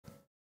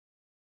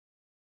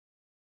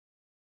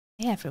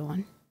Hey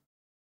everyone.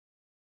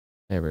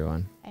 Hey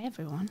everyone. Hey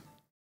everyone.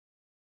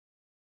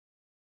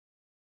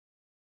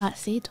 Can't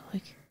see,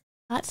 dog.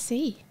 Can't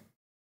see.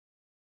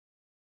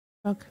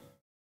 Drug.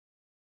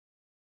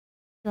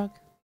 Drug.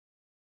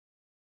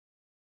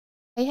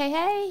 Hey, hey,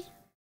 hey.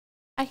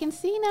 I can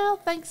see now.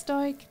 Thanks,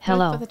 dog.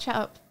 Hello. For the chat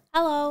up.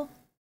 Hello.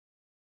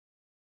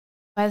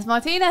 Where's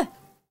Martina?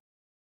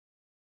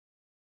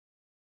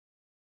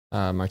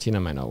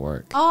 Martina might not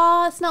work.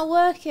 Oh, it's not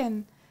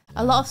working.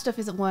 Yeah. A lot of stuff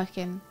isn't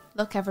working.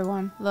 Look,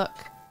 everyone. Look.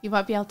 You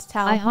might be able to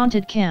tell. I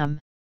haunted Cam.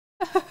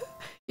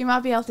 You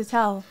might be able to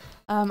tell.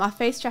 Our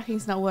face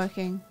tracking's not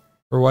working.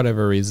 For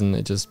whatever reason,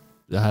 it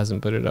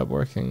hasn't put it up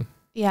working.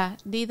 Yeah,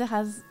 neither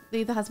has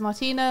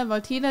Martina.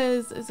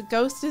 Martina's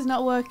ghost is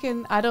not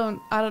working. I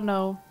don't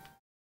know.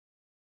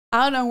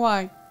 I don't know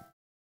why.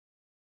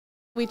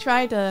 We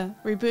tried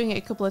rebooting it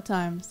a couple of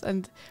times,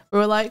 and we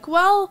were like,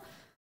 well,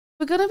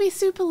 we're gonna be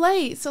super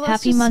late, so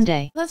Happy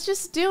Monday. Let's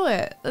just do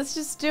it. Let's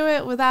just do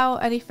it without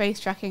any face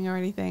tracking or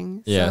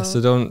anything. Yeah, so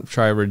don't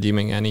try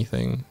redeeming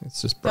anything.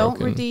 It's just broken.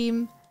 Don't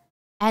redeem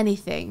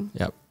anything.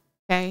 Yep.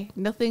 Okay,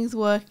 nothing's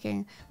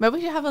working. Maybe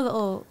we should have a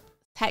little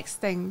text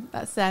thing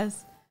that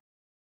says,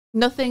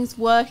 nothing's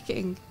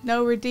working.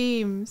 No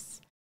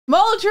redeems.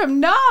 Moldrum,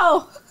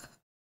 no!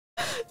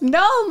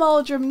 No,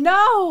 Moldrum,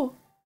 no!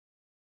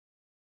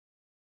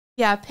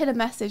 Yeah, pin a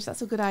message.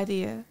 That's a good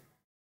idea.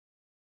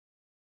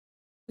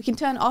 We can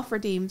turn off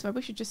redeems. Maybe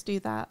we should just do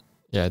that.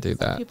 Yeah, do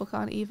that. People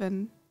can't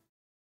even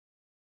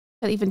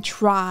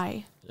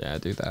try. Yeah,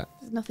 do that.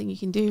 There's nothing you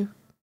can do.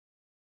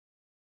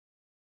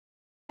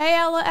 Hey,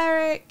 hello,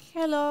 Eric.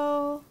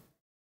 Hello.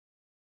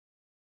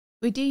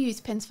 We do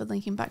use pins for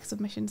linking back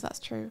submissions. That's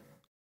true.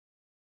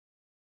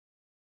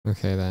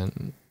 Okay,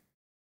 then.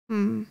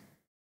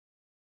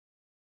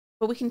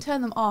 But we can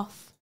turn them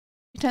off.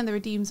 We turn the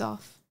redeems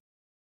off.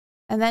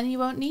 And then you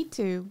won't need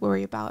to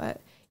worry about it.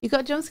 You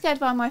got jump scared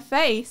by my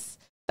face.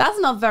 That's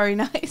not very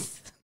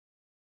nice.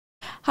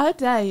 How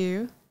dare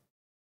you?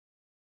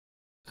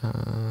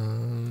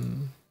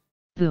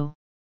 Boo.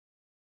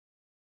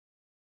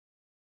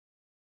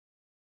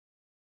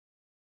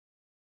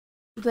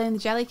 You blame the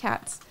jelly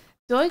cats.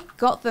 Doig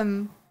got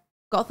them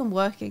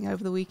working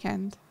over the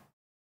weekend.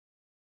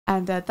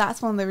 And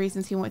that's one of the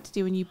reasons he wanted to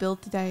do a new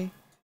build today.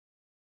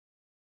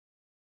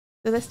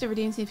 The list of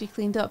redeems needs to be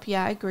cleaned up.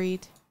 Yeah,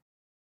 agreed.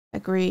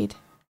 Agreed.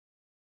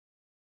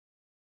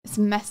 It's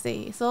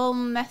messy. It's all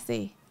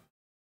messy.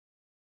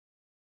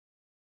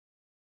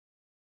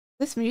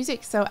 This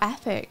music's so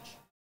epic.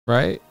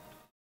 Right?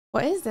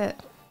 What is it?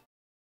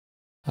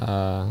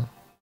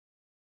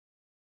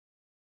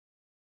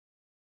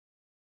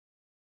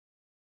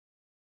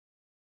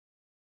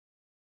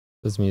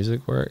 Does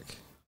music work?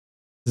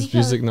 Does Nico,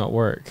 music not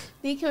work?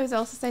 Nico is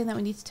also saying that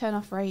we need to turn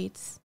off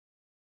raids.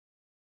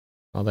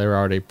 Well, they were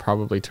already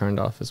probably turned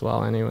off as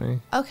well anyway.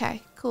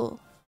 Okay, cool.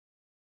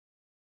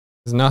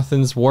 Because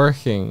nothing's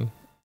working.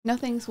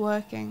 Nothing's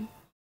working.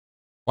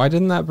 Why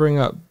didn't that bring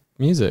up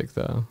music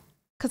though?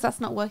 Because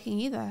that's not working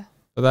either.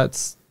 But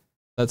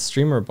that's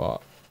streamer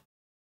bot.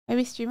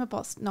 Maybe streamer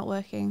bot's not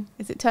working.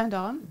 Is it turned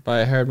on? But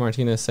I heard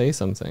Martina say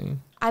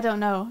something. I don't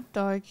know,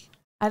 dog.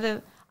 I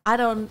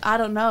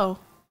don't know.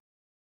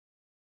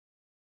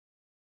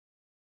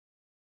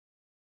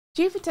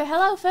 Jupiter,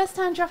 hello, first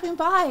time dropping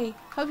by.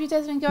 Hope your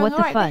day's been going What the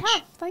alright. fudge? They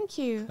have, thank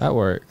you. That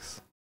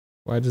works.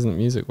 Why doesn't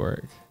music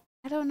work?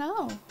 I don't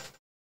know.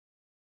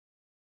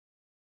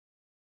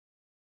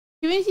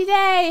 Community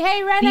Day!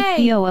 Hey, Renee!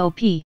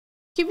 BPOLP.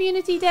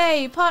 Community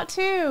Day, part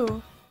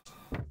 2.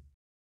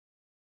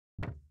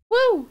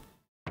 Woo!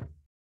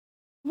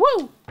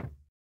 Woo!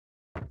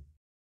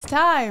 It's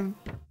time.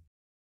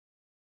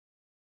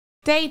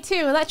 Day 2,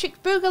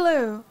 Electric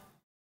Boogaloo.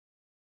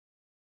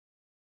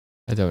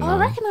 I don't Oh, know. I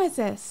recognise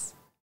this.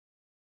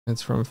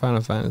 It's from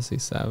Final Fantasy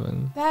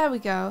VII. There we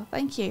go.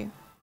 Thank you.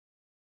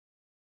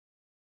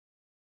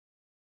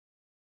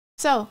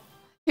 So,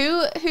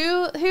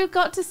 who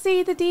got to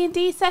see the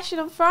D&D session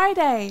on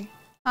Friday?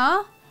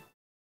 Huh?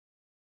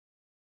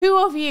 Who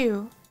of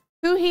you?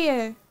 Who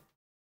here?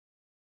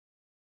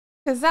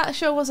 Because that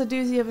sure was a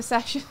doozy of a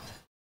session.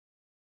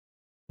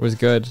 It was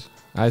good.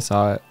 I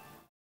saw it.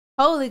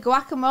 Holy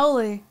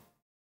guacamole.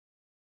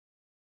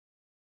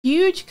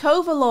 Huge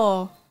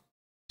Covalor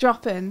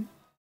dropping.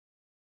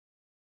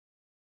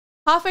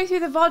 Halfway through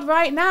the VOD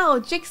right now.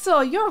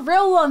 Jigsaw, you're a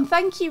real one.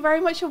 Thank you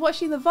very much for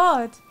watching the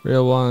VOD.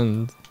 Real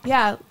one.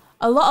 Yeah,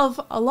 a lot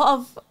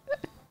of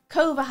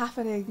Cova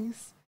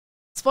happenings.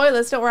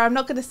 Spoilers, don't worry, I'm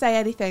not going to say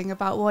anything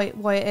about what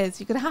it is.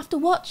 You're going to have to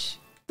watch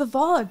the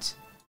VOD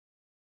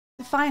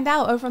to find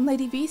out over on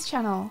Lady B's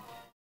channel.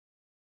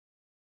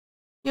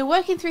 You're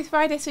working through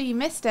Friday, so you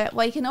missed it.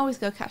 Well, you can always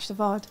go catch the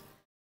VOD.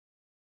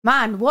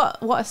 Man, what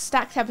a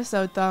stacked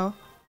episode, though.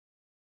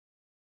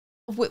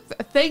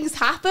 Things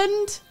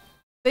happened.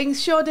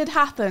 Things sure did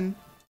happen.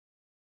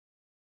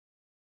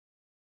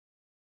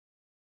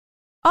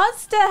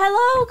 Odster,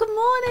 hello, good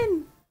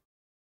morning.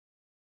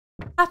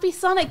 Happy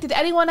Sonic. Did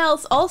anyone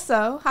else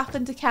also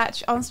happen to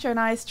catch Onster and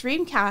I's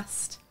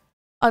Dreamcast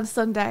on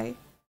Sunday?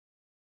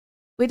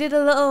 We did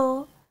a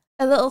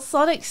a little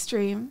Sonic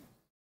stream.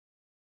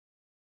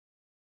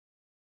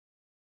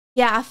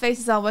 Yeah, our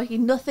faces are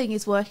working. Nothing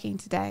is working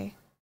today.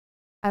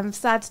 I'm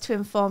sad to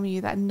inform you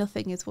that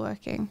nothing is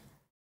working.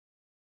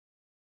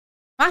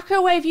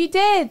 Microwave, you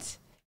did!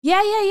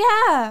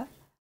 Yeah.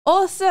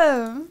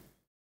 Awesome.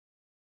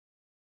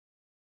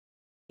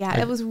 Yeah,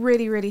 it was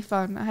really, really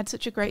fun. I had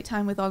such a great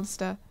time with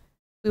Onster.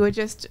 We were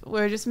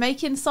just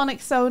making Sonic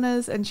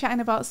Sonas and chatting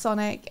about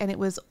Sonic, and it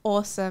was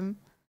awesome.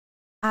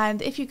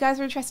 And if you guys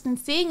are interested in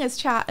seeing us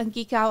chat and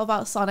geek out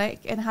about Sonic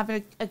and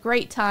having a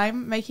great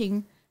time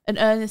making an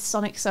earnest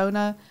Sonic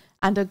Sona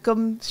and a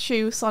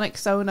Gumshoe Sonic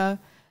Sona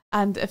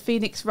and a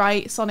Phoenix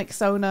Wright Sonic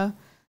Sona,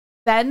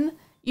 then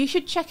you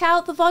should check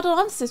out the VOD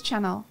on Onster's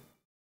channel.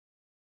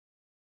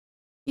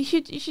 You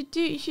should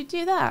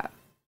do that.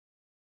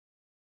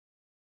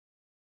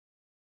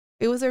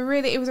 It was a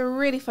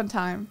really fun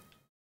time.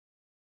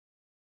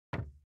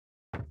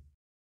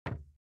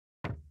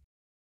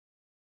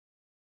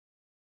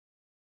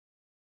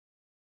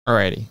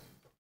 Alrighty.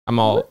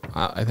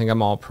 I think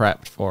I'm all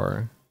prepped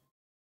for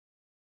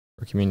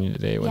Community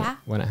Day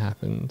when it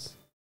happens.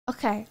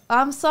 Okay.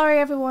 I'm sorry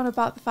everyone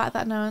about the fact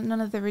that none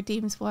of the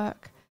redeems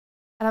work.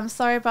 And I'm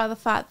sorry about the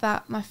fact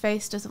that my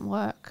face doesn't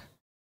work.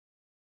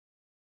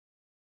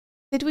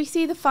 Did we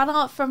see the fan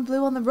art from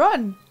Blue on the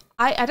Run?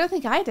 I don't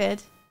think I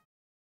did.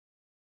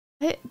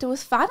 There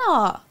was fan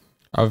art.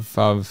 Of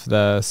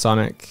the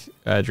Sonic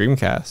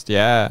Dreamcast.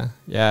 Yeah,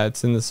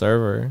 it's in the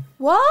server.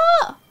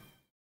 What?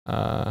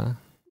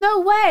 No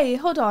way.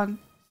 Hold on.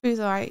 Who's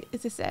alright?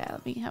 Is this it?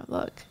 Let me have a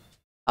look.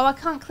 Oh, I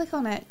can't click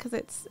on it because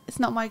it's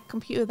not my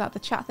computer that the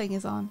chat thing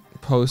is on.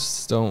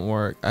 Posts don't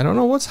work. I don't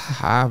know what's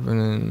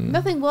happening.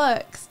 Nothing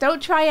works.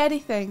 Don't try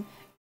anything.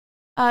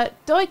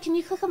 Doy, can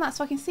you click on that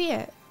so I can see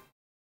it?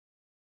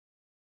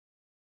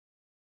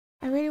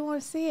 I really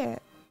want to see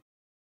it.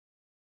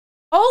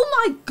 Oh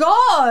my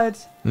god!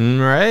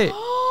 Right.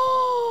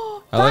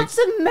 That's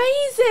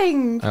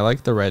amazing! I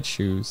like the red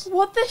shoes.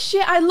 What the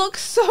shit? I look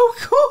so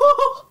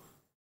cool!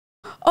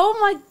 Oh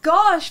my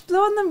gosh, Blue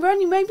on the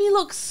Run, you made me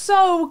look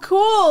so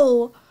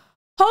cool!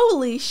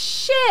 Holy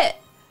shit!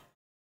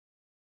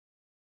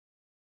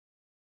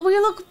 We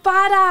look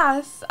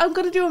badass! I'm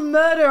gonna do a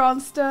murder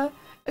Onster.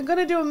 I'm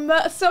gonna do a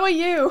murder. So are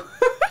you!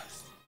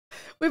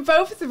 We're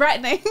both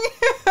threatening.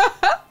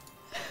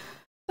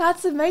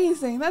 That's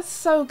amazing. That's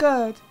so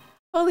good.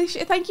 Holy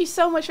shit, thank you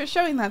so much for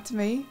showing that to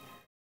me.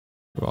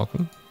 You're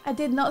welcome. I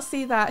did not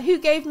see that. Who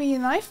gave me a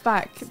knife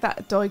back?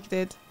 That Doig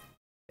did.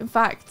 In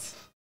fact,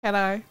 can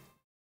I?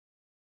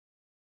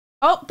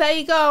 Oh, there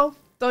you go.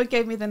 Doig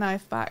gave me the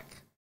knife back.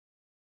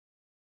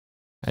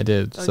 I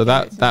did. Doig so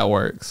that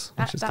works,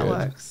 which is that good.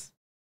 Works.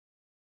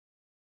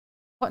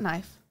 What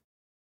knife?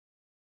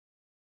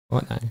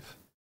 What knife?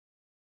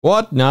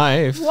 What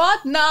knife?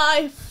 What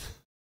knife?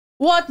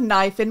 What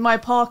knife in my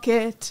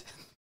pocket?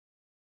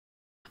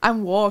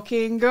 I'm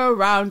walking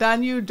around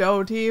and you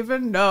don't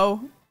even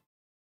know.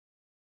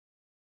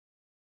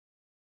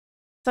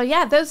 So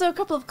yeah, those are a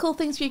couple of cool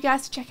things for you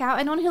guys to check out.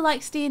 Anyone who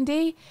likes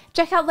D&D,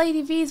 check out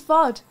Lady V's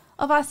VOD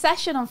of our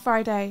session on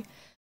Friday.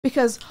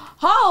 Because,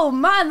 oh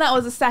man, that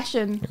was a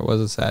session. It was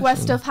a session. Where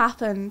stuff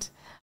happened.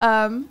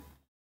 And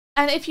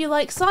if you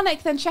like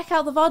Sonic, then check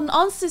out the VOD on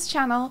Onster's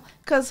channel.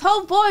 Because,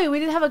 oh boy, we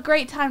did have a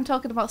great time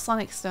talking about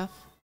Sonic stuff.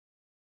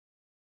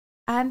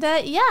 And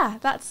yeah,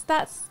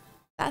 that's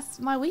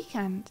my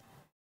weekend.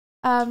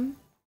 And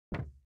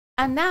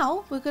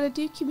now we're going to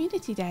do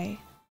Community Day.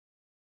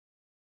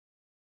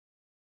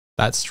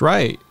 That's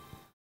right.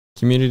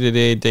 Community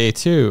Day, day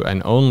 2,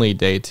 and only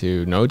day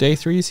 2. No day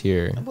 3s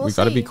here. We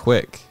got to be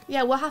quick.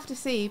 Yeah, we'll have to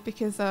see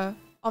because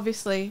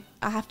obviously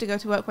I have to go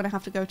to work when I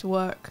have to go to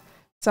work.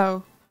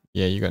 So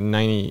yeah, you got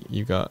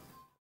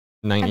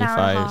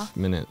 95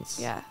 minutes.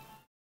 Yeah.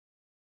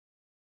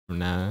 From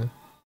now.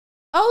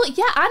 Oh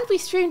yeah, and we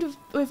streamed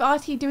with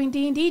RT doing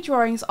D&D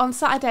drawings on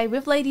Saturday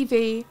with Lady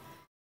V.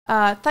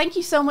 Thank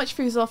you so much,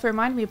 Fuzor, for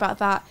reminding me about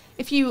that.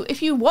 If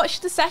you watch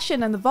the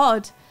session and the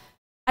VOD,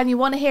 and you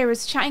want to hear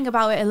us chatting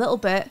about it a little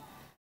bit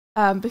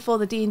before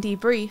the D&D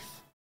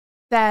brief,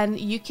 then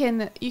you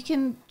can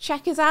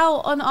check us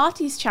out on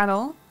Artie's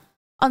channel.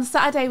 On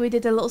Saturday, we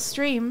did a little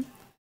stream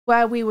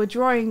where we were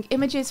drawing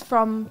images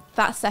from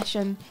that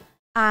session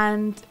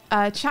and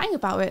chatting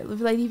about it with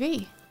Lady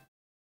V.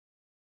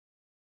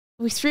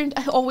 We streamed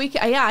all week.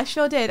 Yeah, I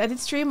sure did. I did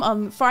stream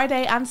on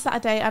Friday and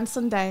Saturday and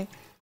Sunday.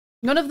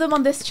 None of them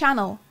on this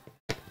channel,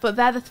 but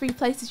they're the 3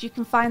 places you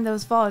can find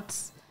those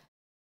VODs.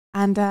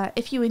 And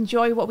if you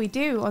enjoy what we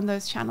do on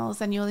those channels,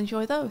 then you'll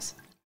enjoy those.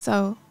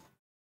 So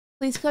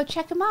please go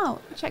check them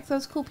out. Check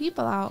those cool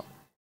people out.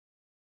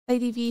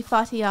 Lady V,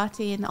 Farty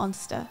Arty, and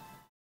Onster.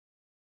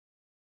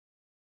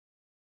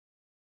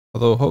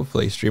 Although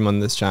hopefully stream on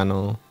this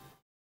channel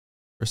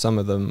for some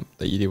of them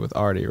that you do with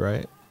Artie,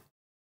 right?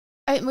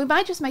 We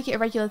might just make it a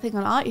regular thing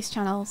on Artie's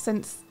channel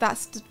since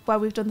that's where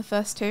we've done the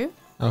first 2.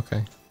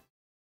 Okay.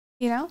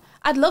 You know?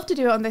 I'd love to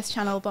do it on this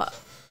channel, but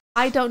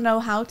I don't know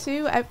how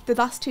to. The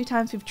last 2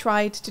 times we've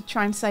tried to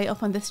try and set it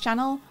up on this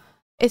channel,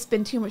 it's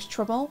been too much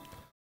trouble.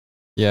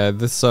 Yeah,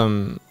 this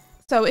some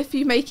So if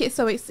you make it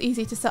so it's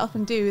easy to set up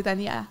and do, then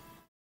yeah.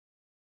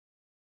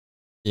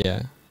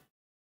 Yeah.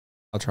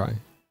 I'll try.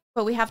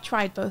 But we have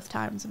tried both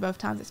times, and both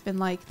times it's been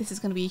like, this is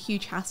going to be a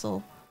huge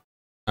hassle.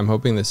 I'm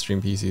hoping this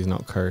stream PC is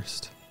not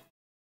cursed.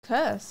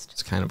 Cursed?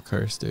 It's kind of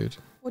cursed, dude.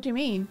 What do you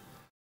mean?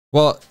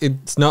 Well,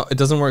 it's not. It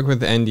doesn't work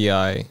with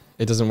NDI.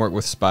 It doesn't work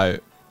with Spout.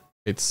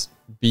 It's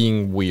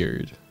being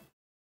weird.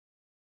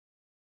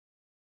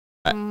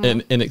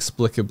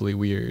 Inexplicably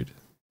weird.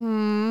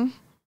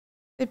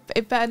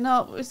 It better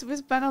not. We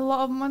spent a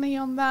lot of money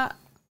on that.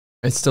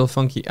 It's still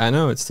funky. I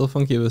know, it's still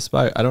funky with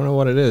Spout. I don't know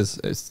what it is.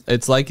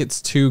 It's like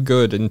it's too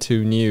good and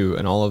too new,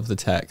 and all of the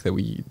tech that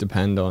we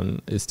depend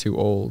on is too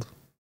old.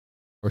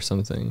 Or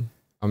something.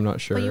 I'm not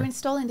sure. But you're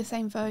installing the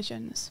same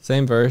versions.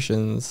 Same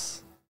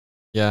versions.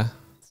 Yeah.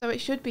 So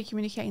it should be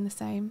communicating the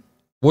same.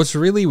 What's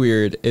really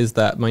weird is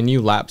that my new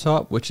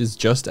laptop, which is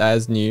just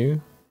as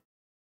new,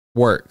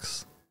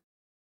 works.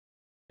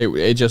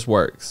 It just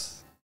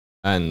works.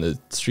 And the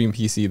stream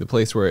PC,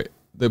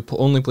 the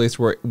only place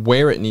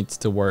where it needs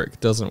to work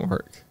doesn't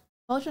work.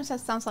 Aldrin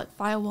says sounds like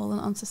firewall,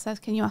 and Answer says,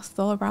 can you ask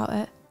Thor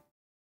about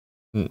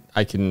it?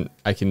 I can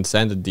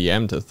send a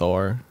DM to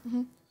Thor,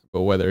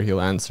 but whether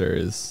he'll answer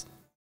is...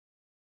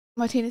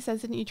 Martina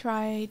says, didn't you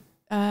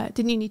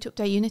need to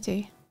update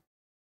Unity?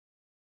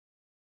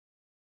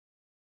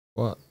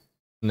 What?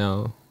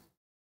 No.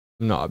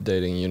 I'm not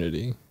updating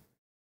Unity.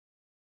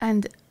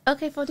 And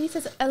OK4D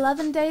says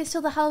 11 days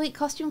till the Halloween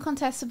costume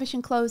contest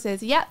submission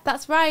closes. Yep,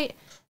 that's right.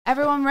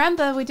 Everyone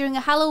remember, we're doing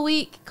a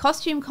Halloween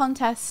costume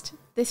contest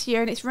this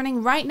year, and it's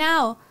running right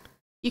now.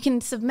 You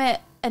can submit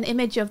an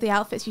image of the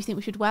outfits you think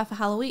we should wear for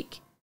Halloween.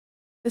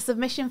 The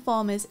submission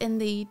form is in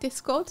the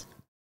Discord,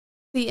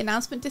 the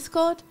announcement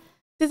Discord.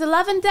 There's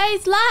 11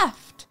 days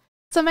left,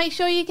 so make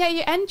sure you get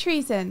your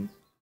entries in.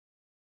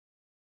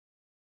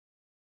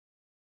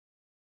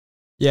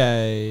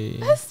 Yay.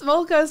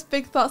 Small Ghost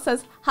Big Thought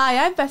says,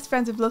 hi, I'm best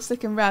friends with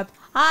Lovesick and Reb.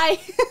 Hi.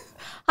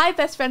 Hi,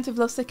 best friends with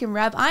Lovesick and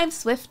Reb. I'm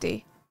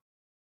Swifty.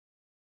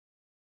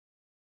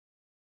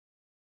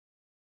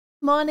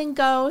 Morning,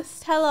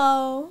 Ghost.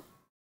 Hello.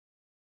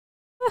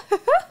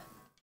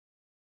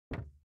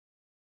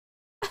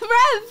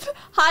 Rev!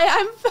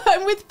 Hi,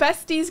 I'm with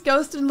Besties,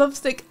 Ghost and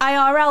Lovesick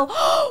IRL.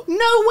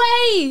 No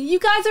way! You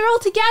guys are all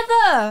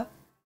together!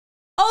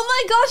 Oh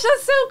my gosh,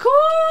 that's so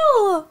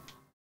cool!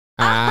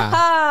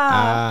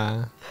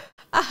 I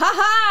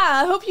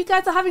hope you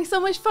guys are having so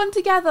much fun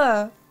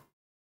together.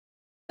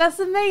 That's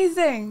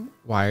amazing.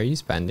 Why are you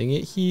spending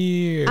it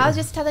here? I was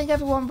just telling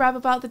everyone, Reb,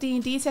 about the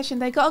D&D session.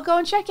 They gotta go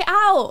and check it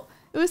out.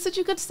 It was such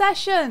a good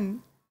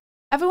session.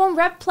 Everyone,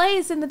 Reb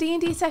plays in the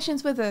D&D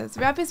sessions with us.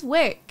 Reb is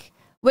Wick.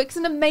 Wick's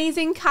an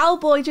amazing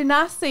cowboy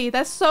genasi.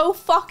 They're so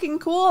fucking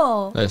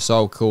cool. They're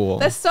so cool.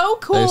 They're so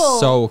cool. They're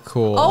so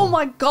cool. Oh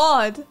my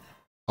god.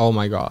 Oh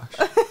my gosh.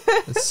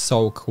 It's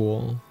so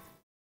cool.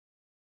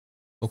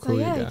 So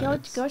cool, yeah, you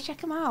guys. go check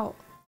them out.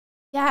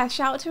 Yeah,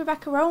 shout out to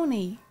Rebecca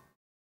Roney.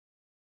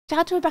 Shout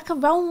out to Rebecca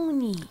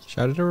Roney.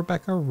 Shout out to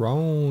Rebecca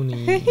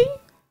Roney.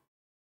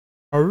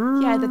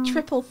 Yeah, the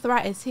triple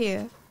threat is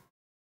here.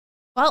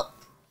 Well,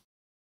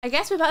 I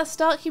guess we better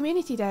start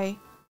Community Day.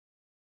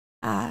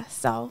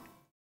 So.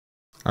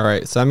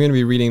 Alright, so I'm going to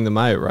be reading them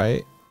out,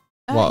 right?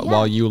 Yeah.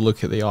 While you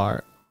look at the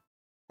art.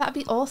 That'd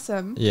be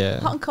awesome.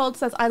 Yeah. Hot and Cold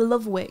says, I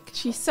love Wick.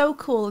 She's so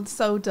cool and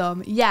so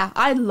dumb. Yeah,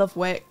 I love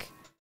Wick.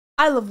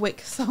 I love Wick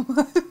so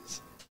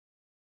much.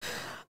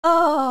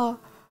 Oh,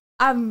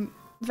 I'm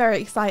very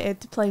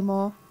excited to play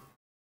more.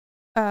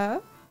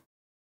 Yeah.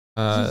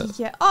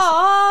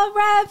 Oh,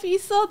 Rev, you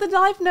saw the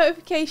live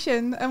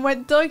notification and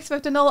went Doig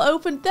Swift and all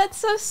open. That's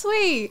so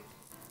sweet.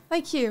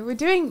 Thank you. We're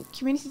doing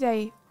Community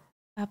Day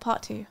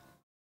part 2.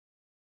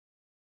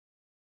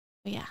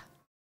 But yeah,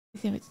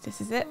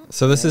 this is it.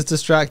 So this is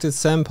Distracted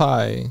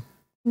Senpai.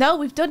 No,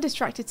 we've done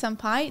Distracted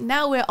Senpai.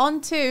 Now we're on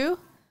to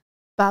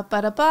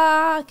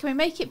ba-ba-da-ba. Can we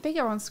make it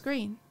bigger on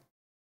screen?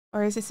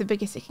 Or is this the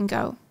biggest it can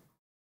go?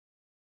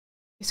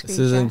 This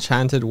is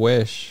Enchanted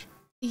Wish.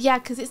 Yeah,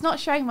 because it's not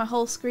showing my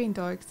whole screen,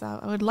 dog, so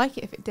I would like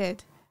it if it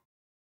did.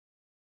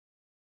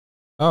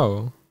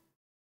 Oh.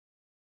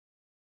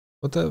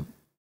 What the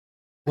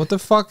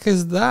fuck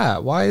is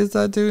that? Why is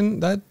that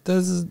doing that?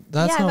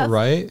 That's not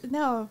right.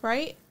 No,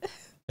 right?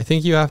 I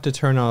think you have to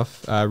turn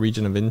off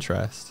region of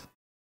interest.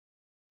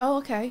 Oh,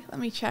 okay. Let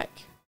me check.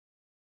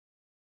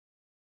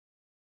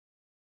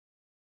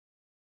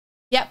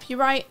 Yep, you're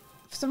right.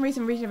 For some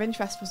reason, region of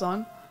interest was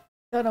on.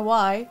 Don't know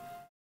why.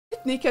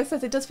 Nico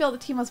says it does feel the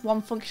team has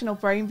one functional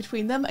brain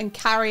between them, and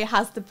Carrie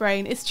has the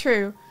brain. It's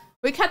true.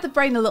 We had the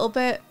brain a little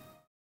bit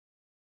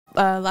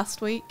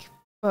last week,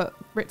 but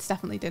Ritz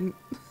definitely didn't.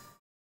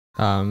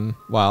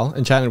 Well,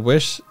 Enchanted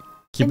Wish,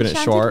 keeping it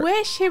short. Enchanted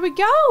Wish, here we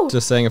go.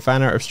 Just saying a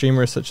fan art of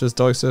streamers such as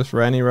Dogsif,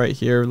 Rennie right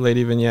here,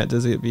 Lady Vignette,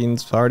 Dizzy at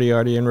Beans, Party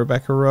Artie, and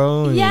Rebecca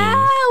Rowan.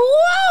 Yeah,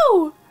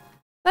 whoa!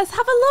 Let's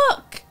have a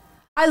look.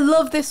 I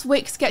love this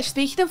Wick sketch.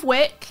 Speaking of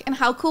Wick and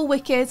how cool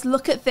Wick is,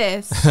 look at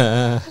this.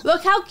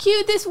 Look how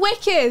cute this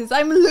Wick is.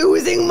 I'm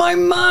losing my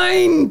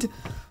mind.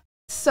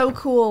 So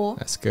cool.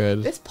 That's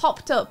good. This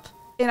popped up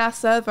in our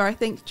server, I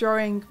think,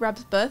 during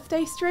Reb's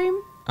birthday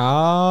stream.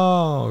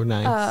 Oh,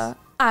 nice.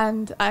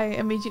 And I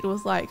immediately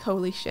was like,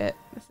 holy shit,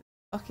 this is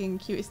the fucking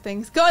cutest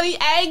things. Got any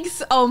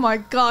eggs? Oh my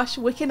gosh,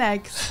 Wick and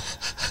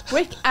eggs.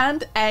 Wick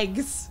and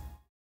eggs.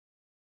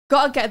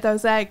 Gotta get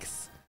those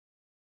eggs.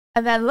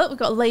 And then look, we've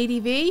got Lady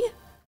V,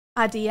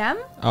 our DM.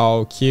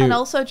 Oh, cute. And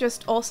also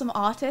just awesome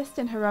artist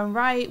in her own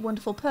right,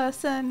 wonderful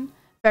person,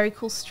 very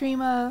cool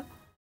streamer.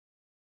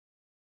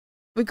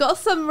 We got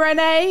some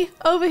Renee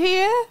over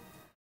here.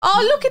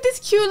 Oh, look at this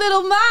cute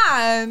little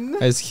man.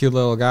 This cute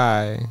little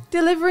guy.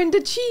 Delivering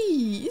the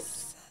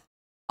cheese.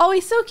 Oh,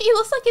 he's so cute. He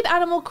looks like an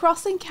Animal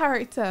Crossing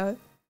character.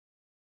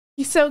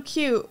 He's so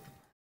cute.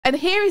 And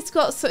here he's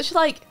got such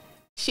like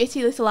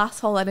shitty little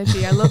asshole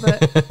energy. I love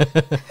it.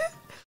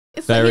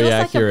 It's like he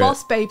looks like a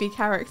Boss Baby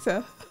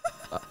character.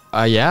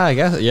 Yeah, I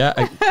guess. Yeah,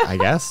 I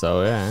guess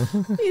so. Yeah.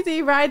 Is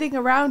he riding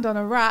around on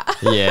a rat?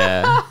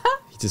 Yeah.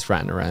 He just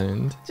ran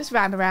around. Just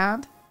ran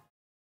around.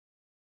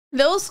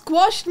 Little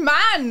squashed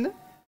man.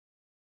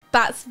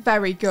 That's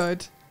very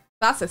good.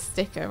 That's a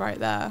sticker right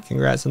there.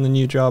 Congrats on the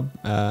new job,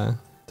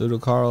 Doodle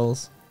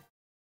Carls.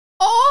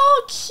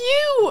 Oh,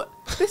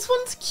 cute. This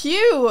one's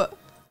cute.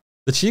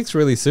 The cheeks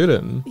really suit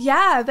him.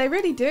 Yeah, they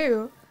really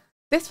do.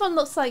 This one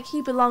looks like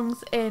he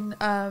belongs in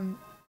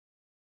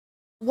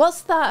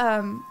what's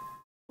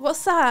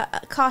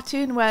that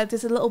cartoon where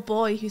there's a little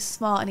boy who's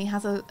smart and he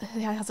has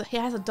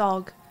a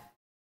dog?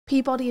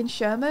 Peabody and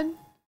Sherman?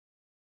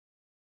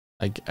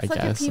 I It's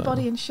like guess a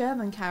Peabody and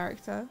Sherman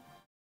character.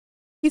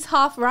 He's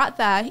half rat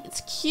there.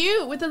 It's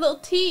cute with the little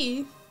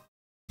teeth.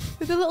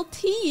 With the little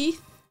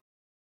teeth.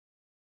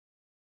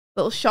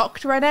 Little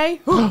shocked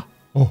Renee. Oh.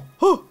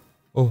 Oh.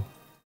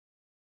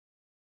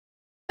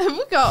 And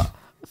we've got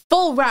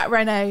full rat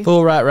Renee.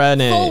 Full rat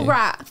Renee. Full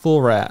rat.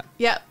 Full rat.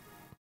 Yep.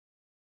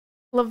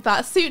 Love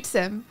that. Suits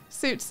him.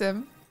 Suits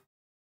him.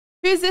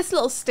 Who's this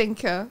little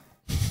stinker?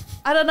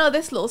 I don't know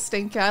this little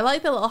stinker. I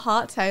like the little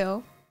heart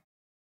tail.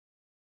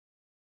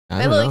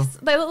 They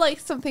look like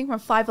something from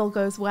Five All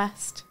Goes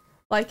West.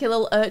 Like a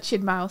little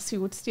urchin mouse who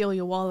would steal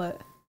your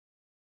wallet.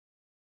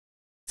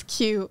 It's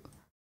cute.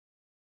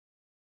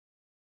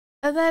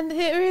 And then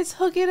here is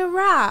hugging a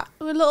rat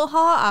with little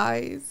heart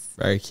eyes.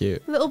 Very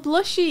cute. Little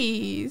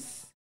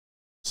blushies.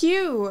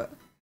 Cute.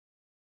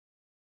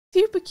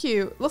 Super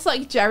cute. Looks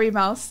like Jerry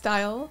Mouse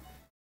style.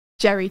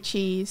 Jerry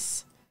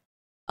Cheese.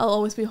 I'll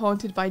always be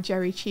haunted by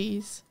Jerry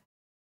Cheese.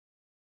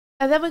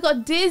 And then we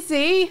got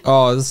Dizzy.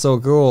 Oh, this is so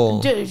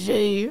cool.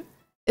 Dizzy.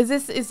 Is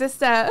this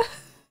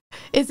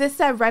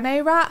their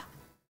Renee rat?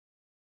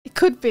 It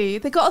could be.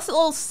 They got a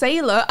little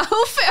sailor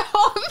outfit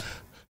on.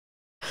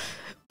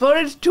 But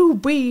it's too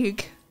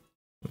big.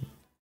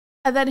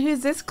 And then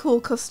who's this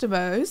cool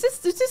customer? Who's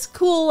this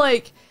cool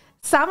like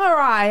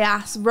samurai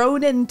ass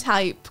Ronin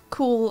type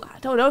cool, I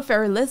don't know if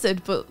they're a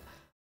lizard, but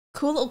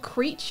cool little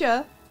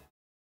creature.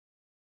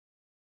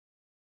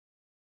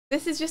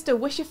 This is just a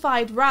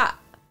wishified rat.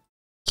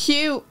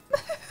 Cute.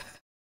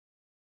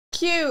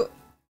 Cute.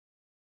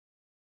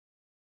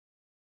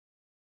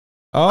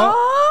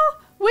 Oh,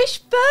 Wish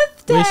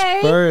birthday.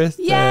 Wish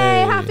birthday.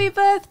 Yay, happy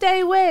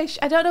birthday, Wish.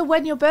 I don't know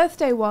when your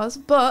birthday was,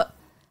 but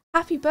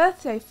happy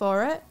birthday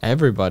for it.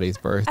 Everybody's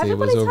birthday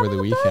Everybody's was over having the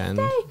a weekend.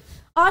 birthday.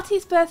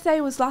 Artie's birthday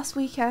was last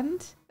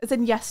weekend, as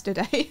in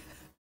yesterday.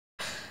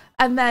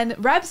 And then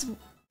Reb's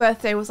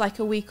birthday was like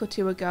a week or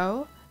two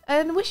ago.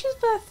 And Wish's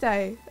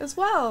birthday as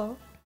well.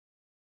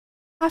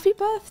 Happy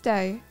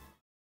birthday.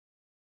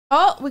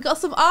 Oh, we got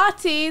some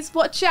Arties.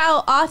 Watch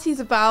out,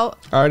 Artie's about.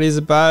 Artie's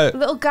about.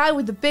 Little guy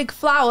with the big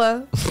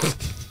flower.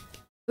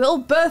 Little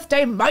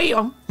birthday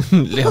man.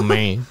 Little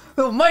man.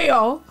 Little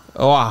man.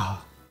 Wow.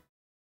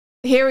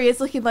 Here he is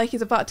looking like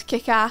he's about to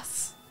kick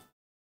ass.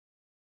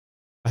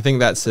 I think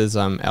that's his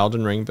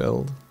Elden Ring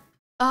build.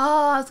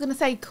 Oh, I was going to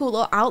say cool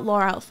little outlaw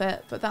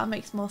outfit, but that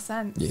makes more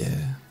sense.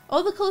 Yeah.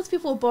 All the coolest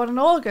people were born in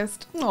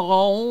August.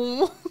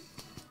 Oh.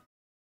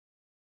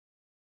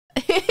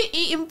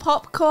 Eating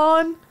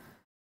popcorn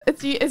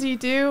as you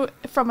do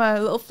from a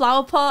little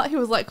flower pot. He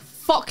was like,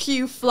 fuck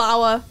you,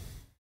 flower.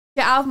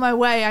 Get out of my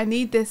way. I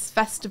need this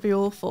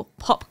vestibule for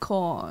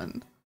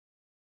popcorn.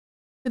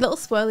 The little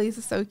swirlies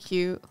are so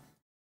cute.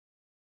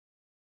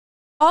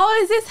 Oh,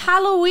 is this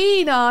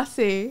Halloween,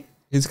 Artie?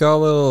 He's got a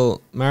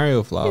little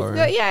Mario flower.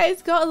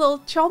 He's got a little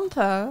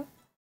chomper.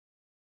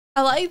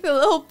 I like the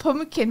little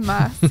pumpkin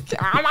mask.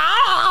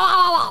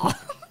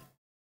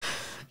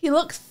 He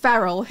looks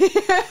feral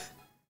here.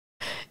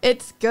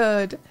 It's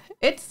good.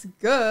 It's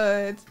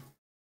good.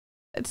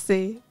 Let's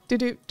see.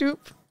 Doop doop.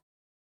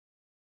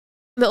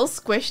 Little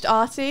squished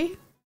Artie.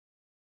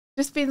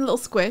 Just being a little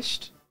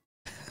squished.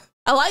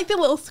 I like the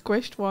little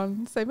squished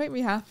ones. They make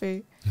me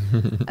happy.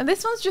 And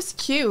this one's just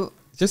cute.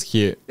 Just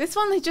cute. This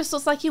one, he just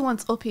looks like he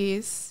wants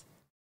uppies.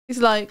 He's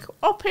like,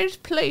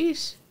 uppies,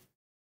 please.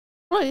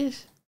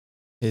 Please.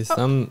 His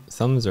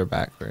thumbs are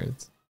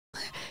backwards.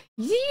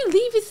 You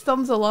leave his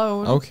thumbs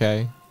alone.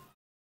 Okay.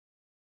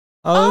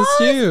 Oh, it's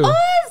you. It's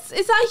us!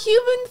 It's our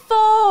human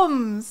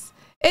thumbs.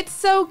 It's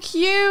so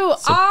cute.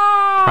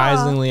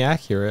 Surprisingly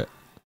accurate.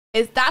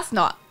 That's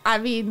not. I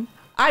mean,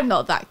 I'm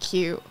not that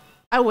cute.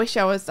 I wish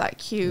I was that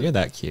cute. You're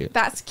that cute.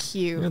 That's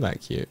cute. You're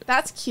that cute.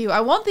 That's cute.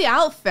 I want the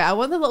outfit. I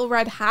want the little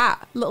red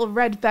hat, little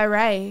red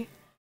beret,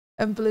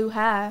 and blue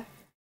hair.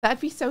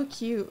 That'd be so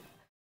cute.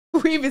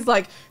 Weave is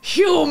like,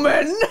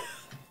 human!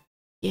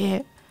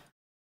 Yeah.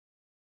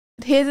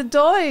 Here's a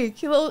dog.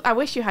 I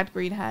wish you had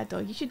green hair,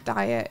 dog. You should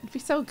dye it. It'd be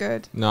so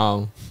good.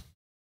 No.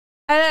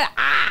 And then,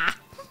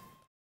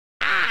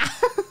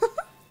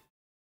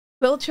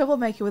 little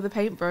troublemaker with a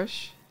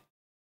paintbrush.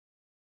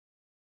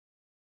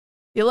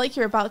 You're like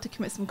you're about to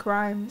commit some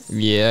crimes.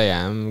 Yeah, I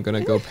am. I'm gonna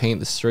go paint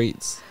the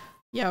streets.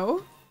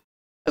 Yo.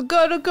 I'm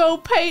gonna go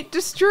paint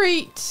the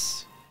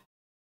streets.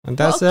 And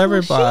that's What a cool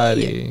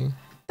everybody.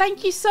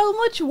 Thank you so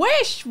much,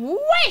 Wish.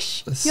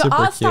 Wish. That's Your super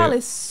art style cute.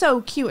 is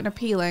so cute and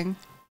appealing.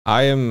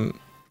 I've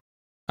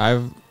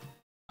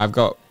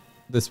got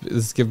this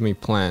is giving me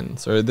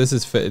plans, or this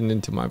is fitting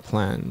into my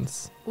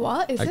plans.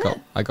 What is it?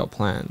 I got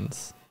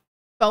plans.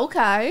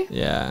 Okay.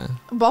 Yeah.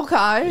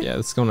 Okay. Yeah,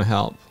 it's gonna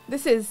help.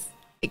 This is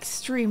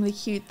extremely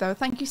cute though.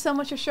 Thank you so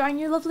much for sharing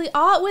your lovely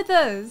art with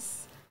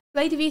us.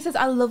 Lady V says,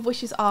 I love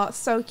Wish's art.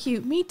 So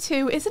cute. Me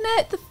too. Isn't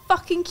it the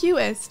fucking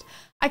cutest?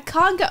 I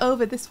can't get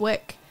over this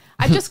Wick.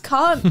 I just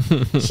can't.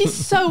 She's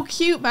so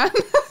cute, man.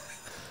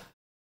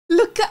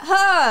 Look at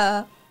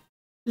her.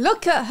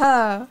 Look at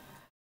her.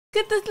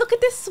 Look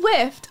at this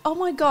Swift. Oh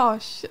my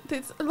gosh.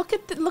 Look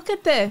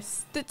at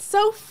this. It's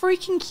so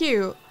freaking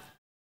cute.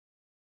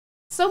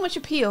 So much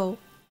appeal.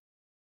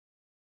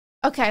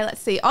 Okay,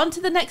 let's see. On to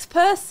the next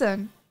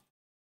person.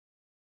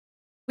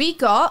 We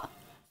got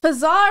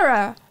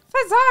Fazara.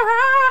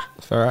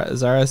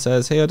 Zara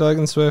says, hey, Dog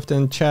and Swift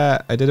in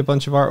chat. I did a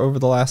bunch of art over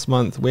the last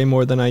month, way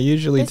more than I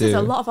usually do. This is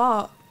a lot of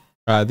art.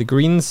 The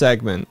green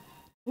segment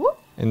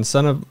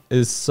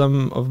is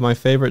some of my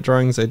favorite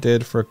drawings I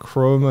did for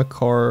Chroma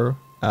Core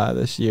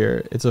this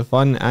year. It's a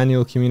fun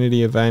annual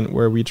community event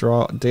where we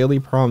draw daily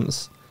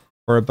prompts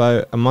for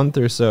about a month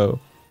or so.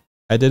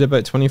 I did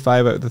about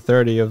 25 out of the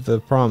 30 of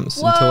the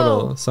prompts in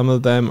total. Some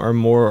of them are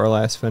more or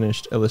less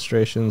finished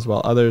illustrations,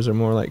 while others are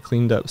more like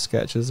cleaned up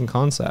sketches and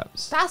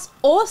concepts. That's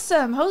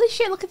awesome. Holy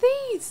shit, look at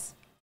these.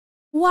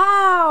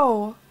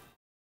 Wow.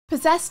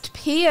 Possessed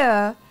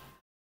Pier.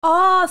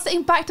 Oh,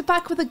 sitting back to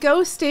back with a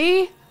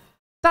ghostie.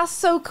 That's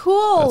so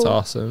cool. That's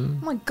awesome.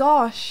 Oh my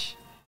gosh.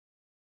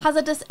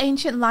 Hazardous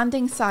ancient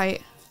landing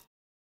site.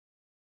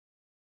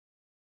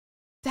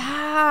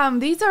 Damn,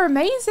 these are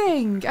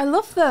amazing. I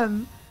love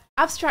them.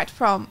 Abstract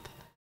prompt.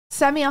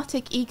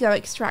 Semiotic ego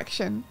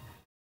extraction.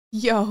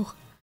 Yo,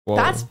 Whoa.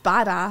 that's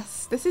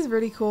badass. This is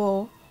really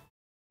cool.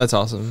 That's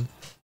awesome.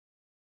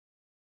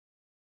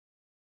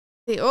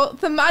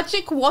 The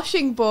magic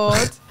washing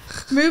board.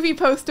 Movie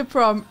poster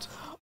prompt.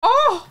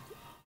 Oh,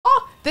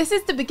 this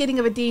is the beginning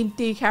of a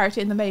D&D character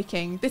in the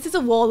making. This is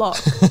a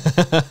warlock.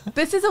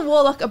 This is a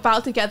warlock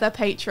about to get their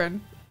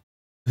patron.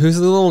 Who's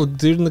the little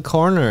dude in the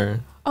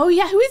corner? Oh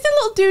yeah, who is the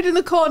little dude in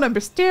the corner?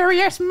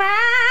 Mysterious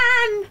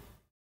man!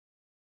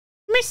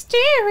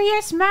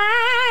 Mysterious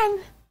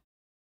man!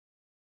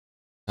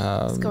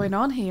 What's going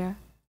on here?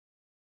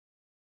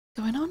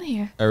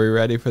 Are we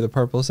ready for the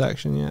purple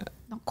section yet?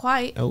 Not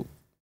quite. Oh.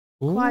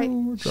 Quite.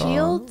 Ooh,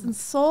 Shields and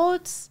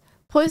swords.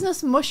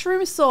 Poisonous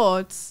mushroom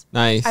swords.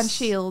 Nice. And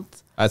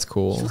shields. That's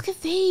cool. Look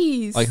at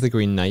these. I like the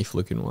green knife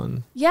looking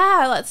one.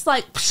 Yeah, it's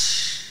like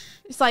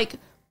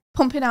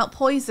pumping out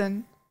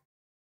poison.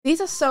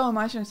 These are so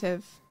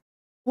imaginative.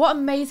 What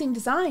amazing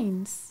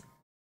designs.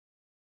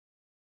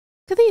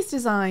 Look at these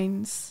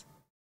designs.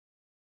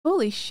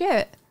 Holy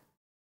shit.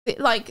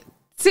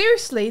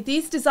 Seriously,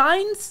 these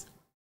designs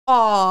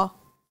are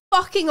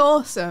fucking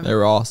awesome.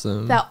 They're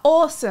awesome. They're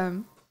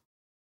awesome.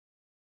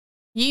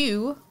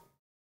 You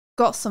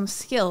got some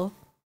skill.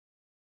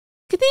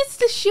 Look at this,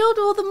 the shield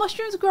with all the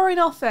mushrooms growing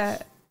off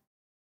it.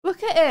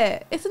 Look at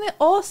it. Isn't it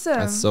awesome?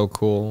 That's so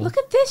cool. Look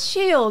at this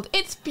shield.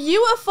 It's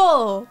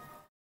beautiful.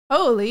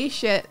 Holy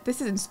shit.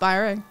 This is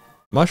inspiring.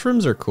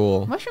 Mushrooms are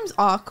cool. Mushrooms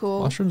are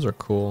cool. Mushrooms are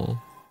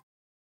cool.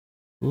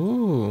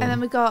 Ooh. And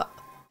then we got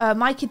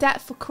my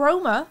cadet for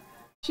Chroma.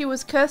 She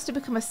was cursed to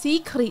become a sea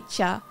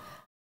creature.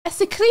 A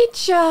sea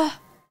creature.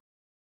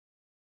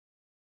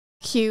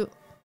 Cute.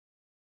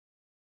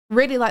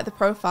 Really like the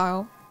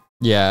profile.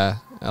 Yeah,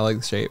 I like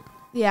the shape.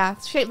 Yeah,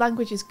 shape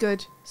language is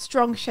good.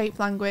 Strong shape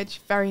language.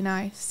 Very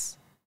nice.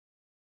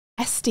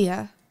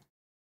 Estia.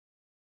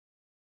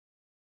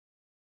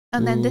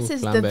 And then this Ooh,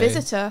 is flambe. the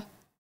visitor.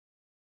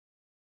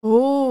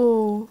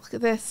 Oh, look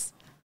at this.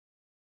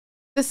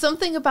 There's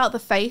something about the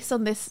face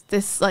on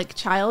this like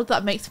child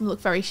that makes him look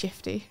very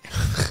shifty.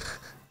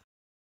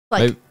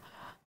 Like,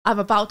 I'm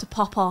about to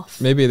pop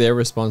off. Maybe they're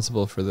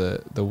responsible for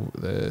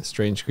the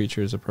strange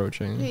creatures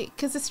approaching.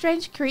 Because the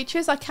strange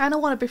creatures, I kind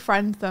of want to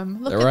befriend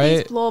them. Look at Right?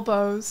 these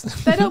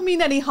blowbows. They don't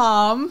mean any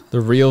harm.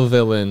 The real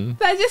villain.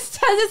 They're just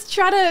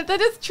trying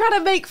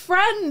to make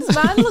friends,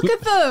 man. Look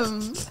at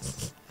them.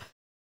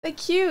 They're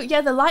cute.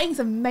 Yeah, the lighting's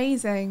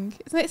amazing.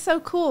 Isn't it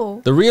so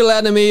cool? The real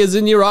enemy is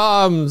in your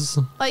arms.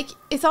 Like,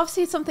 it's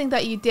obviously something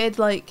that you did,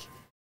 like,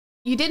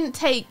 you didn't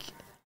take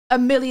a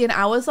million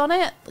hours on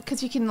it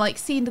because you can like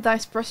see the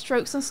nice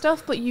brushstrokes and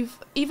stuff, but you've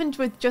even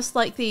with just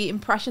like the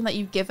impression that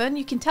you've given,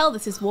 you can tell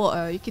this is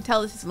water, you can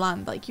tell this is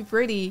land. Like you've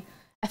really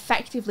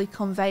effectively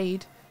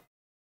conveyed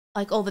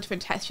like all the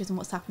different textures and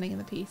what's happening in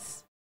the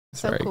piece.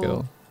 So Very cool.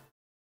 cool.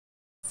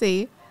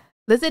 See,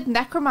 lizard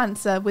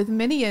necromancer with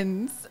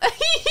minions.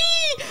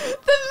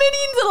 The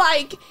minions are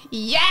like,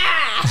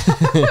 yeah,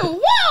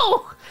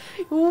 whoa,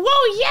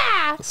 whoa,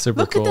 yeah. Super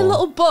Look cool. at the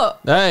little butt.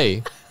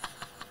 Hey,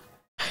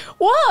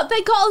 What?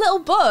 They got a little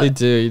butt. they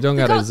do. You don't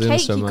They gotta got zoom cake.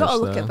 so You much gotta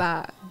look though. at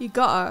that. You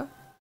gotta.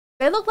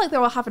 They look like they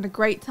were having a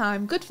great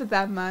time. Good for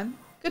them, man.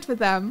 Good for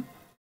them.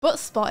 Butt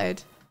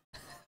spotted.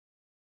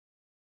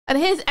 And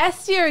here's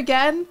Estia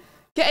again,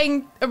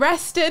 getting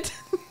arrested.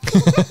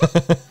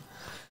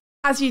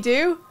 As you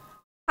do.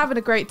 Having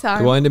a great They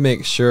time. wanted to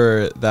make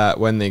sure that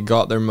when they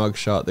got their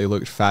mugshot, they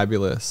looked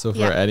fabulous. So for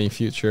Yeah. any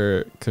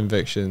future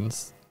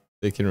convictions,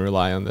 they can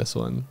rely on this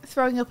one.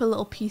 Throwing up a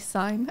little peace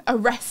sign.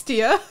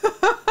 Arrestia.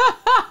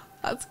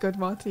 That's good,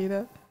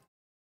 Martina.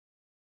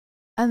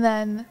 And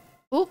then,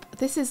 oop,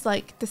 this is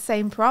like the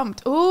same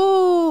prompt.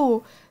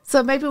 Ooh.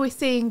 So maybe we're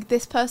seeing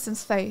this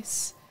person's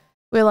face.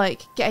 We're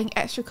like getting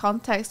extra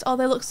context. Oh,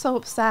 they look so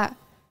upset.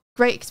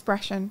 Great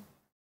expression.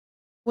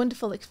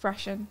 Wonderful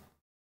expression.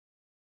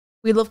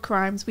 We love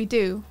crimes. We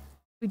do.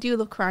 We do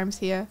love crimes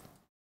here.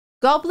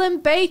 Goblin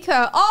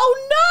Baker.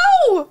 Oh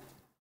no!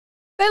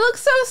 They look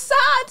so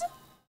sad.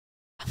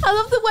 I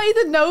love the way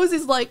the nose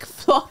is like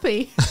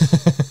floppy.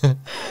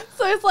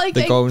 So it's like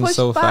They're getting going pushed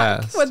so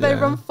back fast, when they yeah.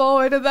 run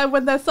forward, and then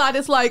when they're sad,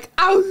 it's like,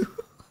 ow,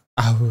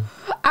 Ow.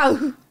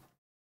 ow.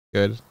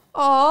 Good.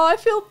 Oh, I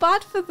feel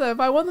bad for them.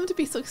 I want them to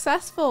be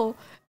successful.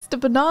 It's the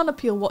banana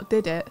peel what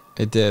did it.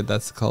 It did.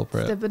 That's the It's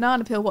culprit. the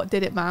banana peel what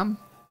did it, ma'am.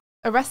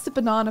 Arrest the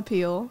banana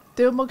peel.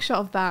 Do a mugshot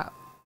of that.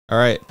 All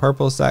right.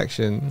 Purple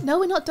section. No,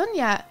 we're not done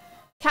yet.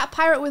 Cat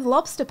pirate with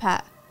lobster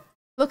pet.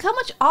 Look how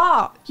much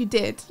art you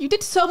did. You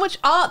did so much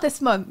art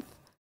this month.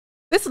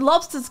 This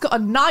lobster's got a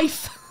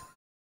knife.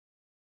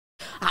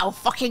 I'll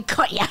fucking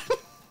cut ya.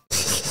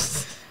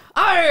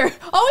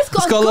 Oh, it's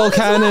got It's got a little gun as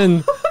well.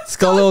 cannon. It's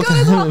got a little Gun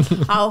as well.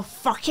 cannon. I'll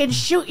fucking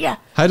shoot you.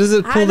 How does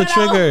it pull the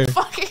trigger?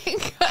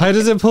 How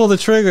does it pull the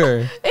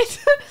trigger?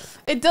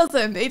 It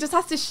doesn't. It just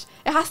has to.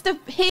 It has to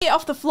hit it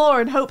off the floor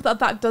and hope that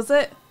that does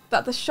it.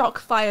 That the shock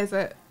fires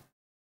it.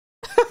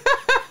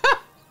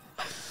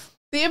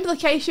 The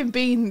implication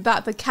being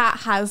that the cat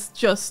has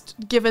just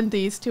given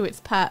these to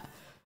its pet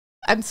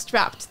and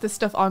strapped the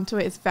stuff onto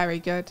it is very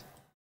good.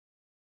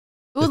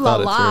 Ooh They la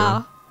thought it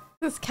la.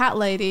 This cat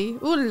lady.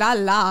 Ooh la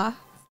la.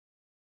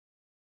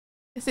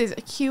 This is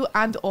cute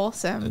and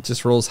awesome. It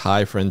just rolls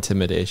high for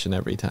intimidation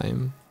every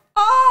time.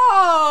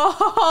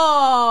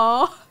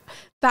 Oh,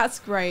 that's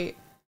great.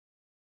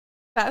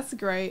 That's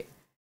great.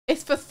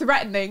 It's for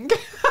threatening.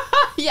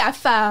 Yeah,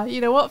 fair. You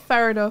know what?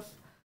 Fair enough.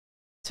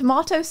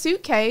 Tomato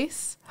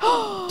suitcase.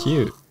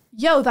 Cute.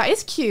 Yo, that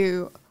is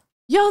cute.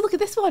 Yo, look at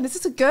this one. Is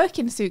this a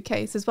gherkin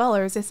suitcase as well,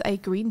 or is this a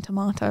green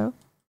tomato?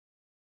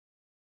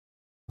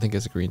 I think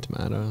it's a green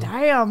tomato.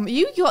 Damn,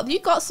 you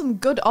got some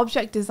good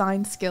object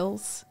design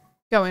skills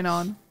going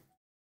on.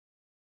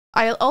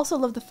 I also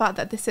love the fact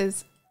that this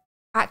is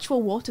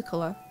actual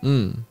watercolor.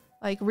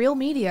 Like real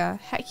media.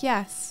 Heck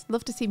yes.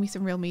 Love to see me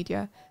some real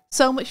media.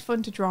 So much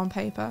fun to draw on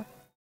paper.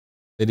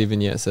 It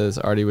even yet says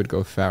Artie would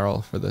go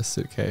feral for this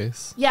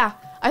suitcase. Yeah,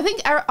 I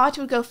think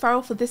Artie would go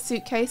feral for this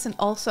suitcase and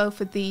also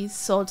for these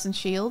swords and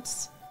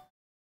shields.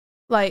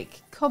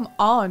 Like, come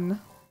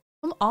on.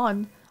 Come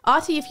on.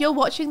 Artie, if you're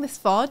watching this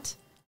VOD,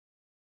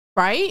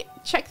 right?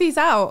 Check these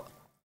out.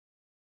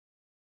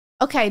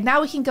 Okay,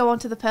 now we can go on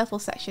to the purple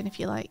section if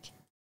you like.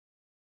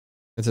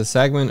 It's a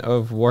segment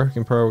of work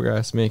in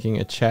progress making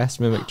a chest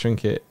mimic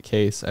trinket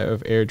case out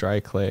of air dry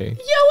clay. Yo,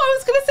 I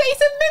was gonna say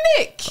it's a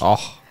mimic!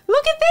 Oh,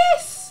 Look at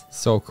this!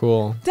 so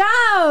cool.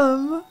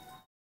 Damn!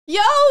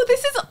 Yo,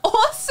 this is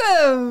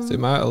awesome!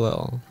 Zoom out a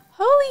little.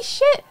 Holy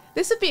shit!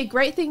 This would be a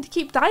great thing to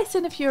keep dice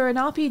in if you're an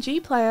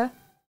RPG player.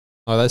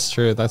 Oh, that's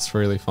true. That's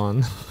really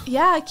fun.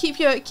 Yeah, keep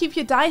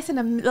your dice in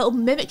a little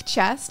mimic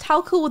chest.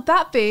 How cool would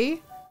that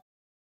be?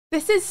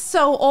 This is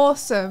so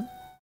awesome.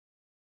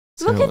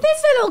 Look at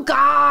this little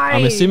guy!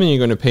 I'm assuming you're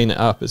going to paint it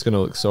up. It's going to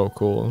look so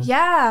cool.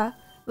 Yeah,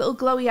 little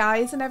glowy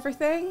eyes and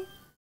everything.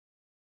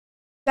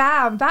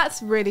 Damn,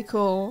 that's really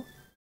cool.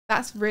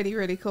 That's really,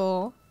 really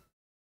cool.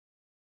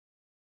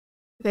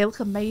 They look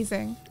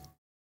amazing.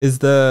 Is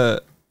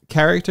the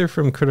character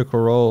from Critical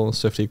Role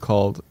Swifty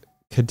called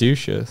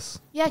Caduceus?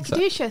 Yeah, Is that-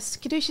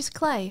 Caduceus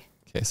Clay.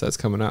 Okay, so that's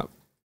coming up.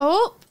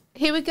 Oh,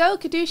 here we go.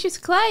 Caduceus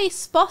Clay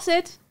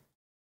spotted.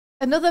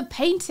 Another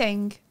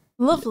painting.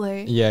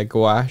 Lovely. Yeah,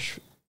 gouache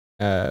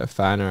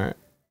fan art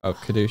of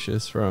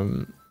Caduceus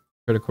from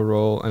Critical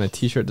Role and a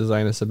t-shirt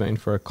design is submitting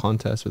for a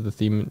contest with the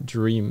theme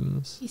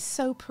Dreams. He's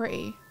so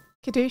pretty.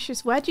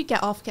 Caduceus, where'd you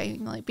get off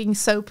being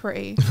so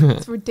pretty?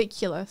 It's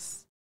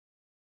ridiculous.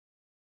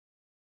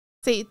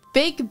 See,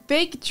 big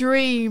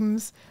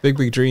dreams. Big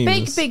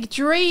dreams. Big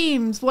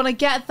dreams. Want to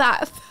get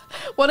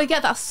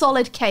that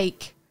solid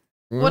cake.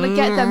 Want to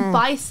get them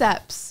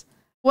biceps.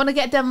 Want to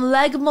get them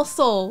leg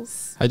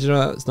muscles. How'd you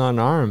know that's not an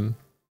arm?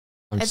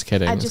 I'm just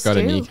kidding. I It's just got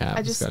a do. kneecap. I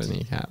It's got a just-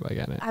 kneecap. I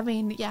get it. I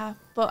mean, yeah,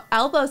 but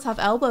elbows have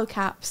elbow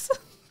caps.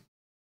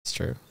 It's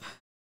true.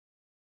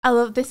 I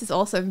love this. Is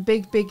awesome.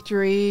 Big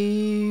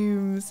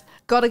dreams.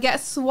 Gotta get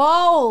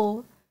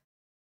swole.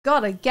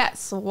 Gotta get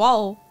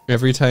swole.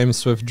 Every time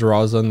Swift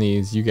draws on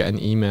these, you get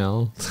an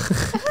email.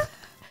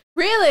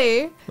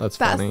 Really? That's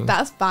funny.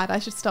 That's bad. I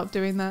should stop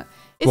doing that.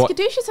 Is What?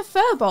 Caduceus a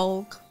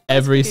furbolg?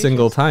 Every Caduceus.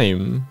 single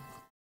time.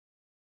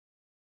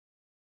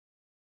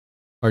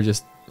 Or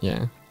just,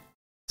 yeah.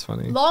 It's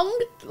funny.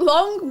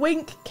 Long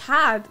wink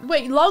cad.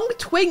 Wait, long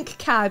twink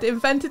cad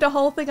invented a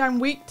whole thing I'm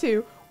weak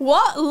to.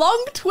 What?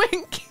 Long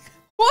twink?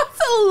 What's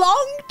a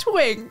long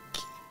twink?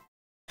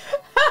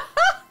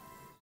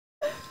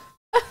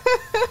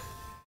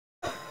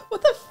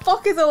 What the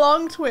fuck is a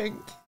long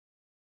twink?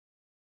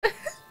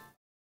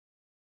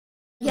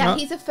 Yeah, Huh?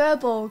 he's a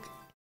furbolg.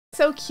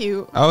 So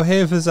cute. Oh,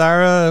 hey,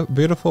 Vizara.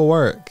 Beautiful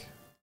work.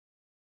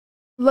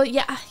 Look,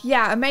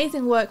 yeah,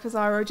 amazing work,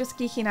 Vizaro. Just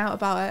geeking out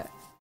about it.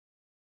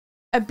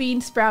 A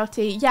bean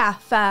sprouty. Yeah,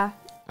 fair.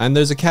 And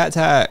there's a cat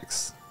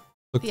tax.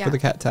 Look Yeah. for the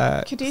cat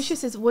tax.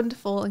 Caduceus is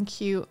wonderful and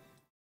cute,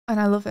 and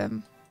I love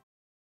him.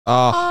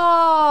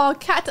 Oh, Oh,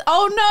 cat!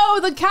 Oh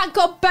no, the cat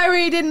got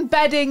buried in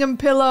bedding and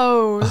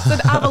pillows.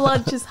 An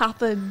avalanche has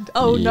happened.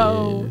 Oh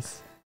no,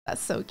 yes.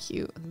 that's so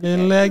cute.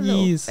 Little Little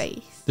leggies.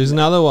 face, There's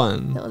another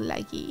one. little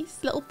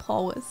leggies, little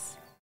paws.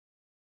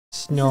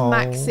 Snow.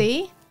 This is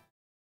Maxie.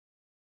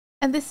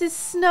 And this is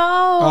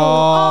Snow.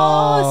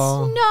 Oh.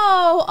 Oh,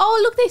 Snow. Oh,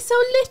 look, they're so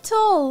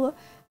little.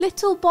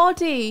 Little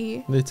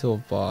body. Little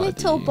body.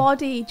 Little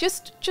body.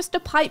 Just a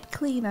pipe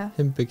cleaner.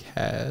 And big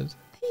head.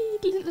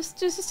 It's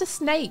just a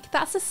snake.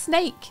 That's a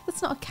snake.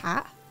 That's not a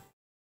cat.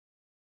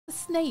 A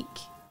snake.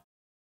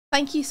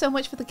 Thank you so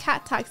much for the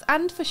cat tax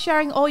and for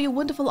sharing all your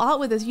wonderful art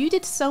with us. You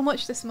did so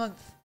much this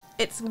month.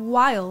 It's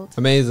wild.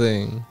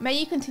 Amazing. May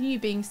you continue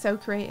being so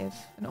creative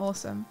and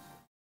awesome.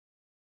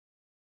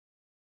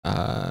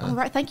 All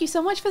right. Thank you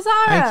so much for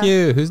Zara. Thank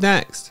you. Who's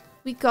next?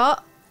 We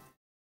got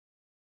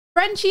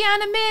Frenchie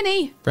and a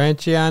Mini.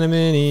 Branchy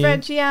Mini.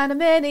 Frenchie and a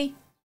Mini.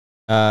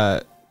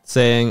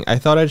 Saying, I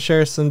thought I'd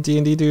share some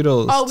D&D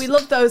doodles. Oh, we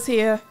love those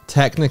here.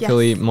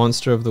 Technically, Yes.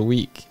 Monster of the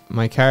Week.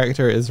 My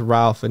character is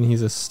Ralph, and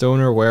he's a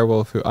stoner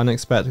werewolf who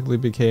unexpectedly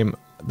became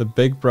the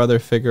big brother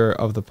figure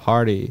of the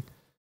party.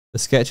 The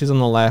sketches on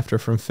the left are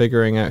from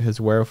figuring out his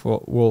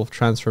werewolf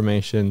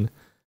transformation,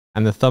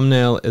 and the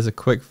thumbnail is a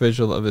quick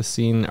visual of a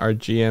scene our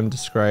GM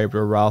described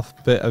where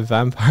Ralph bit a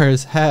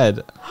vampire's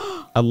head.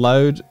 A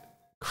loud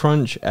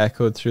crunch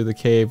echoed through the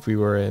cave we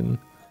were in.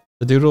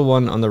 The doodle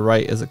one on the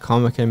right is a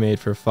comic I made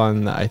for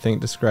fun that I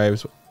think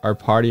describes our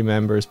party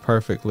members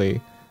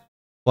perfectly,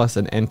 plus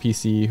an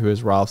NPC who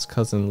is Ralph's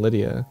cousin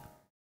Lydia.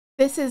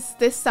 This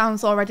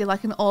sounds already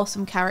like an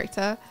awesome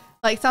character.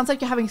 Like, sounds like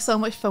you're having so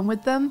much fun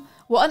with them.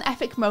 What an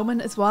epic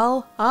moment as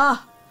well.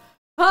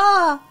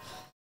 I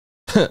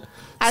So-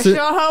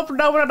 sure hope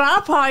no one at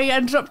our party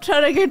ends up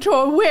turning into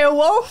a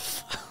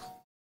werewolf.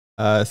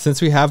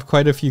 Since we have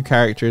quite a few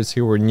characters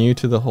who were new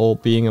to the whole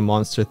being a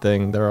monster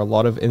thing, there are a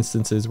lot of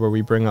instances where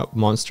we bring up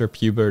monster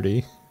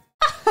puberty.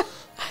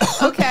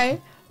 Okay,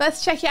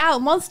 let's check it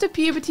out. Monster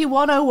Puberty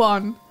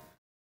 101.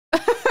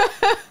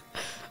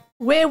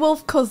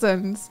 Werewolf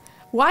cousins.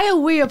 Why are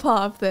we a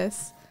part of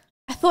this?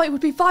 I thought it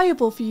would be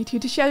viable for you two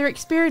to share your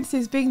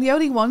experiences being the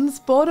only ones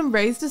born and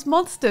raised as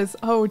monsters.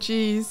 Oh,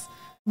 geez.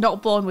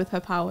 Not born with her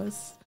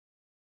powers.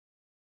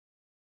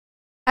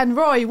 And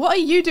Roy, what are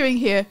you doing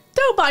here?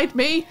 Don't mind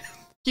me.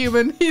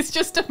 Human, he's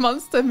just a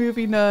monster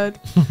movie nerd.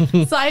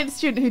 Science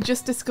student who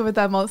just discovered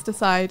their monster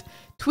side.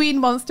 Tween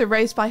monster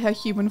raised by her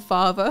human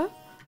father.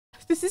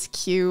 This is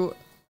cute.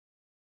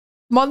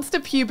 Monster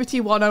Puberty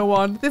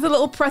 101. There's a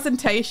little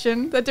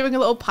presentation. They're doing a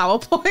little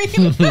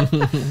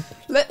PowerPoint.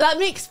 Let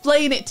me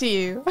explain it to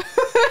you.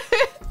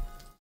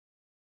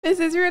 This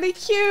is really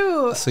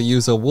cute. So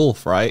use a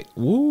wolf, right?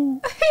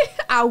 Woo.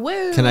 Ah,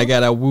 woo. Can I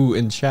get a woo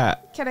in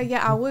chat? Can I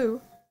get a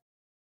woo?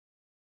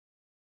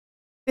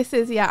 This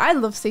is, yeah, I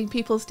love seeing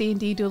people's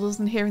D&D doodles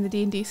and hearing the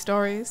D&D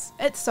stories.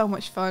 It's so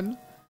much fun.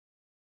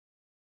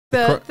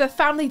 The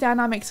family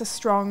dynamics are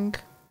strong.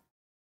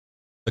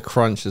 The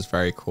crunch is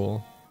very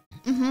cool.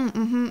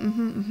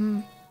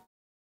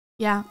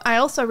 Yeah, I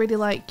also really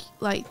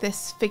like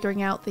this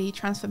figuring out the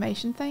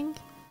transformation thing.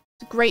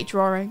 Great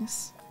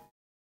drawings.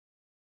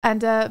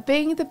 And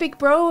being the big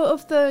bro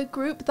of the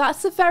group,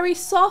 that's a very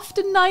soft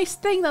and nice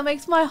thing that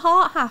makes my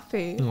heart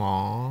happy.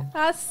 Aww.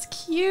 That's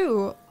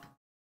cute.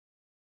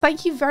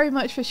 Thank you very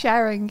much for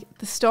sharing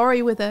the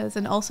story with us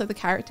and also the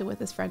character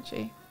with us,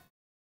 Frenchie.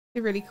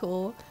 You're really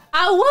cool.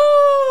 Ah,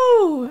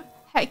 woo!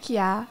 Heck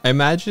yeah.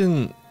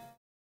 Imagine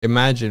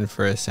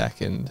for a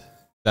second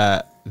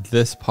that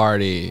this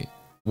party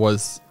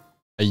was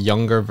a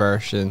younger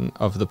version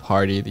of the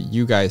party that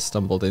you guys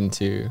stumbled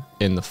into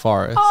in the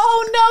forest.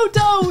 Oh, no,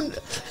 don't!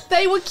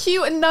 They were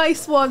cute and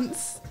nice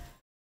once.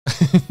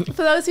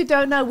 For those who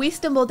don't know, we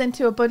stumbled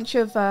into a bunch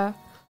of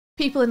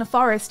people in a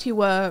forest who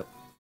were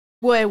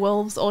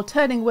werewolves or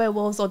turning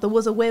werewolves, or there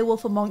was a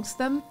werewolf amongst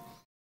them.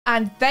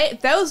 And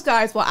those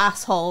guys were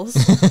assholes.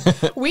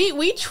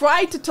 we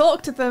tried to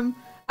talk to them,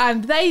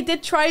 and they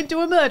did try and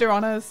do a murder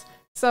on us.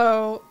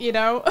 So, you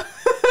know.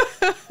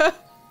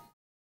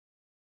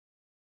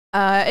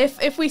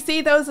 If we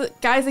see those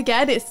guys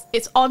again,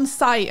 it's on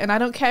site, and I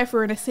don't care if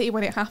we're in a city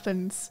when it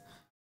happens.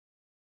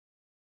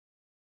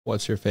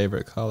 What's your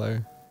favorite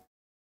color?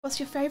 What's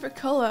your favorite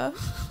color?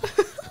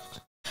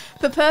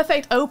 The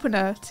perfect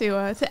opener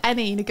to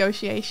any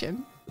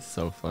negotiation.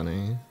 So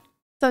funny.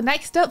 So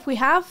next up we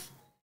have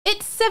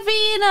It's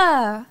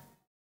Savina.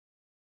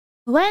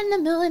 When the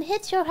moon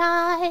hits your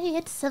eye,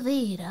 it's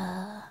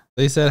Savina.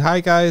 They said, "Hi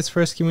guys,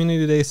 first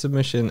community day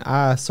submission.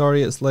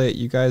 Sorry it's late.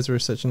 You guys were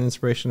such an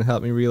inspiration to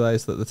help me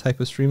realize that the type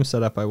of stream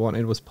setup I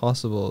wanted was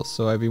possible.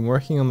 So I've been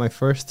working on my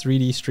first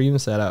 3D stream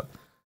setup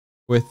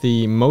with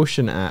the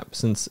Motion app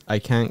since I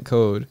can't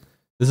code.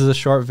 This is a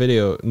short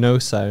video, no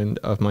sound,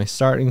 of my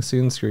starting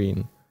soon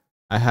screen.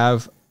 I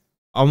have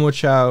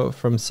Omochao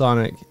from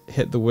Sonic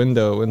hit the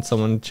window when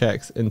someone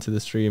checks into the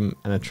stream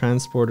and a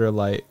transporter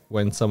light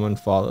when someone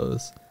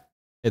follows.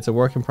 It's a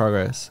work in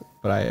progress,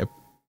 but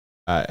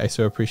I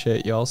so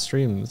appreciate y'all's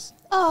streams."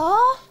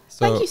 Aw,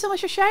 So, thank you so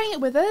much for sharing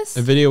it with us.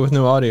 a video with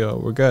no audio.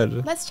 We're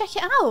good. Let's check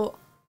it out.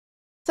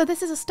 So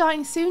this is a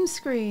starting soon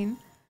screen.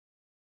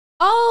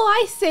 Oh,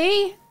 I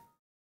see.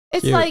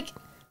 It's Cute. like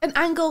an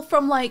angle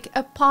from like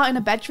a part in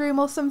a bedroom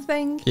or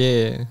something.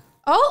 Yeah.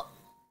 Oh,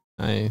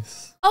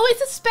 Nice. oh,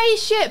 it's a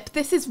spaceship.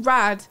 This is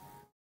rad.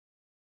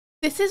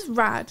 This is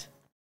rad.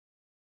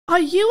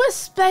 Are you a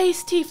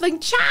space tiefling?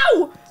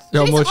 Chow!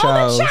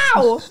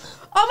 Omochao's.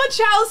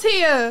 Omochao's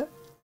here.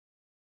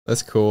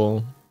 That's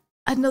cool.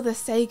 Another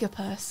Sega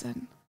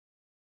person.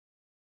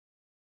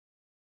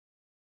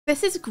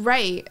 This is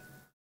great.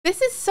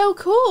 This is so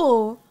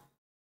cool.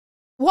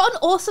 What an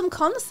awesome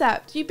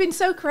concept. You've been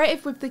so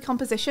creative with the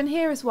composition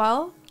here as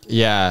well.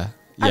 Yeah.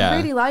 Yeah. I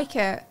really like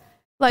it.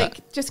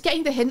 Like, just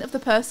getting the hint of the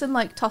person,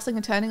 like, tossing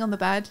and turning on the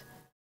bed.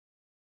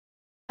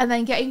 And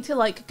then getting to,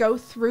 like, go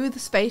through the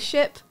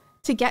spaceship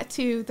to get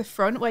to the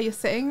front where you're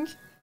sitting.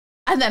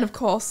 And then, of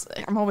course,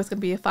 I'm always going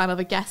to be a fan of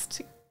a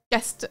guest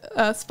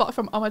spot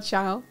from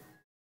Omochao.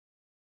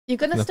 You're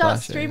going to The start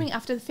flashing. streaming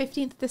after the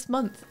 15th of this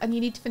month, and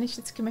you need to finish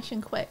this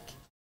commission quick.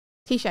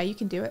 Tisha, you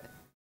can do it.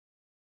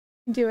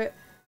 You can do it.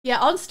 Yeah,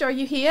 Onster, are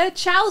you here?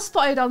 Chow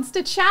spotted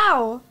Onster.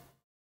 Chow!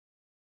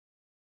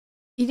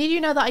 Did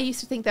you know that I used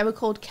to think they were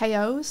called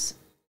KOs?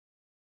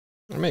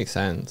 That makes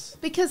sense.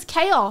 Because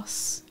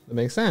chaos. That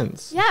makes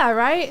sense. Yeah,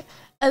 right?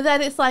 And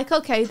then it's like,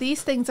 okay,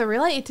 these things are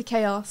related to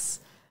chaos.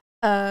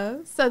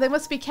 So they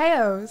must be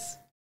KOs.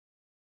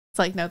 It's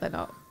like, no, they're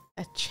not.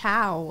 They're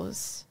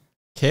chows.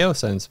 KO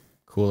sounds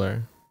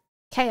cooler.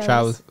 KOs.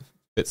 Chow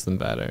fits them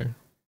better.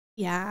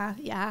 Yeah,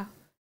 yeah.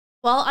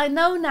 Well, I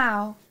know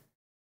now.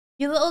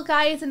 Your little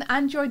guy is an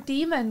android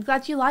demon.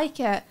 Glad you like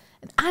it.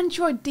 An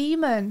android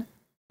demon.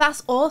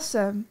 That's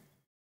awesome.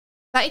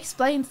 That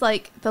explains,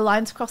 like, the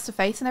lines across the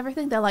face and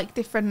everything. They're, like,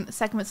 different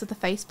segments of the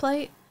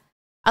faceplate.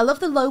 I love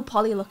the low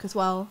poly look as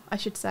well, I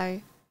should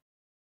say.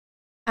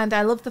 And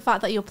I love the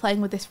fact that you're playing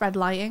with this red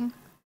lighting.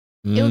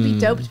 It would be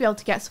dope to be able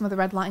to get some of the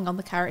red lighting on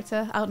the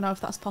character. I don't know if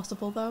that's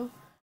possible, though.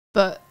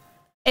 But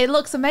it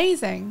looks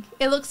amazing.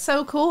 It looks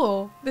so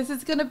cool. This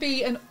is going to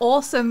be an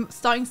awesome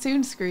starting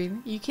soon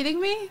screen. Are you kidding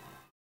me?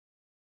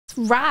 It's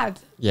rad.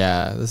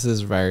 Yeah, this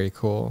is very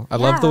cool. I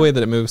love the way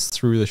that it moves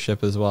through the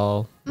ship as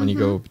well when you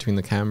Mm-hmm. go between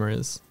the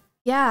cameras.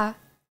 Yeah.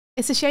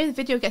 It's a shame the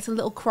video gets a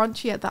little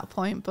crunchy at that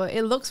point, but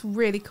it looks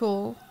really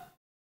cool.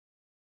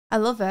 I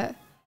love it.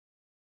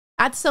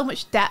 Adds so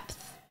much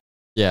depth.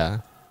 Yeah.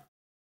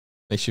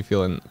 Makes you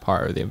feel in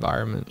part of the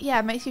environment. Yeah,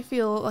 it makes you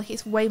feel like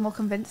it's way more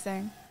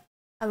convincing.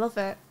 I love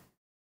it.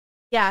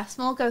 Yeah,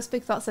 Small Ghost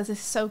Big Thought says this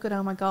is so good,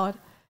 oh my god.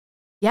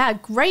 Yeah,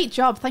 great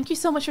job. Thank you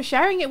so much for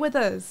sharing it with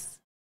us.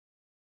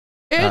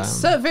 It's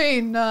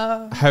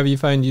Savina. How have you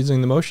found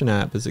using the Motion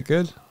app? Is it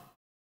good?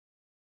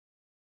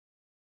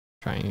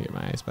 Trying to get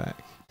my eyes back.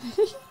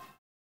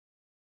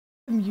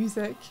 The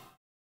music.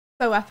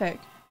 So epic.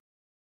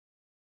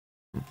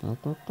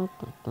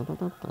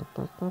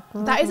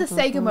 That is a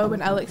Sega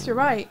moment, Alex. You're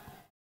right.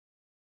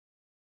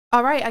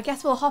 All right, I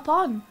guess we'll hop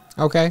on.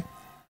 Okay.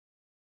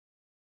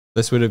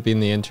 This would have been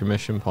the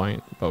intermission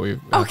point, but we have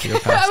Okay, to go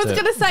past I was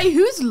it. going to say,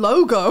 whose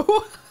logo?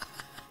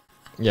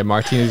 Yeah,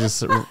 Martina's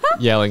just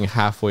yelling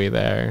halfway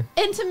there.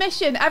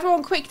 Intermission.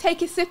 Everyone quick,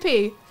 take a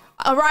sippy.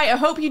 All right, I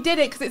hope you did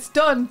it because it's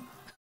done.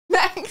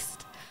 Next.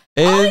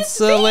 It's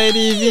Oh, a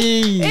Lady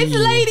V! It's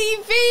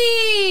Lady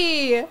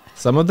V!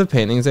 Some of the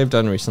paintings I've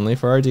done recently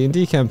for our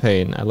D&D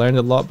campaign. I learned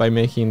a lot by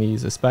making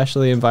these,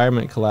 especially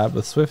environment collab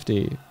with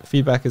Swifty.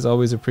 Feedback is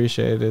always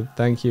appreciated.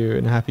 Thank you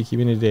and happy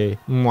community day.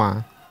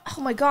 Mwah.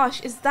 Oh my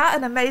gosh, is that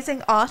an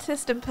amazing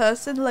artist in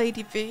person,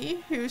 Lady V,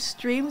 who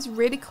streams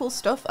really cool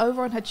stuff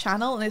over on her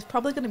channel and is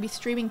probably going to be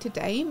streaming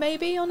today,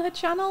 maybe, on her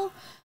channel?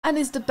 And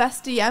is the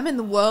best DM in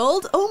the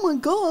world? Oh my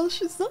gosh,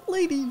 is that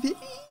Lady V?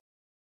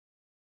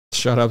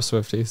 Shut up,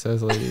 Swifty,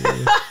 says Lady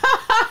V.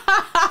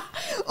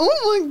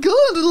 Oh my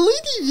god,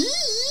 Lady V!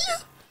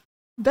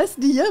 Best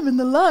DM in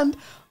the land.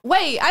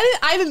 Wait,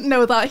 I didn't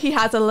know that he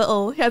has a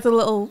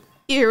little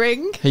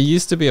earring. He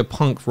used to be a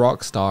punk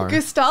rock star.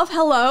 Gustav,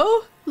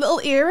 hello.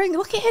 Little earring.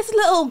 Look at his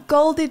little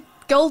gold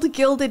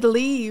gilded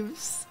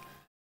leaves.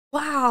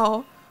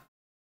 Wow.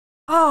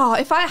 Oh,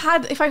 if I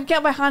could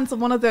get my hands on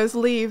one of those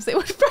leaves, it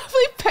would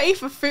probably pay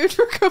for food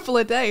for a couple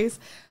of days.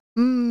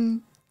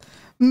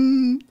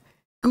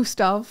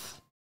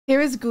 Gustav.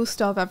 Here is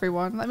Gustav,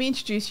 everyone. Let me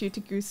introduce you to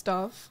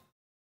Gustav.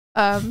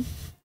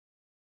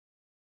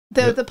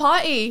 The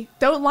party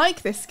don't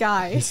like this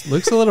guy. He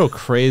looks a little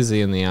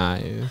crazy in the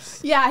eyes.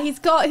 Yeah, he's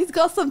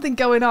got something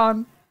going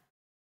on.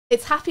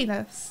 It's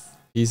happiness.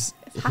 He's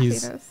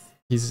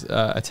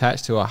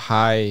attached to a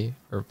higher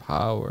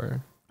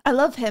power. I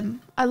love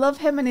him. I love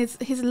him and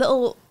his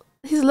little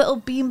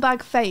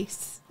beanbag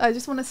face. I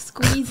just want to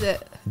squeeze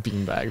it.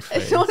 Beanbag face. I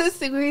just want to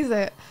squeeze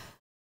it.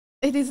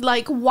 It is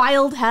like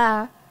wild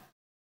hair.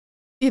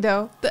 You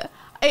know,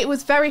 it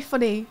was very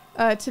funny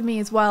to me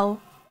as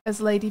well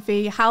as Lady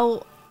V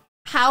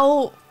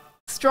how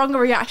strong a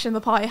reaction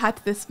the party had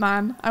to this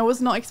man. I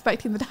was not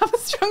expecting them to have a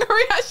stronger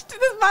reaction to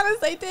this man as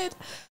they did.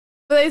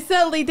 But they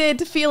certainly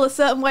did feel a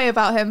certain way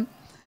about him.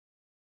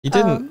 He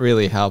didn't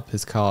really help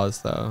his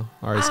cause, though,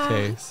 or his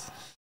case.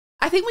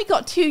 I think we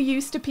got too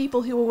used to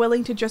people who were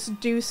willing to just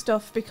do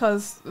stuff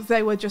because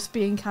they were just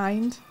being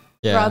kind,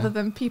 rather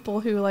than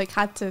people who like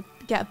had to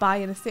get by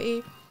in a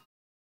city.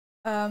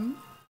 And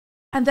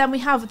then we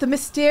have the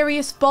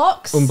mysterious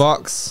box.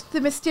 Unbox.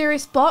 The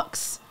mysterious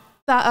box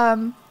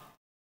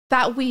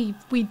that we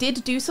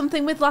did do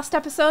something with last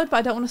episode, but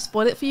I don't want to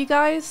spoil it for you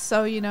guys.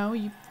 So, you know,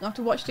 you have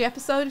to watch the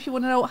episode if you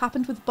want to know what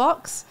happened with the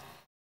box.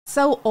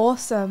 So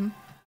awesome.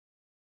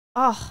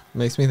 Oh.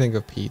 Makes me think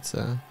of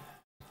pizza.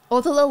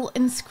 All the little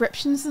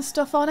inscriptions and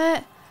stuff on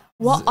it.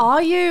 What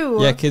are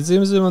you? Yeah, kid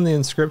zoom on the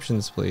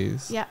inscriptions,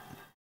 please. Yeah.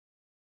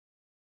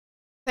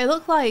 They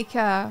look like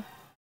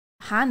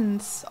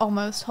hands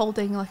almost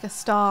holding like a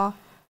star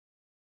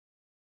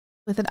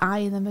with an eye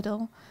in the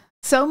middle.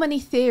 So many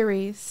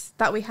theories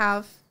that we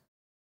have.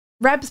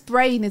 Reb's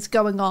brain is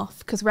going off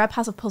because Reb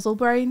has a puzzle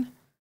brain.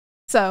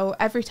 So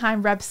every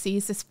time Reb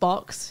sees this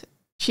box,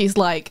 she's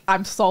like,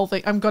 I'm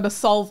going to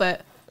solve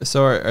it.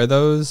 So are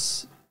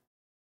those...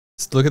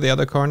 Look at the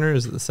other corner.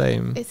 Is it the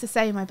same? It's the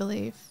same, I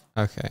believe.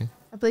 Okay.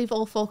 I believe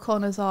all four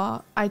corners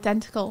are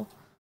identical.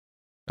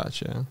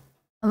 Gotcha.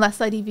 Unless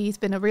Lady V's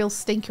been a real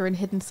stinker and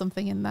hidden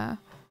something in there.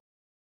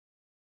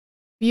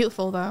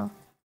 Beautiful, though.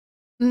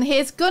 And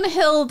here's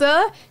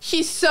Gunhilda.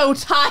 She's so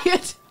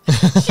tired.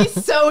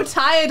 She's so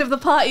tired of the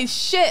party's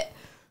shit.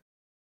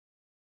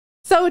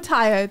 So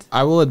tired.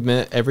 I will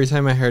admit, every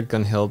time I heard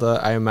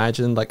Gunhilda, I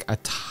imagined like a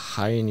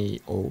tiny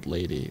old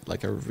lady,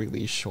 like a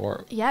really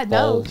short,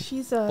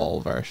 she's a ball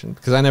version.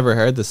 Because I never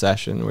heard the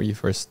session where you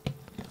first.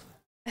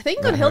 I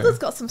think Gunhilda's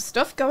got some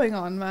stuff going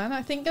on, man.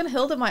 I think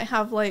Gunhilda might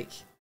have like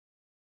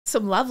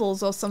some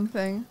levels or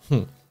something.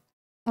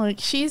 Like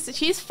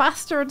she's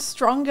faster and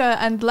stronger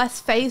and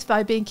less phased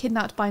by being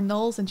kidnapped by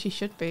gnolls than she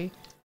should be.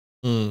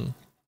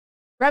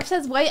 Reb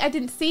says, "Wait, I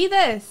didn't see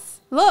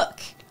this.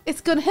 Look,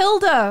 it's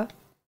Gunhilda.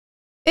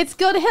 It's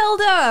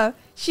Gunhilda.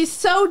 She's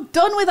so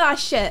done with our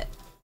shit.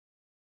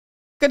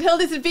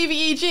 Gunhilda's in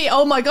BBEG.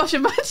 Oh my gosh,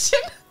 imagine."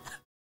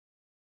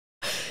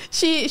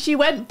 She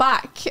went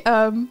back.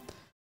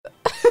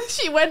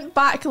 She went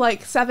back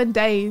like 7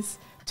 days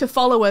to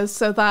follow us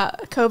so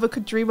that Kova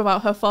could dream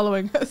about her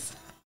following us.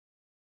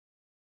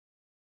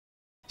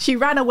 She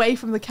ran away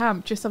from the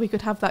camp just so we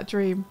could have that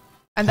dream,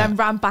 and then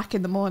ran back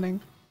in the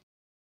morning.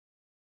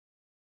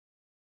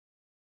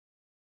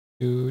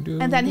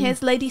 And then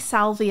here's Lady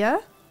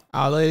Salvia.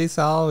 Oh, Lady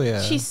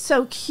Salvia. She's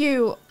so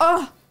cute.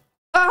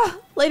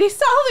 Lady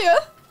Salvia.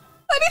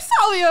 Lady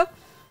Salvia.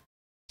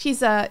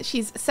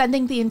 She's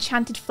sending the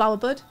enchanted flower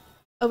bud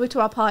over to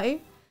our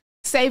party.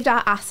 Saved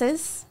our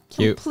asses.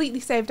 Cute.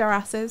 Completely saved our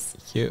asses.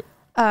 Cute.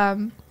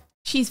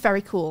 She's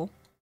very cool.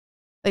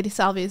 Lady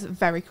Salvia is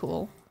very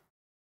cool.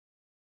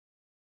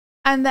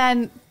 And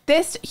then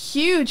this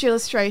huge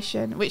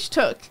illustration, which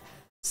took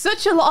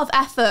such a lot of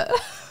effort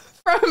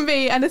from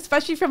me, and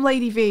especially from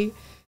Lady V,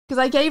 because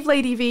I gave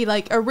Lady V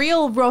like a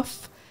real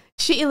rough,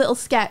 shitty little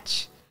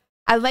sketch,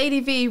 and Lady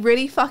V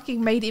really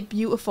fucking made it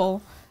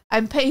beautiful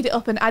and paid it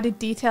up and added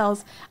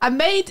details and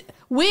made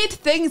weird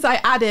things I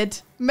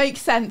added make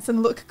sense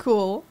and look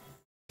cool.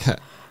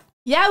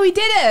 Yeah, we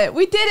did it.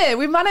 We did it.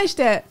 We managed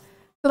it.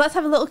 So let's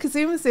have a little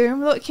Kazuma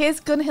zoom. Look, here's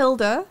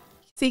Gunhilda.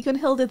 See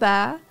Gunhilda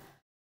there.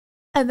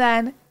 And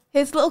then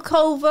here's little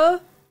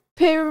Kova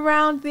peering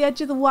around the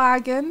edge of the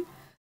wagon.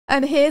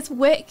 And here's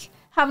Wick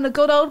having a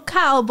good old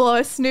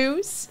cowboy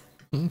snooze.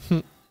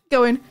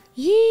 Going,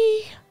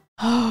 yee,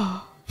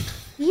 oh,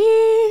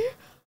 yee,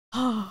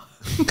 oh.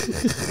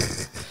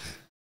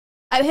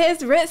 And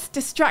here's Ritz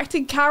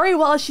distracting Carrie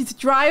while she's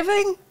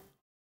driving.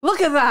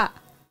 Look at that.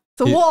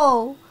 It's a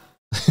wall.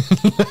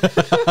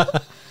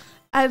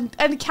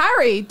 and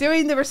Carrie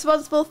doing the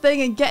responsible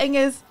thing and getting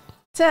us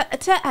to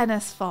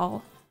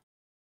Ennisfall.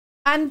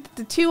 And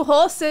the two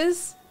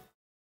horses,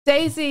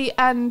 Daisy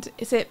and,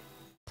 is it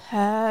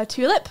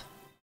Tulip?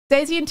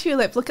 Daisy and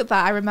Tulip, look at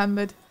that, I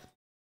remembered.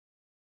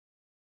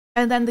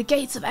 And then the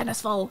gates of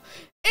Ennisful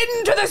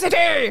into the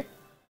city.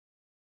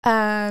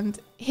 And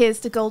here's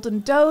the golden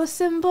doe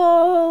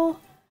symbol.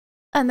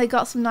 And they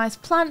got some nice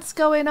plants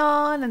going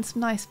on and some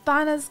nice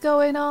banners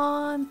going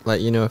on.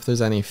 Let you know if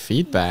there's any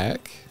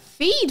feedback.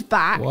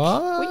 Feedback?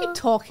 What? What are you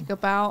talking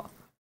about?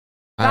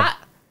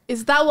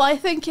 Is that what I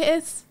think it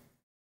is? Is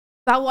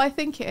that what I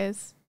think it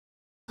is?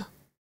 I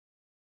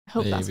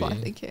hope that's what I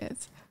Maybe. think it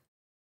is.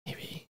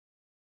 Maybe.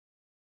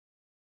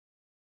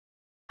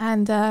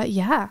 And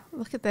yeah,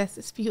 look at this.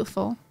 It's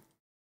beautiful.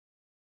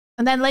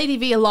 And then Lady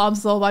V alarms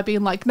us all by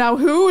being like, now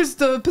who is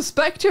the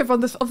perspective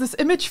on this of this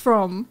image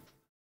from?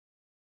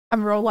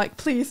 And we're all like,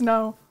 please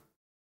no.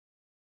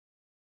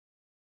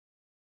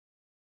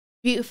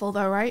 Beautiful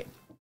though, right?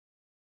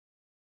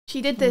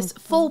 She did this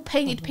full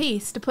painted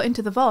piece to put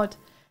into the VOD.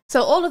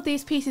 So all of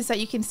these pieces that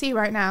you can see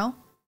right now,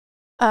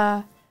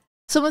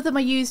 some of them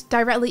are used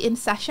directly in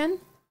session.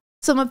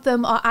 Some of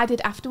them are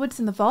added afterwards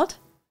in the VOD.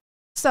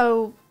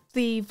 So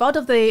the VOD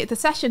of the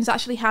sessions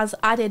actually has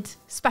added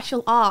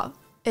special art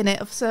in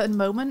it of certain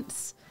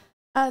moments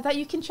that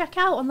you can check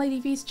out on Lady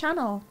V's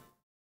channel.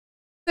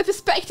 The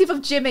perspective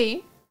of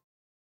Jimmy.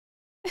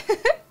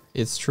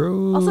 It's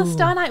true. Also,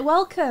 Star Knight,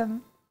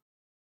 welcome.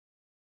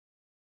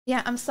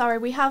 Yeah, I'm sorry.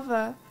 We have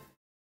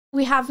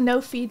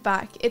no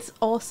feedback. It's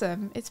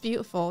awesome. It's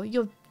beautiful.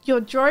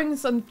 Your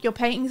drawings and your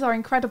paintings are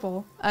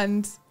incredible,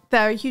 and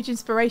they're a huge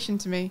inspiration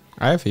to me.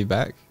 I have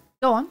feedback.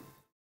 Go on.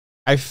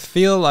 I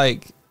feel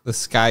like the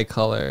sky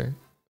color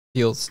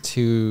feels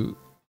too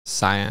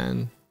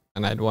cyan,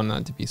 and I'd want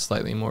that to be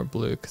slightly more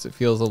blue because it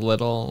feels a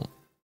little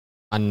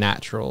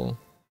unnatural,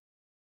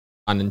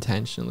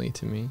 unintentionally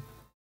to me.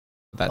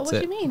 That's What it.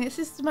 do you mean? This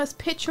is the most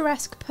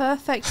picturesque,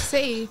 perfect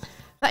city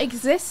that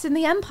exists in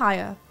the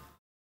Empire.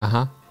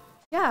 Uh-huh.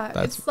 Yeah,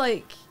 That's- it's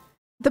like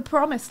the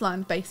promised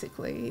land,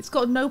 basically. It's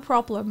got no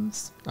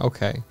problems.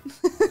 Okay.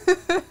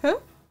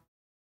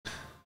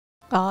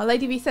 Oh,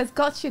 Lady V says,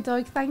 gotcha,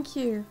 dog, thank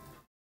you.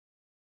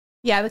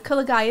 Yeah, the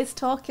colour guy is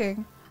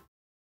talking.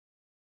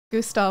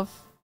 Gustav,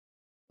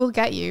 we'll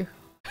get you.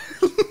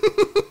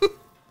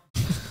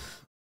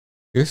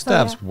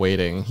 Gustav's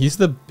waiting. He's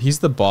the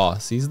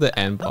boss. He's the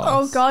end boss.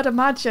 Oh god,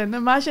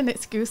 imagine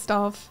it's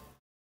Gustav.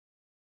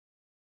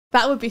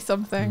 That would be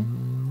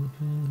something.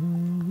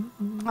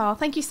 Oh,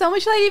 thank you so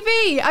much, Lady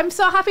V. I'm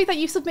so happy that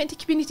you submitted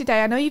to Community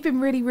Day. I know you've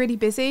been really, really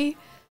busy.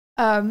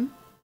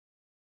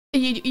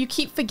 You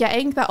keep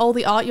forgetting that all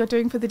the art you're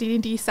doing for the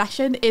D&D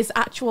session is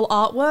actual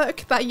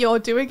artwork that you're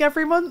doing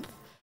every month.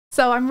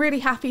 So I'm really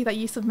happy that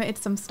you submitted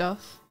some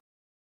stuff.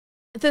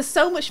 There's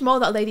so much more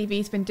that Lady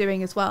V's been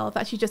doing as well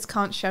that she just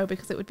can't show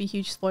because it would be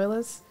huge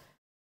spoilers.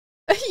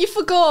 You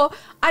forgot.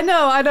 I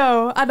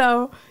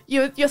know.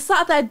 You're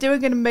sat there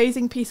doing an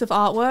amazing piece of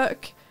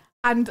artwork,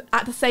 and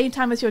at the same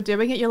time as you're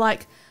doing it, you're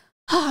like,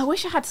 oh, I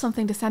wish I had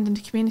something to send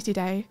into Community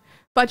Day,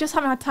 but I just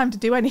haven't had time to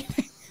do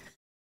anything.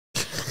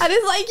 And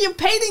it's like, you're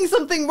painting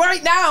something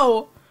right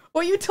now.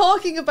 What are you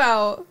talking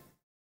about?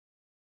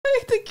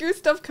 The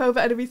Gustav Kova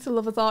Enemies to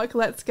Lovers arc,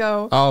 let's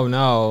go. Oh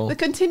no. The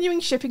continuing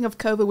shipping of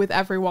Kova with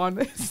everyone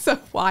is so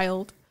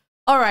wild.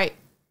 All right,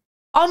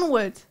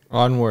 onward.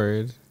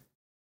 Onward.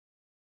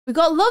 We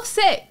got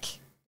Lovesick.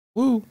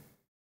 Woo.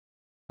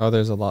 Oh,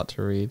 there's a lot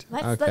to read.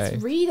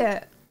 Let's read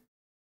it.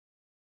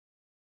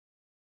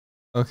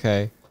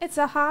 Okay. It's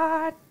a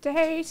hard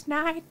day's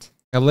night.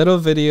 A little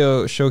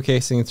video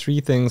showcasing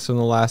 3 things from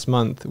the last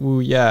month. Woo,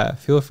 yeah.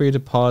 Feel free to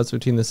pause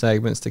between the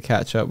segments to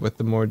catch up with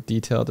the more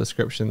detailed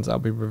descriptions I'll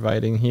be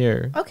providing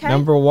here. Okay.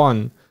 Number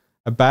 1,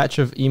 a batch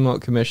of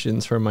emote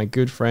commissions for my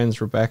good friends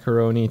Rebecca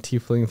Roney,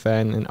 Tiefling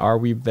Fen, and Are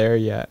We There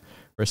Yet,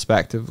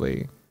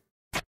 respectively.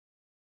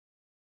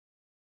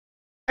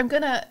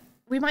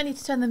 We might need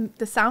to turn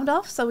the sound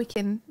off so we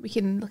can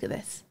look at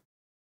this.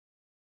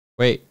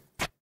 Wait.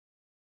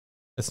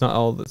 It's not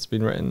all that's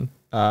been written.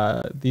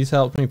 These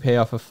helped me pay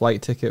off a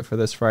flight ticket for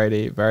this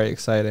Friday. Very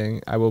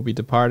exciting. I will be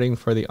departing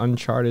for the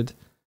uncharted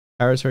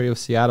territory of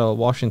Seattle,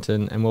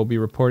 Washington, and will be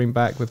reporting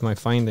back with my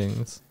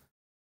findings.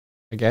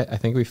 I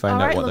think we find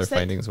out what their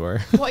findings were.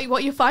 What are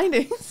your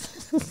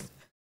findings?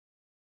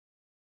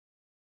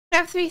 I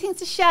have 3 things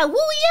to share. Woo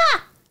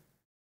yeah!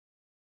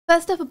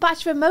 First up, a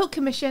batch of remote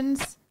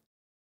commissions.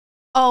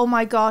 Oh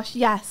my gosh,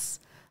 yes.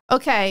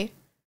 Okay.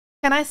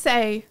 Can I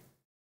say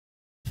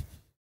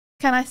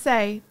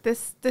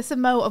this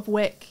emote of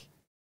Wick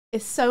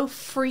is so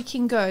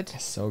freaking good.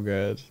 It's so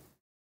good.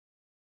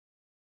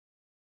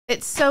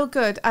 It's so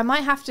good. I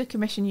might have to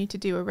commission you to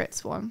do a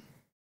Ritz one.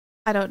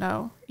 I don't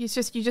know. You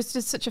just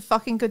did such a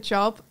fucking good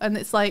job, and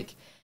it's like,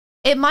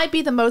 it might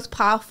be the most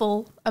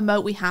powerful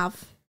emote we have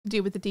to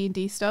do with the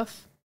D&D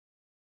stuff.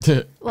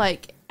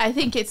 Like, I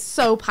think it's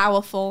so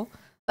powerful.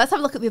 Let's have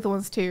a look at the other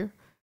ones too.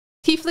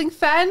 Tiefling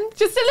Fen,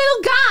 just a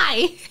little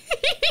guy.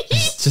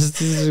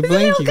 just a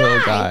blinky little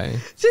guy.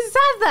 Just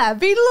sat there,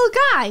 being a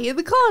little guy in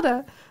the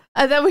corner.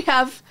 And then we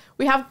have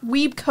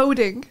Weeb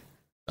Coding.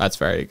 That's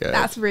very good.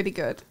 That's really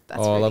good. That's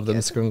I really love them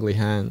good. scrungly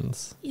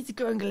hands. He's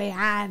grungly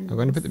hands. I'm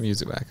going to put the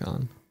music back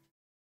on.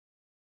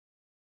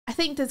 I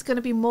think there's going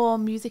to be more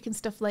music and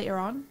stuff later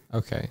on.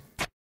 Okay.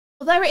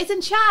 Oh, there it is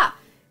in chat.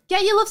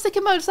 Get your lovesick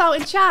emotes out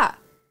in chat.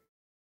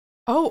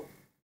 Oh.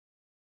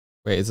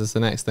 Wait, is this the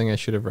next thing I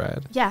should have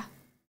read? Yeah.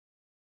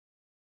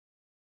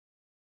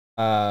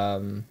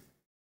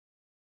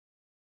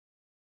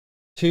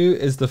 2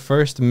 is the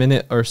first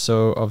minute or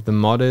so of the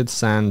modded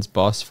Sans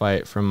boss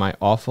fight from my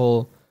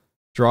awful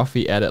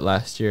Drawfee edit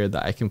last year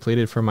that I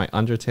completed for my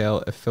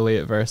Undertale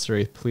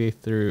affiliate-versary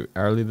playthrough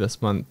early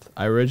this month.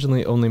 I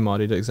originally only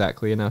modded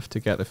exactly enough to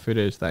get the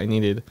footage that I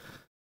needed,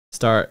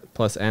 start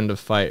plus end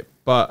of fight,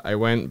 but I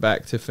went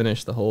back to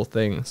finish the whole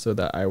thing so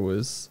that it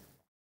was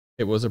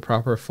a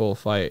proper full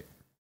fight.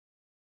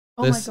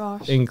 Oh This my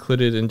gosh.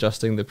 included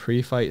adjusting the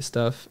pre-fight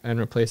stuff and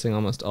replacing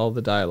almost all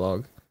the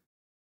dialogue.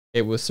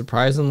 It was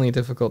surprisingly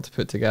difficult to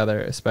put together,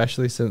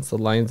 especially since the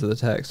lines of the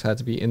text had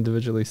to be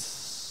individually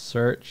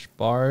search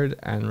barred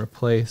and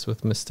replaced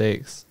with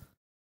mistakes,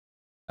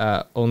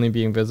 only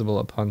being visible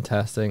upon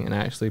testing and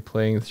actually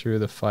playing through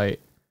the fight.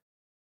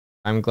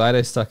 I'm glad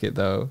I stuck it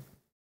though.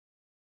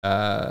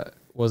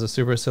 Was a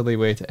super silly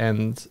way to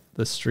end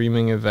the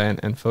streaming event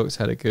and folks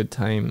had a good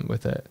time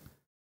with it.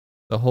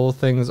 The whole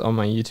thing's on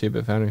my YouTube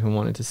if anyone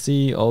wanted to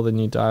see all the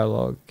new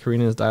dialogue.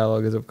 Karina's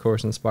dialogue is of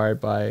course inspired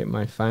by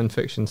my fan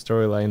fiction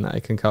storyline that I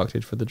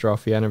concocted for the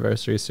Drawfee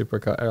Anniversary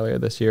Supercut earlier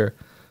this year.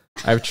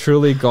 I've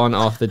truly gone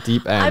off the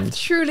deep end. I've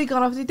truly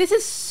gone off. This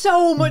is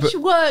so much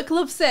work,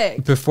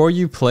 Lovesick. Before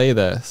you play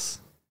this,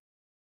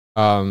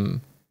 I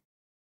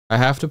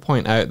have to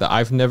point out that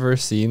I've never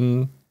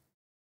seen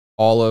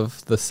all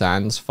of the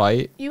Sans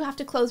fight. You have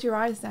to close your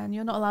eyes then.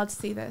 You're not allowed to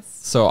see this.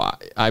 So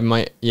I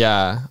might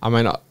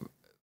not.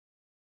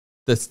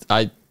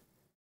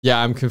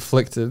 I'm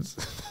conflicted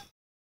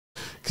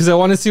because I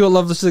want to see what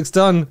Love the Six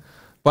done,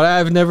 but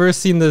I've never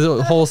seen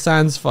the whole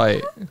Sans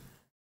fight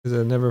because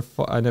I never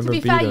To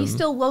be beat fair, him. you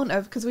still won't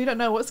have because we don't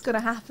know what's going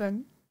to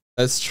happen.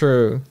 That's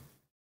true.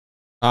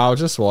 I'll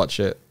just watch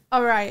it.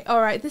 All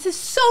right. This is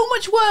so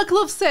much work,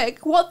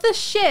 Lovesick. What the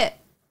shit?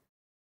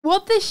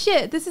 What the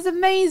shit? This is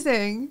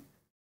amazing.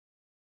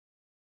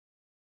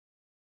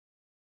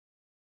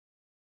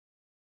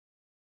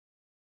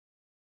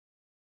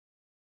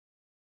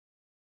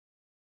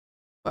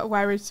 But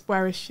where is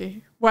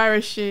she? Where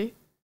is she?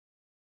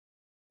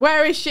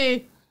 Where is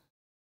she?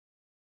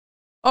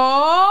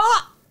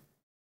 Oh!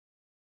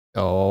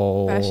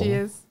 Oh, There she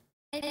is.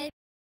 Her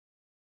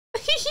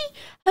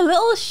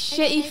little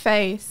shitty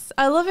face.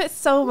 I love it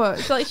so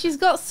much. Like, she's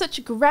got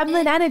such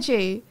gremlin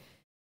energy.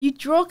 You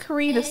draw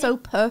Karina so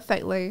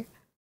perfectly.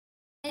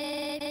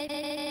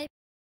 Add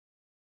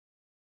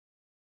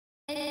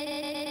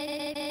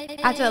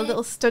a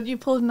little stunt you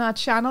pulled in our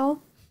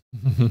channel.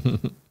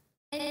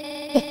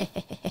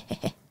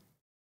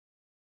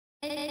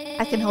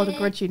 I can hold a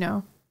grudge, you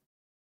know.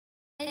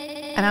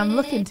 And I'm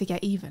looking to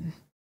get even.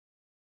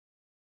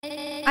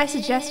 I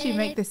suggest you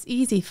make this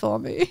easy for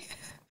me.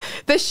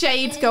 The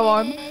shades go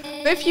on.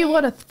 But if you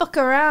want to fuck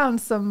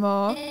around some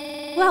more,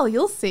 well,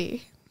 you'll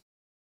see.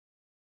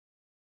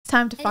 It's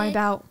time to find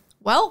out.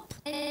 Well,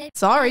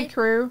 sorry,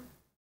 crew.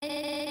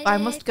 But I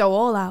must go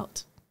all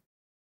out.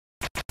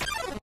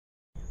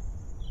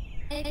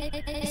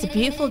 It's a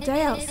beautiful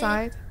day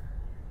outside.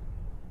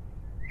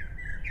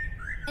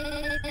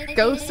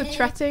 Ghosts are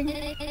tretting,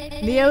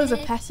 Neos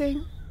are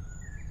petting.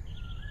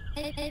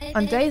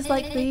 On days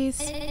like these,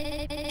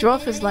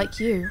 dwarfers like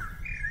you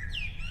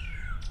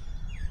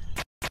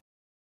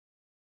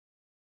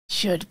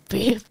should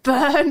be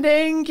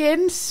burning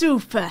in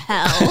super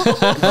hell.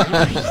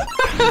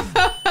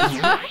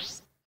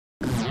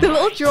 The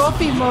little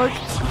dwarfy mug.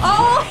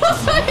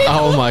 Oh!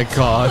 Oh my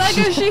gosh.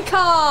 Legacy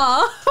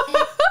car!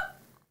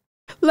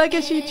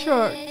 Legacy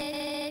truck.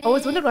 I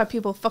always wondered why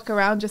people fuck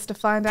around just to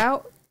find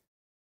out.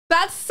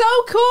 That's so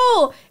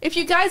cool! If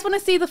you guys want to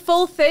see the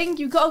full thing,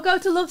 you gotta go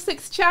to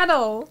Lovesick's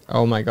channel.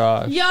 Oh my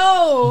gosh.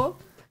 Yo!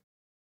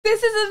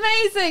 This is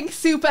amazing!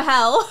 Super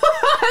Hell.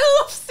 I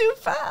love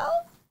Super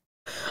Hell.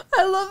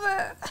 I love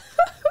it.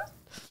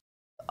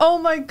 Oh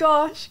my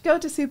gosh. Go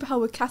to Super Hell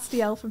with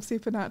Castiel from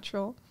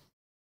Supernatural.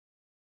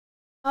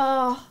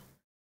 Oh,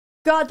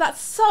 God,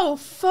 that's so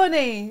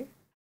funny.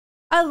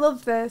 I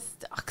love this.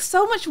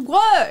 So much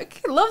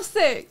work.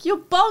 Lovesick. You're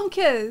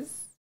bonkers.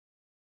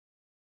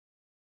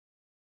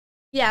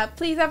 Yeah,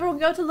 please everyone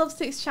go to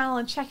Lovesick's channel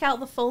and check out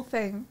the full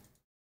thing.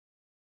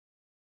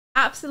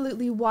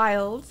 Absolutely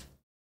wild.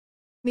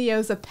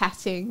 Neos are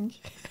petting.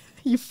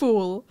 You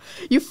fool.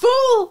 You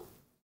fool!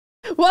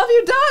 What have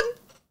you done?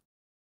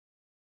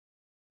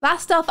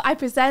 Last off, I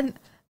present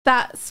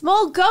that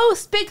small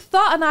ghost Big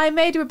Thought and I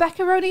made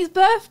Rebecca Roney's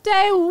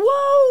birthday.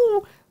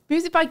 Whoa!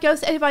 Music by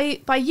Ghost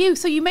edited by you.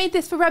 So you made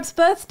this for Reb's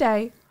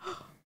birthday.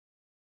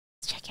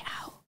 Let's check it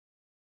out.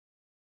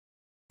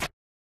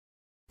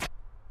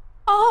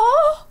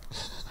 Oh, the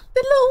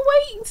little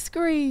waiting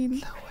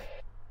screen.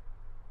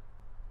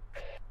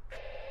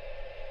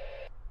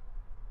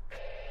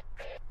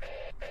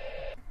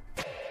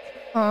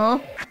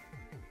 Oh.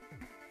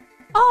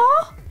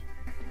 Oh.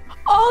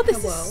 Oh,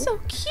 this is so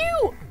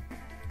cute.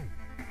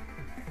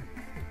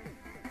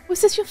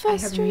 Was this your first I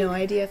have stream? no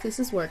idea if this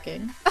is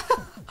working.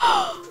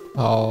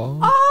 Oh.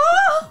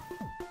 Oh.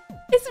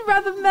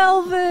 Reb and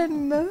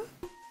Melvin.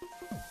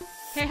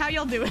 Hey, how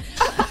y'all doing?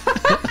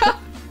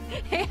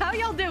 Hey, how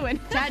y'all doing?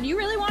 Chad, you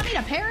really want me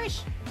to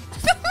perish?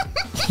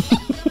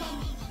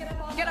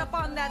 Get up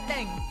on that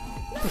thing.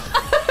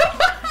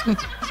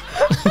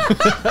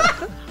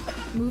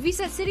 Movie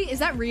Set City? Is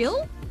that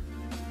real?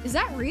 Is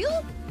that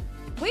real?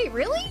 Wait,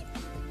 really?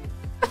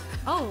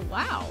 Oh,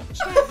 wow.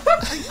 Chat,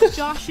 are you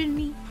joshing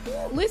me?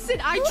 Listen,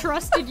 I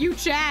trusted you,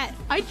 chat.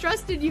 I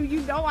trusted you.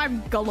 You know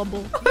I'm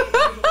gullible.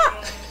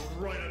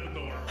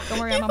 Don't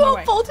worry, I'm on my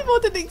way. Baltimore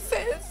didn't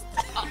exist.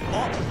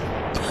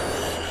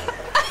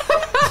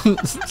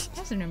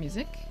 That's no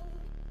music.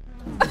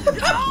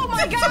 Oh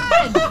my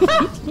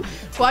god!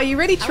 Well, you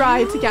really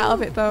tried to get out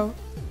of it, though.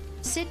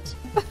 Sit.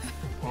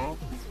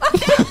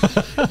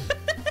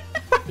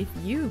 If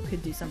you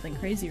could do something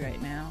crazy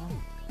right now,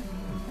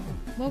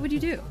 what would you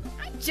do?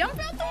 I'd jump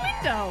out the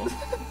window.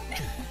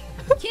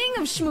 King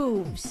of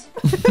schmoobs.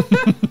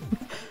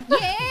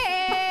 Yeah!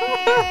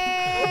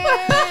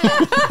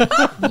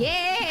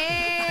 Yeah!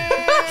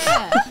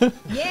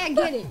 Yeah,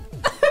 get it.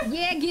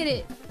 Yeah, get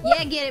it.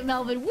 Yeah, get it,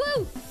 Melvin.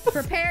 Woo!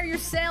 Prepare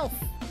yourself.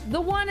 The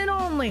one and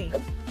only.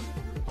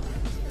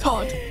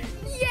 Todd.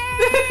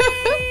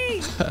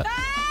 Yay!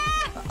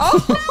 Ah!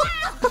 Oh.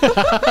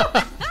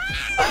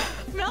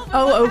 Melvin,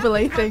 Oh, what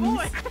overlay happened to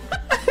my things.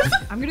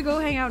 boy? I'm gonna go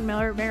hang out in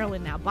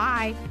Maryland now.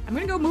 Bye. I'm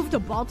gonna go move to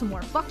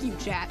Baltimore. Fuck you,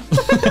 chat.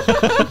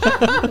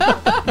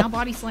 Now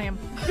body slam.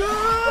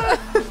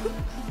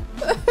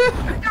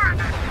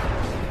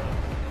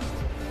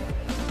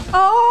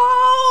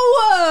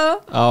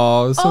 Oh!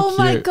 Oh, so Oh cute.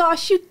 my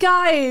gosh, you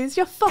guys,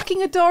 you're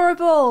fucking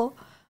adorable.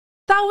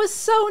 That was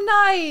so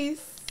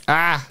nice.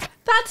 Ah,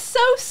 That's so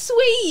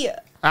sweet.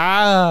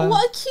 ah.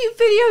 What a cute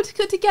video to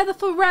put together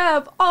for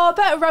Reb. Oh, I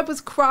bet Reb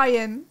was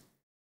crying.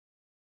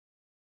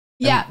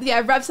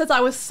 Yeah, Reb says I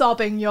was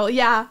sobbing, y'all.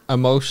 Yeah.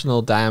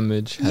 Emotional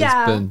damage has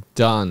Yeah. been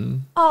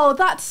done. Oh,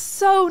 that's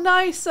so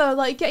nice. So,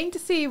 like, getting to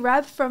see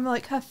Reb from,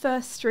 like, her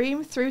first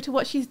stream through to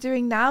what she's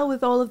doing now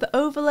with all of the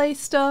overlay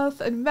stuff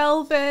and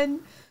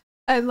Melvin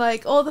and,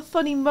 like, all the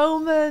funny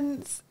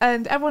moments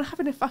and everyone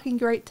having a fucking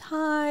great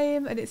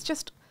time. And it's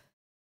just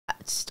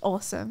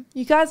awesome.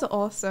 You guys are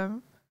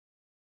awesome.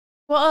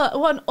 What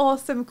an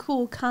awesome,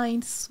 cool,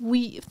 kind,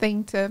 sweet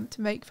thing to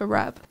make for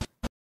Reb.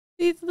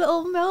 These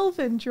little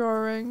Melvin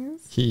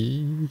drawings.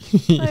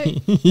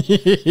 Like,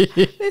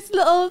 this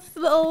little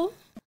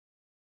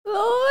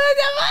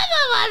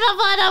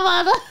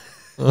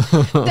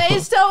they're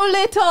so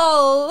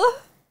little.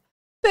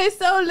 They're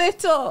so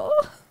little.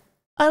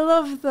 I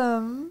love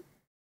them.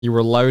 You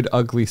were loud,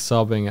 ugly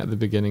sobbing at the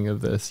beginning of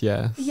this,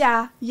 yes.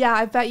 Yeah,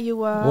 I bet you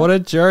were. What a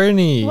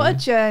journey. What a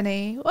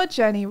journey. What a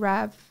journey,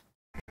 Rev.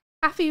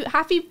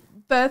 Happy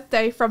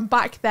birthday from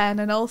back then,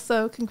 and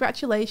also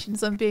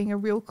congratulations on being a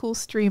real cool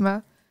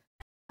streamer.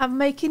 And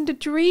making the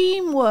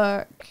dream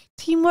work.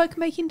 Teamwork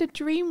making the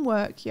dream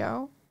work,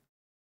 yo.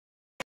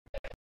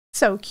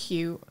 So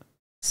cute.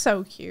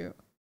 So cute.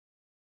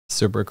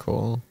 Super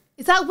cool.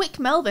 Is that Wick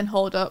Melvin?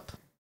 Hold up.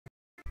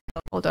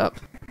 Hold up.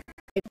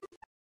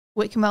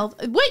 Wick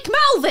Melvin. Wick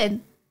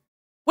Melvin!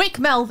 Wick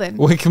Melvin.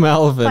 Wick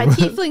Melvin. By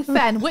Tiefling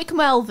Fen. Wick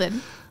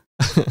Melvin.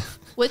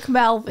 Wick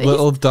Melvin.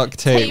 Little duct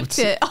taped.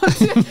 Taped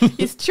it.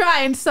 He's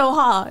trying so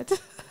hard.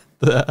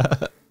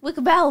 Wick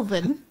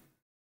Melvin.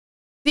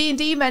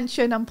 D&D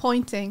mention, I'm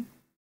pointing.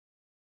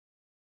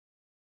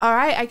 All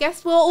right, I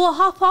guess we'll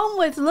hop on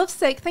with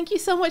Lovesick. Thank you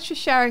so much for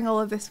sharing all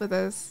of this with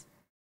us.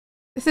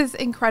 This is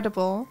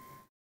incredible.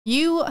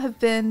 You have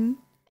been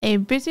a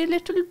busy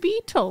little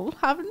beetle,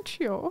 haven't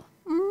you?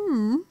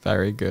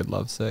 Very good,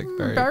 Lovesick.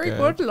 Very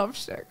good,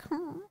 Lovesick.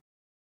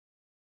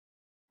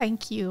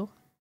 Thank you.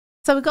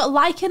 So we've got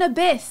Lycan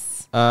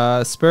Abyss.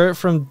 Spirit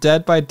from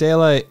Dead by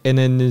Daylight in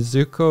a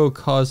Nezuko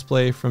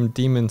cosplay from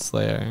Demon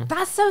Slayer.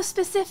 That's so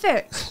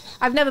specific.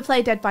 I've never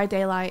played Dead by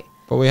Daylight.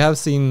 But we have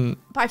seen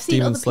But I've seen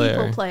Demon other Slayer.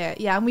 people play it.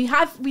 Yeah, and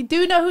we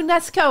do know who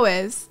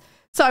Nezuko is.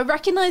 So I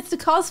recognize the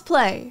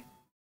cosplay.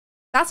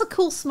 That's a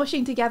cool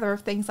smushing together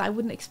of things I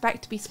wouldn't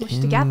expect to be smushed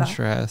together.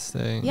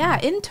 Interesting.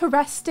 Yeah,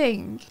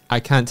 interesting.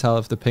 I can't tell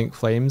if the pink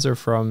flames are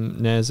from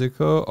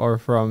Nezuko or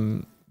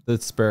from the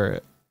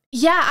spirit.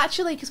 Yeah,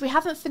 actually, because we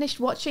haven't finished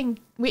watching.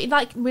 We're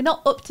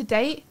not up to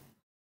date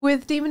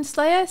with Demon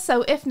Slayer.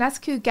 So if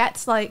Nezuko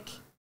gets like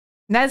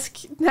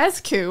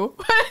Nezuko,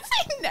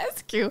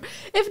 Nezuko.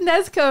 If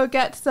Nezuko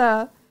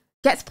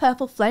gets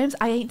purple flames,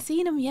 I ain't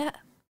seen him yet.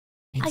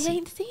 I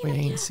ain't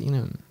seen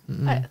him.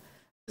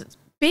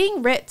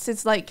 Being Ritz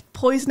is like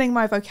poisoning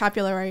my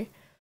vocabulary.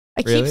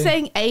 I keep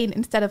saying ain't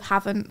instead of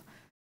haven't.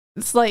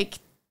 It's like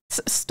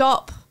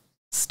stop.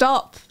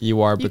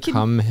 You are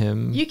become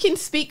him. You can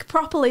speak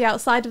properly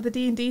outside of the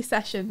D&D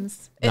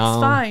sessions. It's No.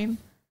 fine.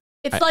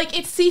 It's like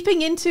it's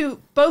seeping into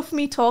both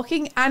me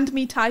talking and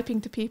me typing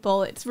to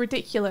people. It's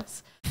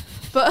ridiculous.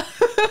 But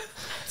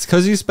It's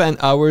because you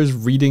spent hours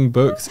reading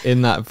books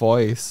in that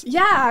voice.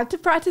 yeah, to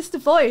practice the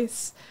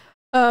voice.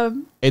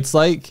 It's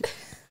like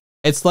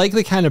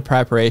the kind of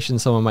preparation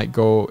someone might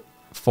go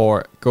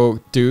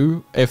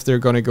do if they're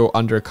going to go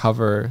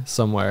undercover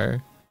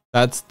somewhere.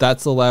 That's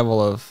the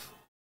level of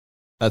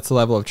That's the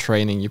level of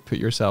training you put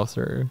yourself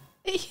through.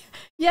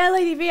 Yeah,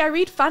 Lady V, I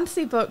read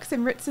fantasy books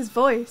in Ritz's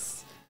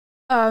voice.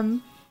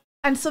 And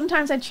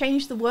sometimes I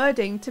change the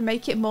wording to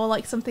make it more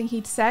like something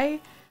he'd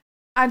say.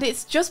 And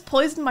it's just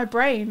poisoned my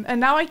brain. And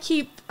now I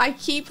keep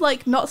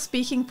like not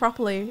speaking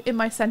properly in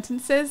my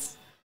sentences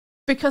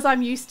because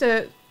I'm used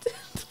to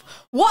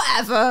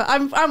whatever.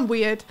 I'm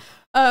weird.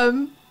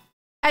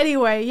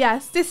 Anyway,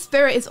 yes, this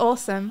spirit is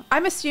awesome.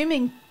 I'm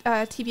assuming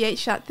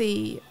TBH that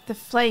the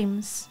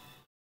flames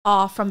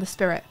are from the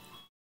spirit.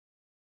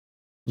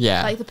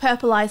 Yeah. Like the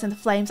purple eyes and the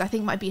flames, I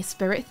think might be a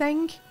spirit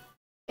thing.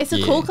 It's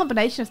a cool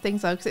combination of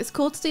things though, because it's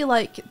cool to see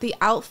like the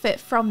outfit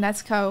from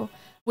Nezuko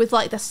with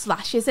like the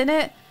slashes in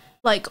it,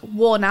 like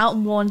worn out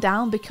and worn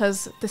down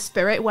because the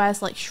spirit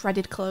wears like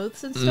shredded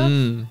clothes and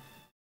stuff.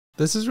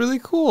 This is really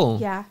cool.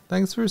 Yeah.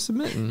 Thanks for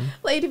submitting.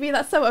 Lady V,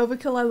 that's so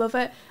overkill. I love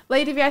it.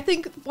 Lady V, I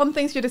think one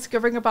thing you're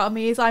discovering about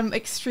me is I'm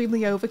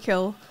extremely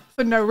overkill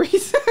for no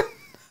reason.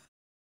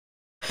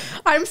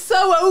 I'm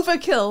so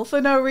overkill for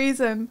no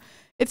reason.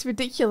 It's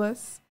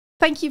ridiculous.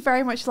 Thank you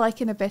very much, Like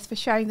in Abyss, for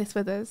sharing this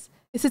with us.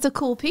 This is a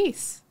cool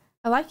piece.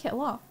 I like it a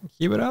lot.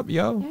 Keep it up,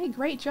 yo. Yeah,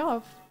 great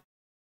job.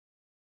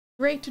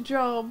 Great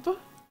job.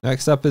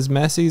 Next up is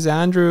Messy's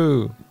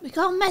Andrew. We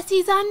got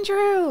Messy's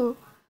Andrew.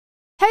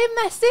 Hey,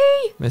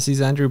 Messy.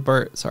 Messy's Andrew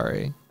Burt,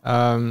 sorry.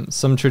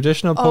 Some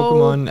traditional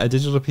Pokemon, a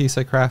digital piece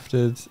I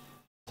crafted,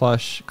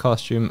 plush,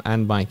 costume,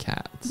 and my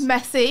cat.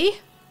 Messy.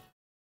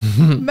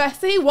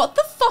 Messy, what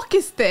the fuck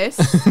is this?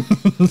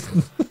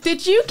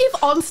 Did you give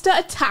Onster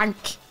a tank?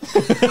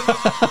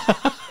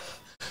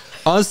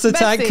 Onster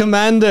Tank Messy.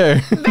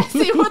 Commander.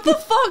 Messy, what the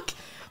fuck?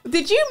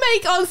 Did you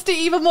make Onster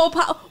even more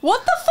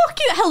What the fuck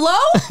is... Hello?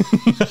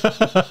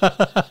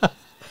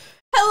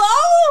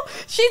 Hello?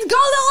 She's got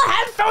little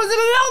headphones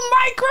and a little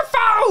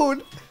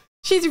microphone.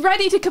 She's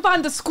ready to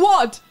command a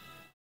squad.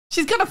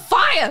 She's gonna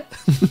fire.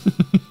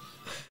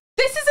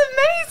 This is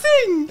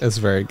amazing. It's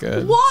very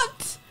good.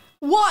 What?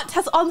 What?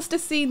 Has Onster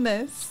seen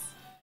this?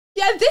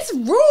 Yeah, this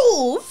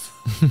rules.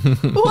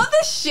 What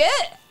the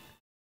shit?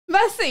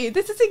 Messy,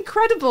 this is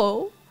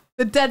incredible.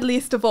 The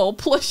deadliest of all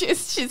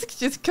plushes.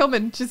 She's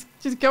coming.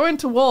 She's going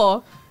to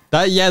war.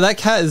 That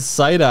cat is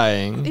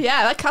side-eyeing.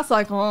 Yeah, that cat's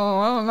like, oh,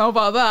 I don't know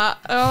about that.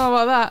 I don't know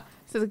about that.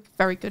 This is a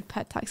very good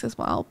pet tax as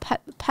well.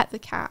 Pet the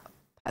cat.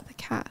 Pet the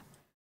cat.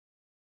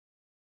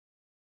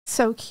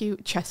 So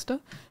cute, Chester.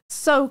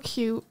 So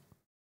cute.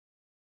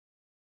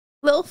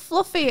 Little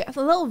fluffy, a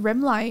little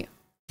rim light.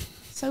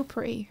 So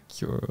pretty.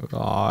 Cute.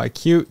 Aw,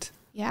 cute.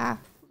 Yeah.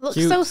 Looks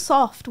Cute. so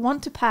soft.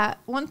 Want to pet.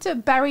 Want to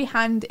bury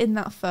hand in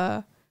that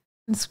fur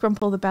and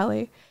scrumple the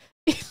belly.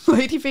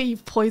 Lady V,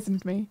 you've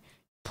poisoned me.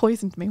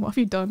 Poisoned me. What have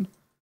you done? What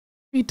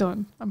have you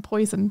done? I'm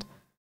poisoned.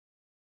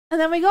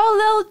 And then we got a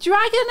little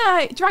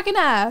Dragonair.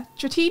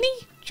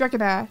 Dratini?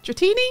 Dragonair.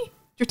 Dratini?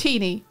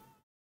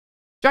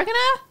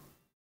 Dragonair?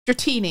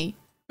 Dratini.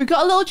 We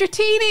got a little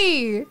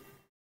Dratini.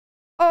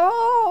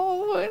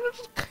 Oh,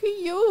 it's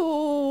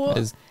cute.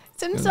 It's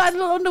inside a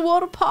little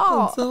underwater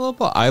pot. It's a little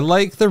pot. I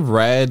like the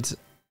red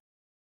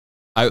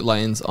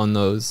outlines on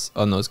those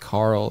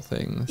coral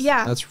things.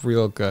 Yeah. That's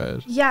real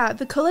good. Yeah,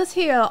 the colours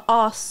here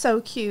are so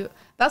cute.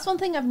 That's one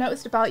thing I've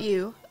noticed about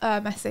you,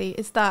 Messy,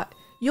 is that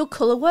your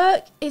colour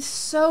work is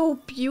so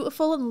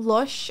beautiful and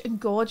lush and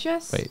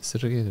gorgeous. Wait,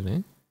 Sudoku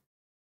ne?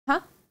 Huh?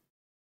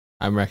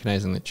 I'm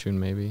recognizing the tune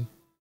maybe.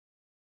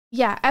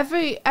 Yeah,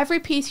 every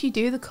piece you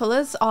do, the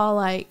colours are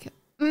like,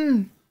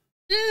 so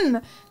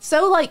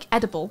like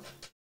edible.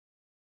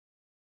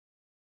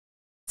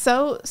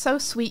 So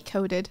sweet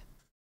coded.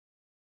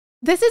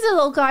 This is a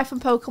little guy from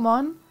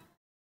Pokemon.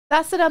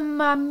 That's a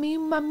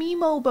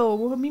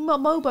Mobo.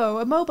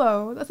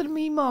 That's a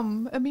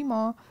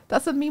Mimo.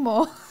 That's a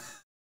Mimo.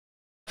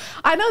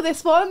 I know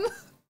this one.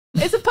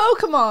 It's a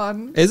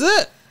Pokemon. Is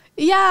it?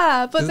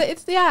 Yeah, but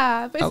it's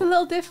a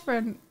little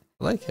different.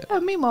 I like it. A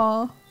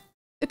Mimo.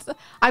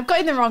 I've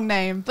got in the wrong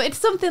name, but it's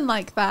something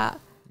like that.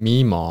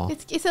 Meemaw.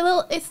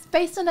 It's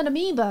based on an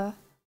amoeba.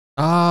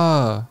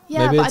 Ah,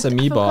 Yeah, maybe but it's I've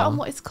amoeba. forgotten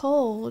what it's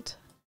called.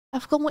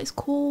 I've forgotten what it's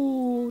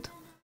called.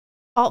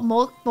 Oh,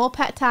 more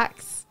pet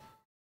tax.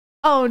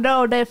 Oh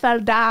no, they fell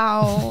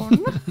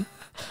down.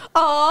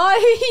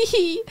 Oh,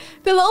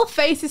 the little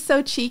face is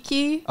so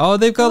cheeky. Oh,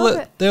 they've I love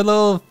got their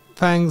little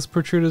fangs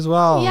protrude as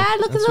well. Yeah,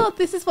 look at That's little.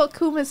 This is what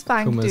Kuma's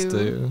fangs Kuma's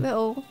do.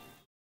 do.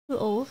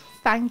 Little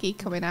fangy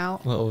coming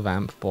out. Little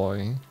vamp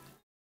boy.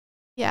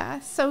 Yeah,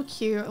 so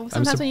cute.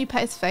 Sometimes when you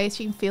pet his face,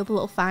 you can feel the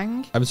little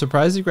fang. I'm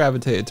surprised you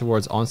gravitated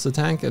towards Onster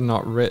Tank and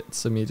not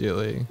Ritz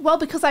immediately. Well,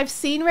 because I've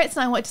seen Ritz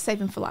and I wanted to save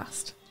him for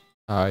last.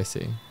 Oh, I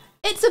see.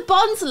 It's a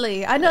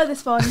Bonsley. I know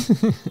this one.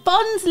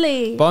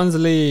 Bonsley.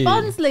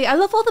 Bonsley. I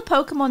love all the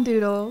Pokemon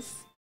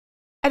doodles.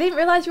 I didn't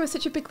realize you were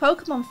such a big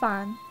Pokemon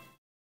fan.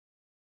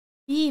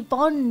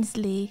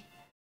 Bonsley.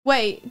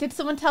 Wait, did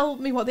someone tell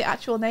me what the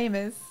actual name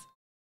is?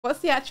 What's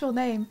the actual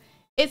name?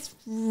 It's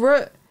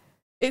Run.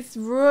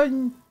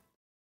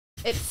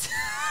 It's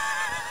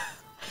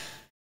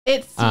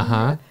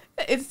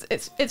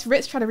it's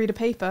Ritz trying to read a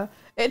paper.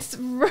 It's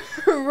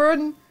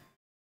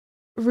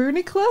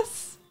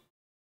Runiclus?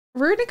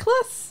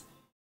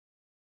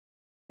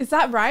 Is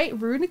that right?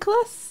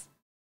 Reuniclus?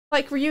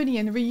 Like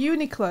reunion,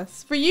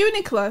 Reuniclus.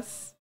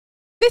 Reuniclus.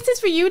 This is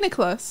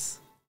Reuniclus.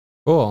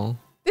 Cool.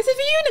 This is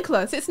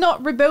Reuniclus. It's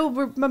not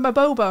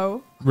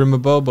Mabobo.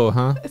 Rimabobo,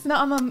 huh? It's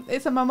not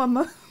it's a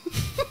mama.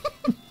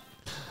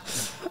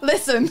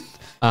 Listen. It's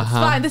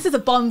Uh-huh. fine. This is a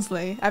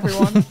Bonsley,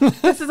 everyone.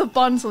 This is a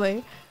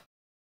Bonsley.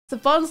 It's a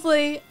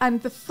Bonsley,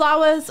 and the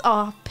flowers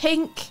are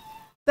pink.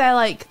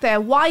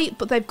 They're white,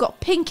 but they've got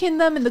pink in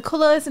them, in the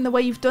colours, in the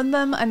way you've done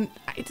them, and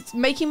it's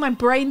making my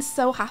brain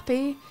so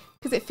happy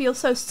because it feels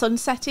so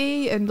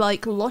sunsetty and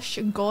like lush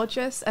and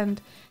gorgeous. And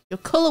your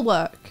colour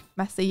work,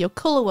 Messi, your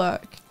colour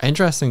work.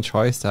 Interesting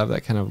choice to have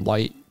that kind of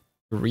light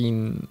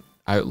green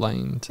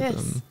outline to This.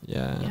 them.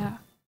 Yeah.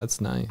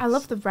 That's nice. I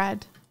love the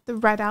red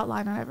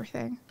outline on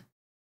everything.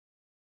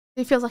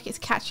 It feels like it's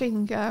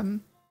catching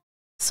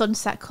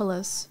sunset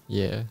colours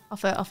Yeah.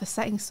 off a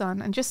setting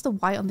sun, and just the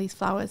white on these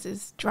flowers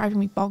is driving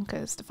me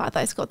bonkers. The fact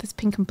that it's got this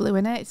pink and blue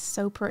in it, it's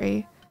so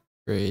pretty.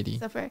 Pretty.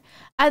 So pretty.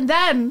 And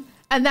then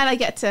I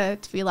get to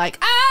be like,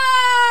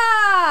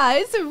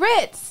 it's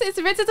Ritz.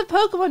 It's Ritz as a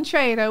Pokemon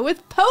trainer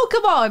with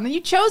Pokemon.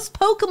 You chose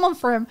Pokemon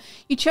for him.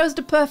 You chose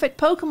the perfect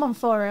Pokemon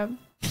for him.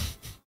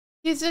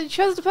 You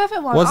chose the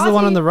perfect one. What's the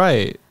one on the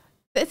right?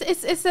 It's a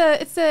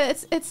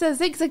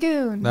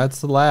Zigzagoon. That's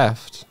the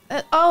left.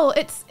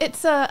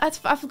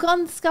 I've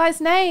forgotten this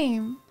guy's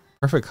name.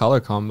 Perfect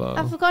color combo.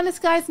 I've forgotten this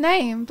guy's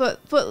name,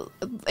 but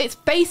it's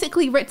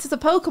basically Ritz as a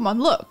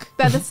Pokemon. Look,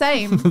 they're the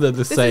same. They're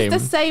the same.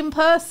 It's the same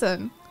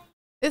person.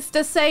 It's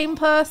the same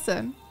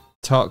person.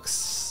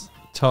 Toxicity.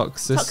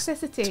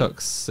 Toxicity.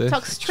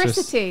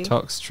 Toxtricity.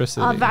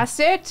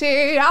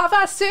 Toxtricity.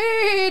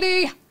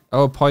 Avacity.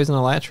 Oh, poison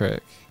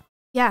electric.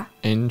 Yeah.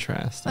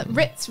 Interesting.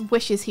 Ritz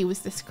wishes he was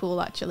this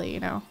cool, actually, you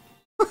know.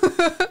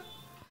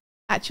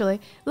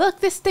 Actually, look,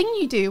 this thing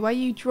you do where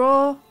you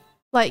draw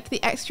like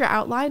the extra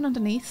outline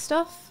underneath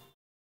stuff.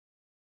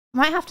 I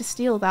might have to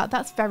steal that.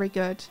 That's very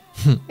good.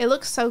 It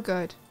looks so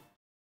good.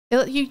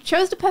 You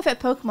chose the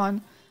perfect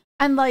Pokemon,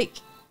 and like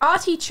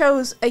Artie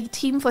chose a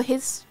team for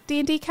his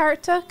D&D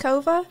character,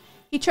 Kova.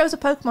 He chose a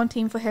Pokemon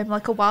team for him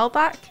like a while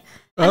back,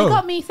 and it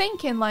got me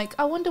thinking, like,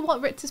 I wonder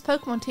what Ritz's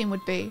Pokemon team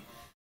would be.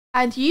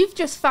 And you've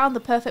just found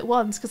the perfect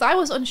ones, because I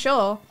was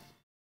unsure.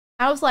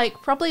 I was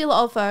like, probably a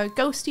lot of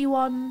ghosty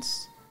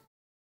ones.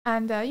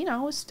 And, you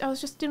know, I was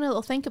just doing a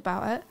little think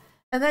about it.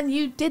 And then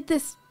you did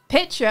this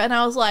picture, and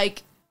I was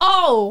like,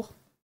 oh!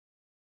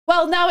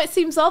 Well, now it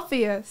seems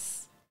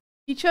obvious.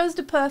 You chose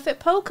the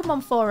perfect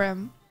Pokemon for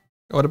him.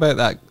 What about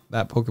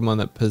that Pokemon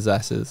that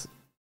possesses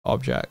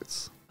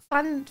objects?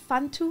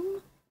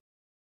 Phantom?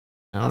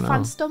 I don't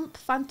know.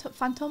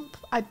 Phantom?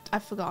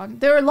 I've forgotten.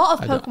 There are a lot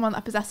of Pokemon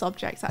that possess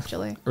objects,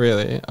 actually.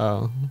 Really?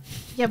 Oh.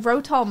 Yeah,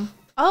 Rotom.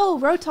 Oh,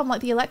 Rotom,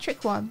 like the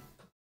electric one.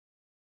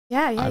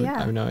 Yeah. I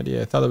have no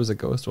idea. I thought there was a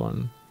ghost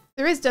one.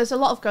 There's a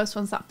lot of ghost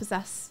ones that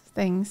possess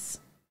things.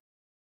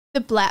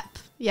 The Blep.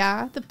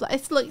 Yeah, the Blep.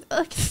 It's like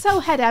so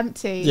head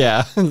empty.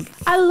 Yeah.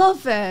 I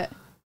love it.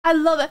 I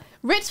love it.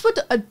 Ritz would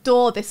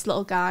adore this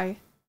little guy.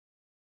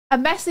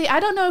 And Messi,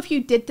 I don't know if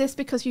you did this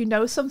because you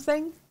know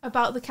something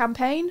about the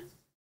campaign.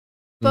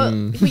 But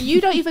you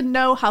don't even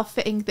know how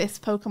fitting this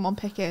Pokemon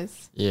pick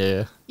is.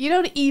 Yeah. You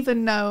don't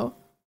even know.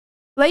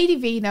 Lady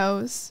V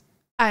knows.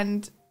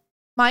 And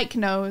Mike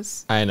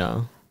knows. I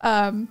know.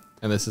 And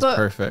this is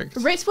perfect.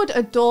 Ritz would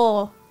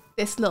adore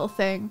this little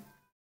thing.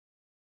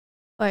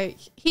 Like,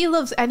 he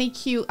loves any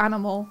cute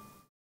animal.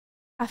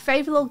 A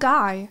favourite little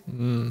guy.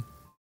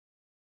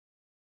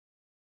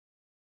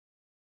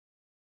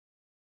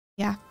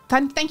 Yeah.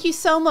 Thank you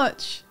so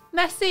much.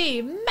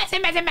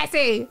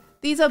 Messi.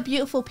 These are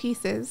beautiful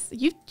pieces.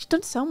 You've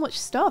done so much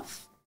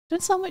stuff.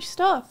 Thank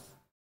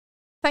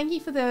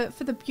you for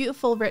the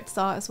beautiful Ritz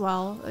art as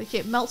well. Like,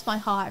 it melts my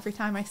heart every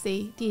time I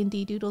see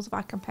D&D doodles of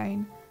our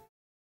campaign.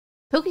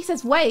 Pilkey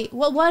says, "Wait,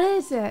 what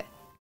is it?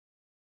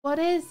 What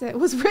is it?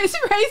 Was Ritz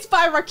raised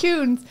by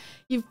raccoons?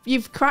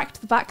 You've cracked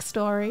the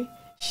backstory.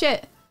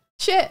 Shit.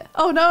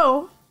 Oh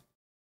no.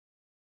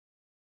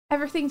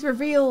 Everything's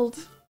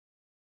revealed."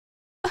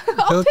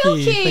 Oh,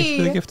 Pilkey! Thank you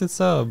for the gifted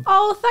sub.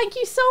 Oh, thank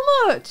you so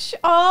much.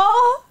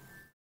 Oh,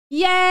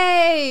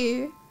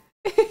 yay!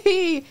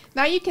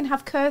 Now you can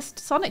have cursed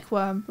Sonic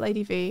Worm,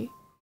 Lady V.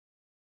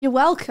 You're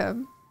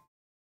welcome.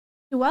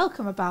 You're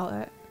welcome about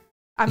it.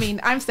 I mean,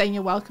 I'm saying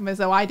you're welcome as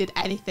though I did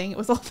anything. It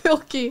was all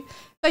Pilkey.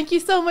 Thank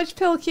you so much,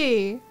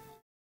 Pilkey.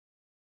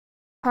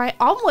 All right,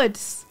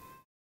 onwards.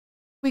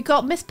 We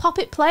got Miss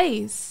Poppet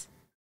Plays.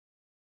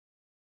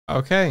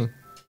 Okay.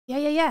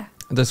 Yeah.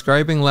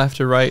 Describing left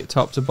to right,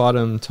 top to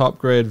bottom, top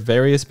grid,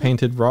 various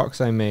painted rocks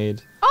I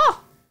made.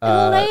 Oh,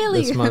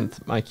 this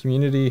month. My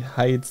community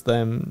hides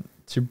them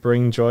to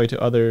bring joy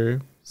to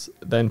others.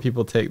 Then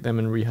people take them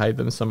and rehide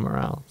them somewhere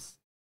else.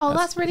 Oh,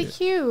 that's really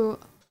cute.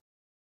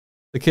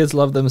 The kids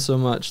love them so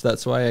much.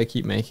 That's why I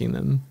keep making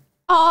them.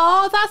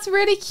 Oh, that's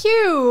really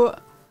cute.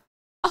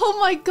 Oh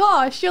my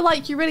gosh,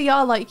 you really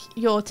are like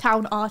your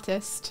town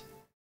artist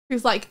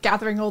who's like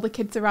gathering all the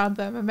kids around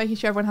them and making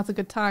sure everyone has a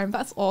good time.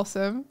 That's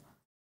awesome.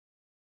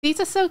 These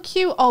are so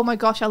cute. Oh my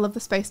gosh, I love the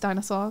space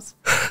dinosaurs.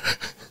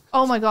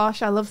 Oh my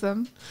gosh, I love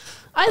them.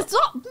 Is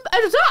that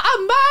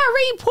a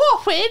Mary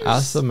Poppins?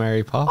 That's a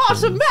Mary Poppins.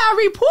 That's a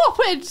Mary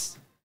Poppins.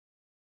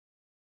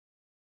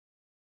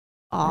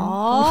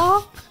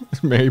 Aww.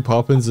 Mary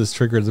Poppins has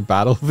triggered the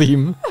battle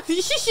theme.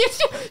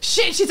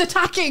 Shit, she's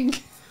attacking.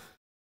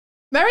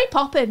 Mary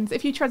Poppins,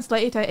 if you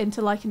translated her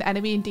into like an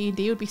enemy in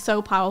D&D, would be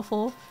so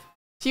powerful.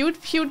 She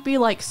would be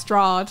like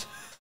Strahd.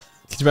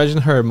 Could you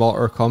imagine her in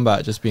Mortal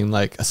Kombat just being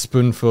like a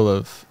spoonful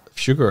of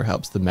sugar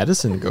helps the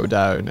medicine go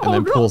down and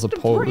then pulls a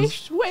pose?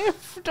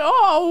 Swift.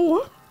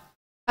 Oh.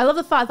 I love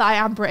the fact that I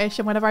am British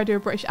and whenever I do a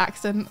British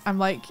accent, I'm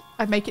like,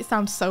 I make it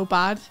sound so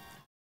bad.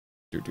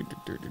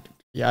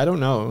 Yeah, I don't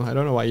know. I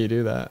don't know why you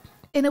do that.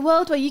 In a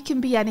world where you can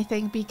be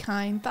anything, be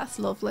kind. That's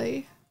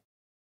lovely.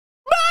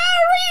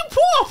 Mary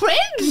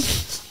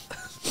Poppins!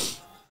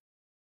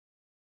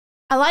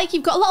 I like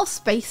you've got a lot of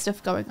space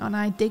stuff going on.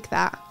 I dig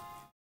that.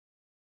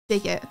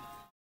 Dig it.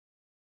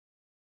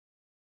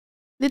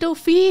 Little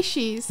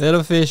fishies.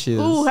 Little fishes.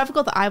 Ooh, I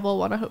forgot the eyeball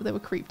one. I hope they were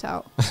creeped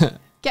out.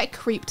 Get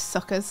creeped,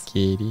 suckers.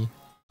 Kitty.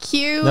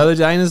 Cute. Another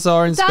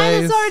dinosaur in space.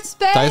 Dinosaur in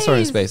space. Dinosaur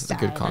in space is a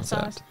good Dinosaurs.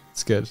 concept.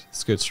 It's good.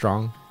 It's good,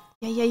 strong.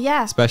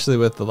 Yeah. Especially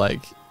with the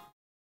like,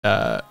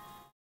 the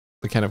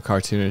kind of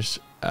cartoonish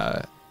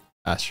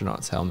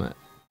astronaut's helmet.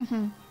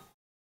 Mm-hmm.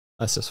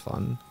 That's just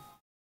fun.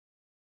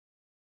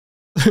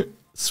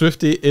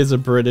 Swifty is a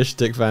British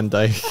Dick Van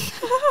Dyke.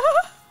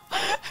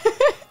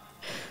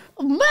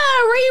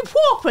 Mary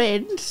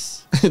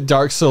Poppins.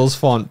 Dark Souls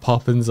font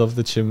Poppins of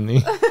the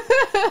Chimney.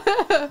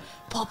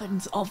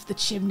 Poppins of the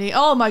Chimney.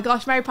 Oh my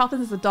gosh, Mary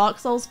Poppins is the Dark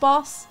Souls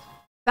boss.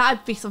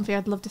 That'd be something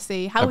I'd love to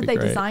see. How That'd would be they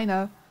great. design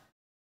her?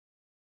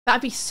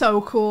 That'd be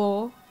so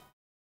cool.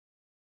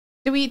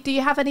 Do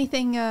you have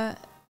anything? Yeah.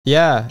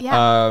 Yeah.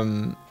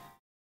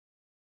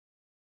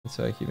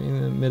 So I keep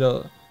in the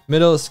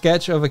middle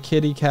sketch of a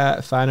kitty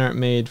cat fan art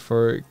made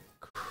for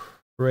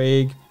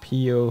Craig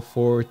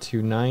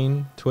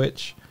PO429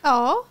 Twitch.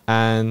 Oh.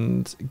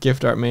 And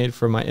gift art made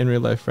for my in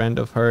real life friend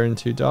of her and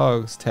 2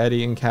 dogs,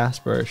 Teddy and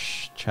Casper.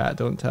 Shh, chat,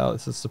 don't tell.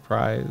 It's a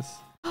surprise.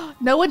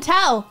 No one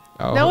tell.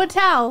 Oh, No one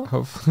tell.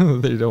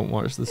 Hopefully they don't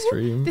watch the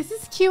stream. This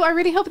is cute. I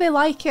really hope they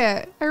like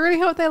it.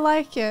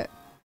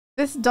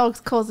 This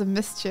dog's causing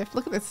mischief.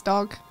 Look at this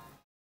dog.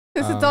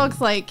 This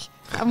dog's like,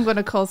 I'm going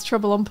to cause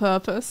trouble on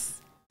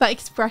purpose. That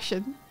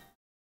expression.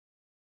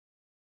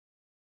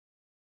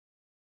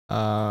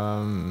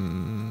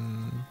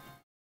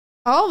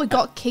 Oh, we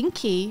got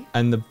kinky.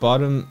 And the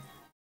bottom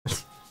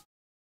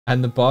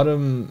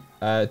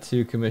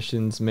 2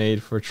 commissions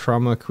made for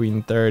Trauma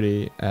Queen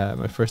 30,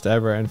 my first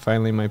ever, and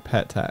finally my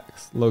pet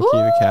tax. Loki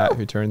the cat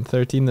who turned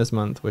 13 this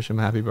month. Wish him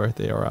happy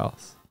birthday or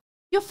else.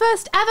 Your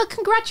first ever.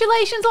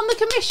 Congratulations on the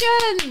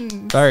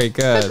commission. Very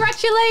good.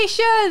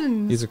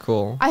 Congratulations. These are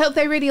cool. I hope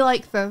they really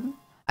like them.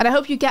 And I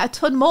hope you get a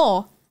ton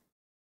more.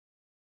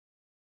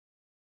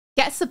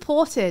 Get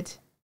supported.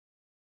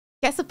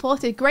 Get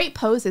supported. Great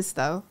poses,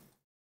 though.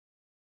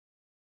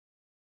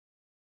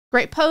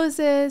 Great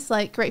poses,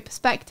 like great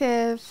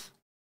perspective.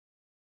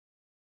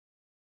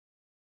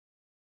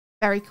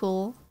 Very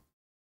cool.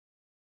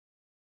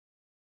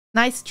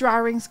 Nice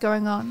drawings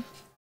going on.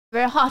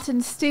 Very hot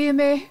and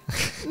steamy.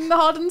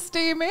 Hot and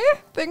steamy.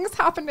 Things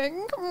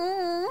happening.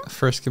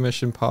 First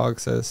commission Pog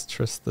says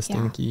Trist the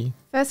Stinky.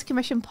 First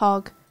commission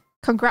Pog.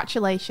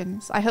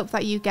 Congratulations. I hope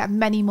that you get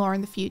many more in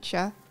the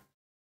future.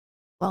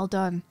 Well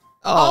done.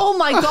 Oh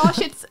my gosh,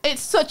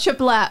 it's such a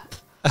blep.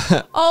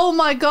 Oh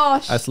my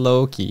gosh. That's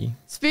Loki.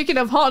 Speaking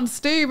of hot and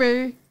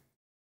steamy.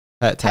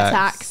 Pet Pet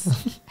tax.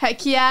 tax.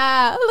 Heck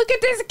yeah. Look at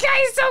this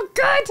guy, so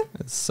good.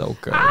 It's so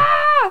good.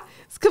 Ah!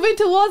 It's coming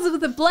towards us with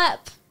the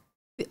blep.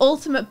 The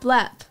ultimate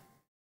blep.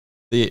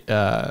 The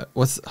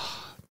what's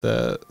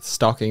the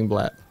stalking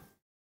blep?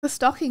 The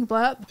stocking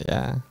blep.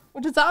 Yeah.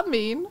 What does that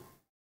mean?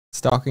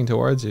 Stalking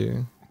towards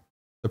you.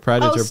 The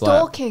predator blep.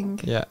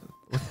 Stalking. Yeah.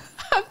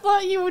 I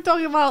thought you were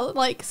talking about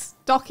like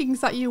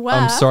stockings that you wear.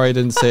 I'm sorry I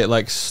didn't say it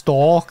like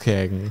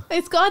stalking.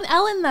 It's got an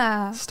L in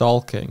there.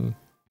 Stalking.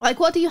 Like,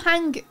 what do you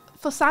hang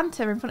for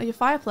Santa in front of your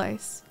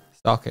fireplace?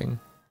 Stalking.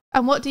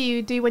 And what do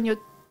you do when you're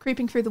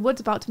creeping through the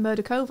woods about to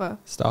murder Kova?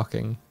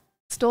 Stalking.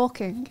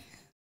 Stalking.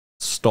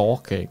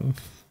 Stalking.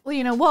 Well,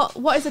 you know what?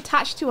 What is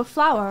attached to a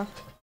flower?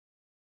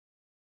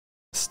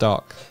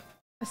 Stalk.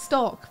 A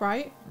stalk,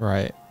 right?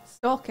 Right.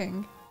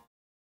 Stalking.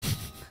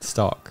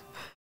 Stalk.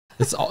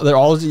 It's they're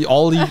all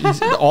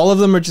of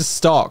them are just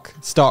stalk.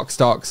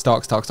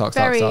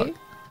 Very,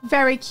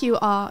 very cute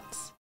art.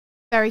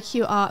 Very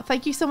cute art.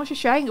 Thank you so much for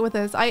sharing it with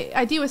us.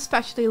 I do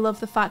especially love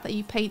the fact that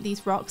you paint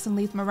these rocks and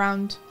leave them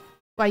around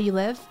where you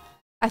live.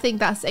 I think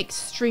that's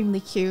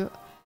extremely cute.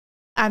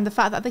 And the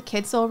fact that the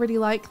kids already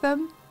like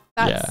them.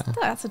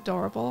 That's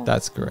adorable.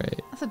 That's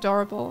great. That's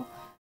adorable.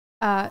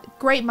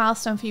 Great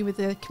milestone for you with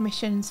the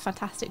commissions.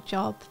 Fantastic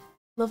job.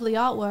 Lovely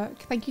artwork.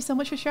 Thank you so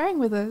much for sharing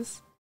with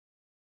us.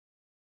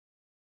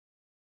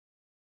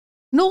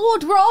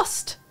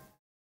 Nordrost!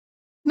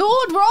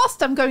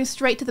 Nordrost! I'm going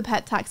straight to the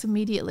pet tax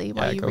immediately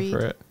while you read.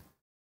 Go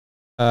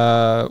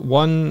for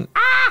it.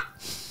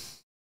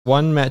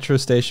 One metro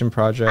station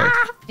project.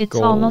 It's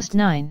gold. almost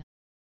 9.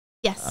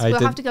 Yes, I we'll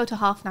did- have to go to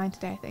 9:30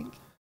 today, I think.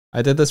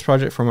 I did this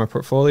project for my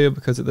portfolio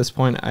because at this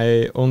point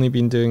I only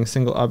been doing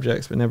single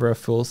objects but never a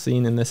full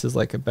scene, and this is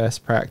like a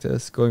best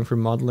practice, going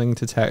from modeling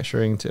to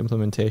texturing to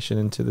implementation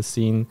into the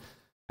scene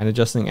and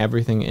adjusting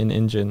everything in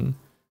engine,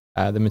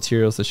 the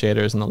materials, the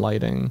shaders, and the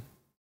lighting.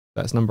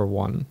 That's number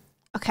 1.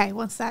 Okay,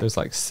 one sec. There's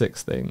like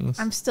 6 things.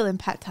 I'm still in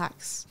pet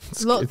tax.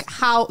 It's- Look it's-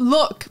 how...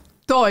 Look,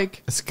 Doig,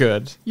 It's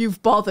good.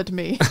 you've bothered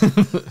me.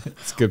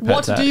 It's good.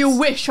 What pet do you tax.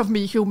 wish of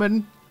me,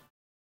 human?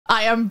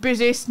 I am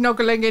busy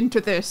snuggling into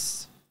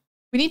this.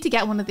 We need to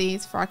get one of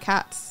these for our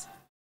cats.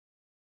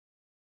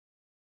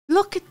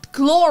 Look at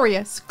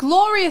glorious,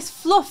 glorious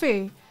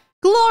Fluffy.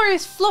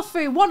 Glorious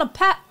Fluffy. Want a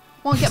pet?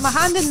 Want to get my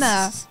hand in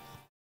there?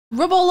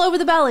 Rub all over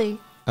the belly.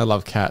 I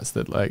love cats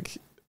that like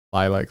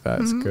lie like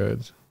that. It's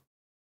good.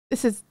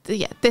 This is,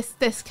 yeah, this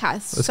cat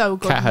is This so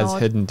good. cat has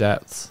Nord. hidden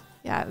depths.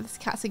 Yeah, this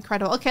cat's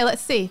incredible. Okay,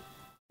 let's see.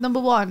 Number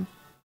 1.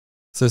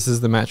 So this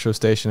is the metro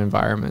station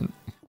environment.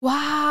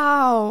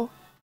 Wow.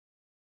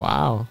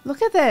 Wow.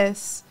 Look at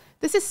this.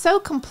 This is so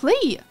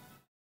complete.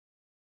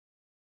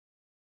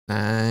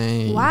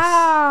 Nice.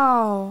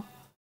 Wow.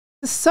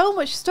 There's so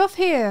much stuff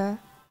here.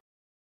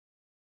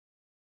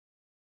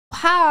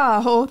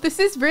 Wow. This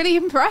is really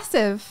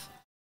impressive.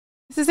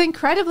 This is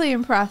incredibly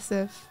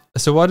impressive.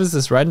 So what is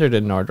this rendered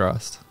in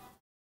Nordrost?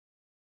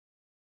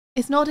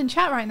 Is Nord in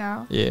chat right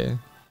now? Yeah.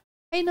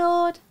 Hey,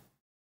 Nord.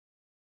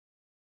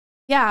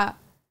 Yeah.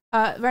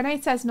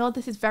 Renee says, Nord,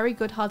 this is very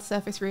good hard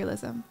surface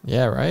realism.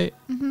 Yeah, right?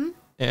 Mm-hmm.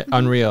 Yeah,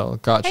 Unreal.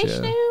 Gotcha. Hey,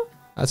 Snoo.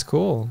 That's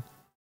cool.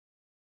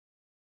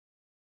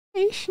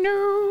 Hey,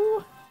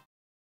 Snoo.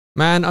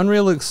 Man,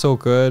 Unreal looks so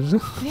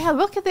good. Yeah,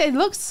 look at it. It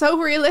looks so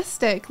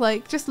realistic.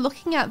 Like, just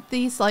looking at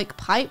these, like,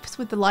 pipes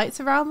with the lights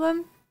around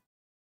them.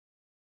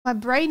 My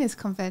brain is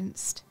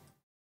convinced.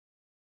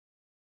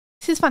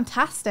 This is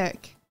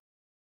fantastic.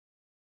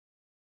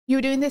 You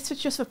were doing this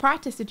just for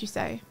practice, did you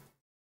say?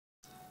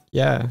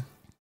 Yeah.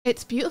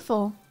 It's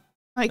beautiful.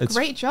 Like, It's,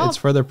 great job. It's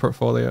for their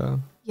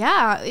portfolio.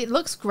 Yeah, it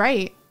looks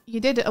great. You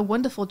did a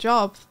wonderful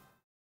job.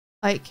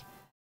 Like,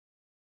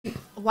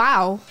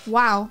 wow.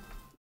 Wow.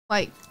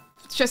 Like,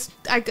 it's just,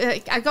 I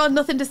got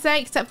nothing to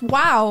say except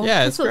wow.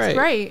 Yeah, this it's looks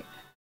great.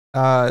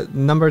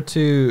 Number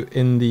 2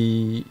 in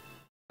the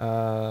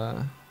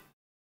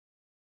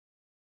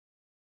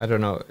I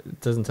don't know,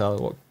 it doesn't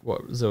tell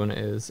what zone it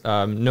is.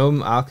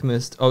 Gnome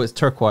Alchemist. Oh, it's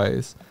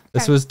turquoise.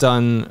 This Okay. was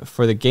done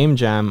for the game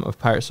jam of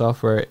Pirate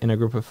Software in a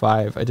group of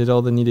 5. I did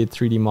all the needed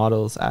 3D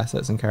models,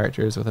 assets, and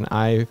characters with an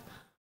eye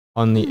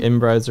on the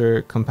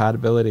in-browser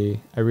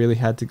compatibility. I really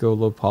had to go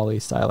low poly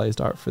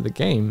stylized art for the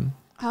game.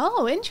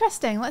 Oh,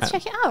 interesting. Let's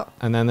check it out.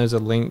 And then there's a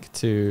link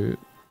to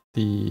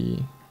the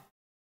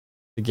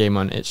game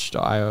on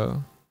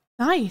itch.io.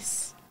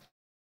 Nice.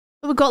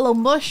 We've got a little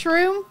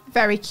mushroom.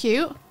 Very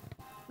cute.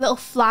 Little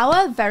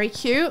flower. Very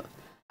cute.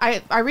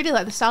 I really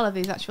like the style of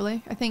these,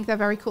 actually. I think they're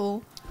very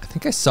cool. I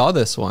think I saw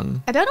this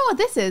one. I don't know what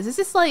this is. Is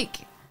this like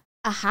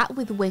a hat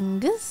with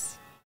wings?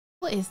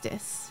 What is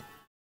this?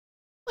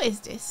 What is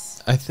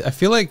this? I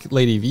feel like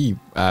Lady V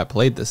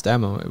played this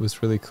demo. It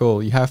was really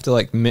cool. You have to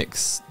like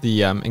mix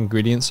the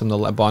ingredients from the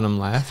bottom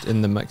left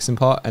in the mixing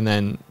pot and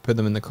then put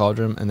them in the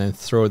cauldron and then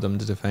throw them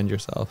to defend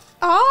yourself.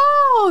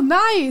 Oh,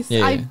 nice.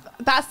 Yeah.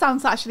 That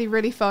sounds actually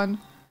really fun.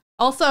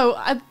 Also,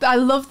 I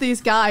love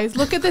these guys.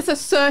 Look at this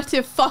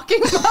assertive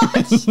fucking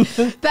match.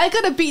 They're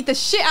going to beat the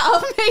shit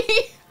out of me.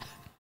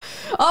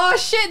 Oh,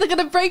 shit. They're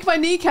going to break my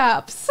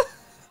kneecaps.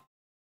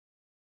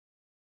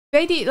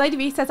 Lady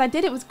V says, I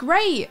did. It was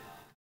great.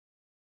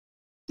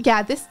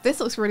 Yeah, this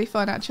looks really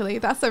fun, actually.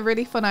 That's a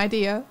really fun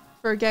idea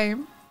for a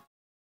game.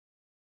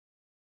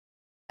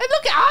 And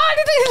look at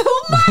this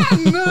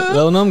little man.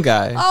 Little gnome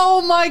guy.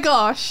 Oh my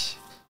gosh.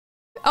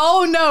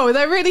 Oh no,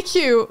 they're really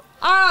cute.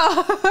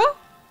 Ah.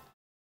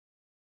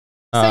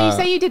 So you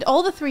say you did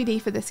all the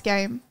 3D for this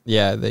game.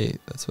 Yeah,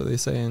 that's what they're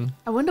saying.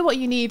 I wonder what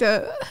you need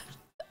a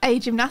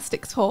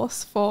gymnastics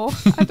horse for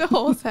and a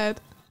horse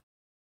head.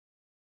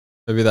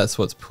 Maybe that's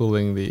what's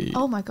pulling the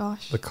Oh my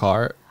gosh. the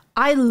cart.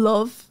 I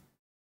love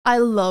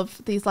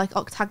these like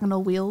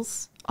octagonal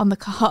wheels on the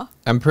car.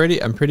 I'm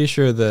pretty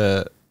sure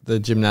the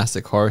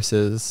gymnastic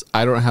horses.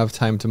 I don't have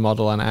time to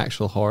model an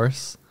actual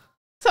horse.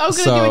 So I'm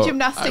going to do a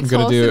gymnastics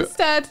horse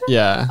instead.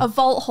 Yeah. A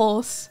vault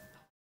horse.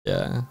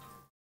 Yeah.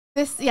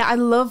 I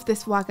love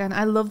this wagon.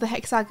 I love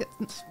the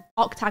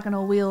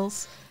octagonal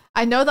wheels.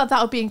 I know that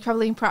would be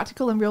incredibly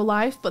impractical in real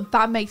life, but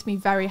that makes me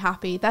very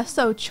happy. They're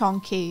so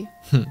chonky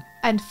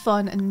and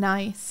fun and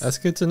nice. That's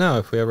good to know.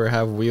 If we ever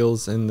have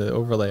wheels in the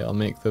overlay, I'll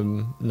make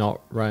them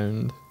not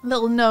round.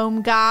 Little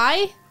gnome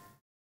guy.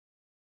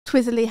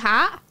 Twizzly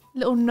hat.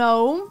 Little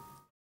gnome.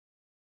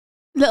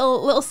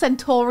 Little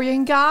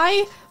centaurian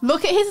guy.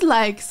 Look at his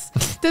legs.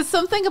 There's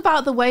something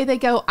about the way they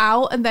go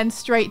out and then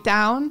straight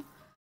down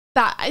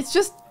that it's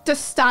just the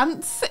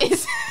stance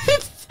is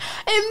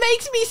it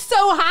makes me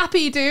so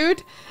happy,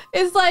 dude.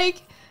 It's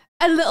like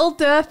a little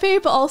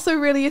derpy but also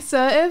really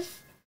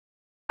assertive.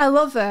 I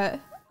love it.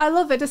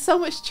 There's so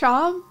much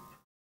charm.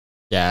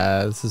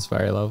 Yeah, this is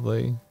very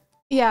lovely.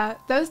 Yeah,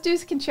 those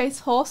dudes can chase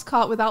horse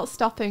cart without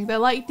stopping. They're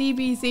like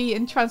DBZ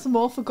and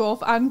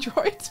Transmorphogorth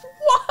androids.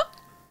 What?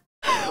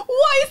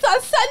 What is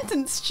that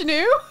sentence,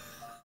 Chnu?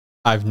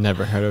 I've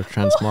never heard of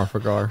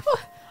Transmorphogorth.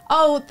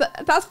 Oh,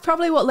 that's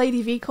probably what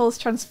Lady V calls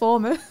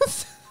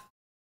Transformers.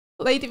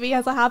 Lady V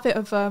has a habit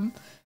of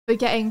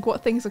forgetting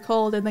what things are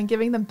called and then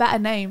giving them better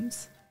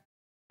names.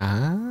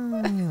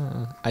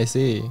 Ah, I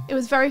see. It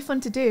was very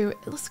fun to do.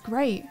 It looks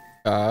great.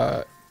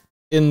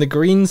 In the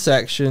green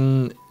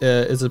section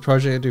is a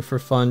project I do for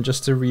fun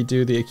just to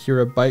redo the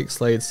Akira bike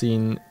slide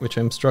scene, which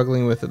I'm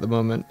struggling with at the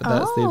moment, but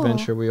that's the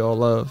adventure we all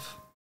love.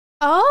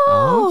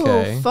 Oh,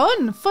 okay.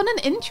 Fun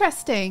and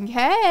interesting.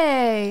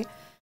 Hey,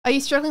 are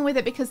you struggling with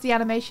it because the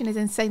animation is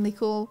insanely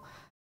cool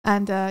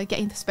and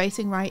getting the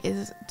spacing right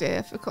is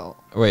difficult?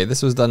 Wait,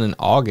 this was done in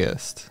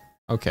August.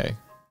 Okay.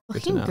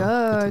 Looking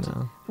Good.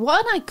 good.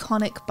 What an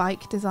iconic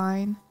bike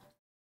design.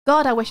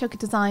 God, I wish I could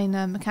design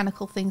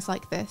mechanical things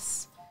like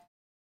this.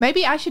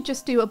 Maybe I should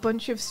just do a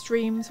bunch of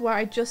streams where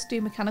I just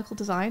do mechanical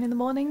design in the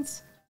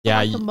mornings. Yeah,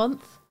 like a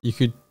month. You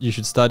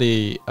should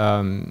study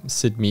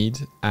Sid Mead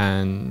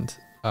and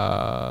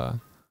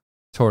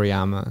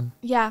Toriyama.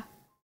 Yeah,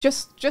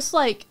 just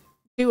like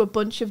do a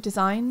bunch of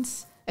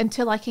designs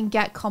until I can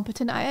get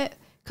competent at it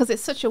because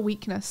it's such a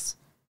weakness.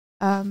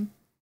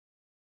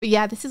 But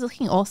yeah, this is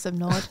looking awesome,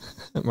 Nord.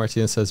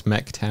 Martina says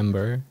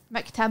Mechtember.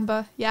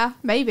 Mechtember, yeah,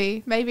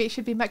 maybe it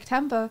should be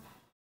Mechtember.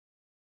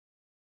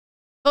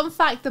 Fun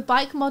fact, the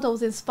bike model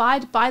was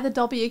inspired by the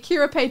Dobby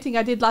Akira painting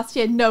I did last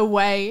year. No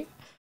way.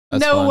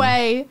 That's no fun.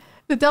 way.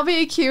 The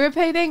Dobby Akira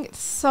painting, it's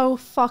so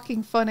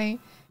fucking funny.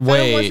 If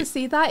anyone wants to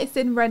see that, it's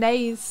in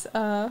Renee's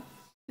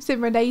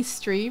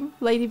stream.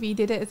 Lady V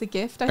did it as a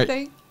gift, I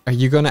think. Are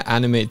you going to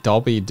animate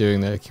Dobby doing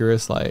the Akira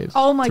slide?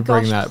 Oh my to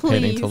gosh, bring that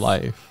painting to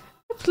life?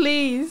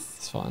 Please.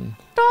 It's fun.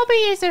 Dobby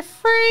is a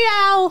free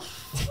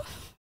elf.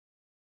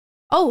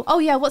 oh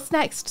yeah, what's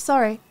next?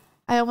 Sorry.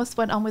 I almost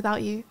went on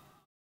without you.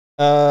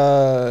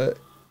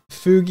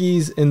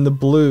 Fugi's in the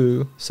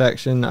blue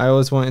section. I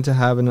always wanted to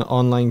have an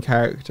online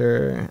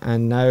character,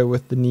 and now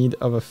with the need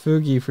of a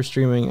Fugi for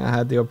streaming, I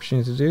had the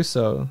opportunity to do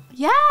so.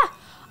 Yeah,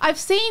 I've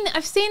seen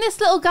this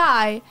little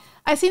guy.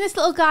 I've seen this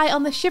little guy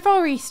on the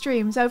Chivalry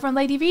streams over on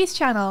Lady V's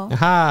channel.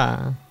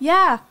 Aha!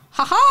 Yeah,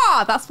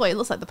 haha! That's what it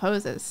looks like. The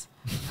poses.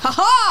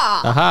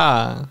 Haha!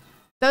 Aha!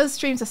 Those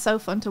streams are so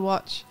fun to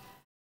watch.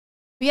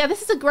 But yeah,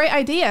 this is a great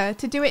idea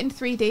to do it in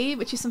 3D,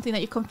 which is something that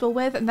you're comfortable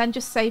with, and then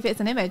just save it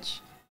as an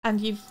image, and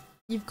you've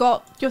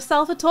got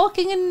yourself a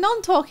talking and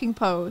non-talking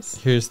pose.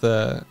 Here's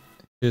the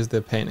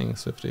painting,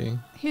 Swifty.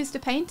 Who's the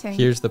painting?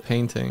 Here's the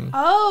painting.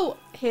 Oh,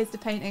 here's the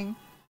painting.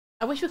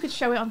 I wish we could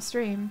show it on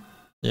stream.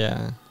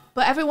 Yeah.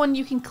 But everyone,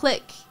 you can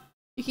click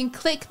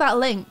that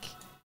link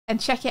and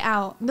check it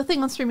out.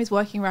 Nothing on stream is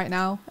working right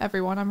now,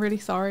 everyone. I'm really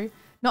sorry.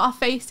 Not our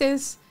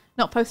faces,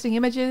 not posting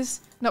images,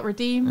 not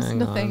redeems, Hang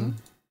nothing. on.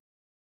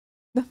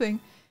 Nothing.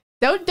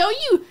 Don't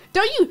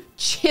you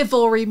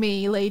chivalry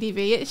me, Lady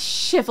V. It's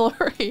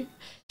chivalry.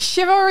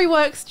 Chivalry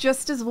works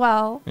just as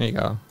well. There you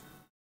go.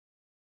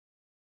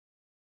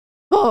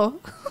 Bo.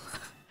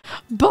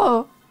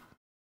 Bo.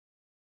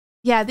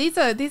 Yeah, these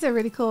are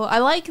really cool. I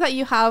like that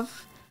you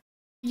have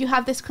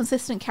this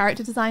consistent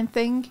character design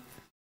thing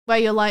where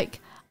you're like,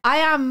 I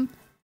am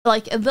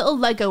like a little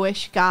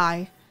Lego-ish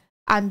guy,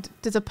 and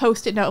there's a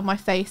post-it note on my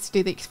face to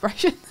do the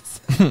expressions.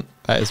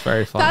 That is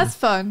very fun. That's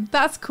fun.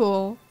 That's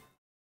cool.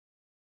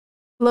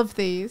 Love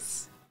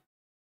these.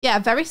 Yeah,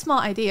 very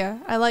smart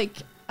idea. I like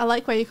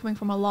where you're coming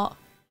from a lot.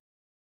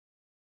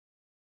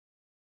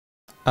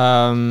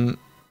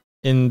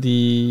 In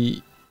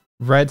the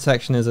red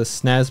section is a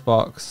SNES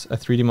box, a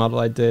 3D model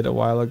I did a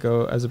while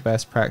ago as a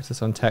best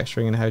practice on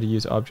texturing and how to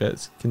use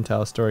objects. Can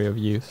tell a story of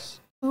use.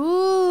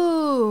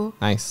 Ooh.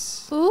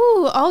 Nice.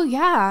 Ooh. Oh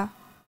yeah.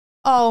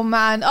 Oh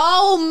man.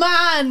 Oh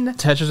man.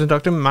 Tetris and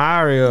Dr.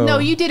 Mario. No,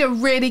 you did a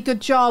really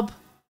good job.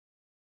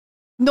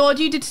 Nord,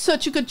 you did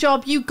such a good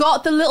job. You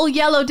got the little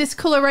yellow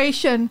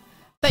discoloration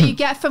that you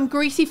get from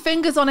greasy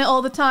fingers on it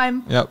all the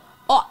time. Yep.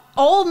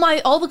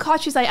 All the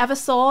cartridges I ever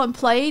saw and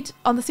played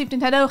on the Super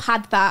Nintendo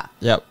had that.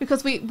 Yep.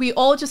 Because we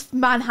all just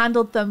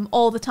manhandled them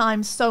all the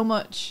time so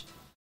much.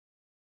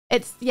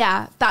 It's,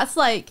 yeah, that's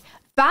like,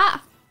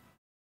 that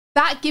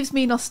gives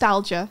me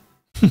nostalgia.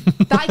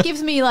 That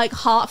gives me like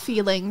heart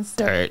feelings.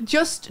 Dirt.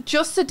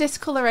 Just the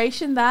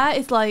discoloration there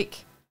is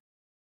like,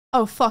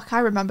 oh fuck,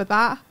 I remember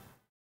that.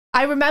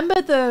 I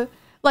remember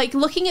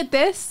looking at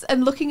this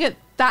and looking at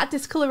that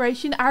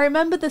discoloration, I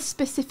remember the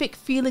specific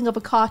feeling of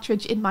a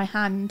cartridge in my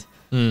hand.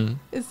 Mm.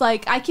 It's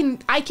like I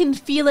can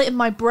feel it in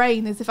my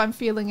brain as if I'm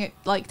feeling it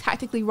like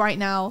tactically right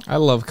now. I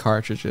love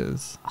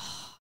cartridges.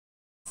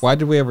 Why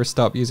did we ever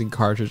stop using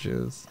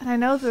cartridges? And I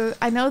know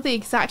the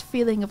exact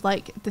feeling of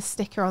like the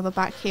sticker on the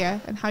back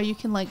here and how you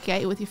can like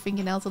get it with your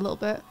fingernails a little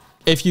bit.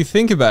 If you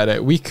think about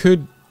it, we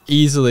could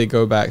easily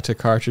go back to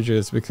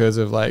cartridges because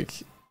of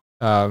like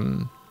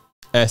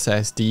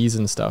SSDs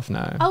and stuff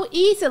now. Oh,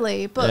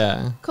 easily, but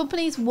yeah.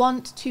 Companies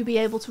want to be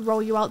able to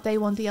roll you out day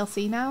one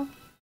DLC now.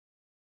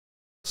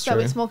 It's So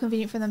true. it's more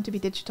convenient for them to be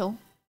digital.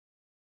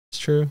 It's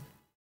true.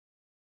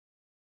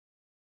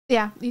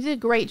 Yeah, you did a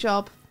great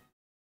job.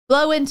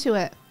 Blow into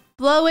it.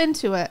 Blow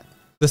into it.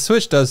 The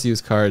Switch does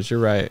use cards. You're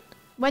right.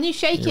 When you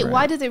shake You're it,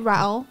 why right. does it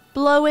rattle?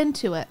 Blow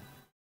into it.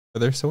 But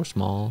they're so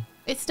small.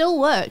 It still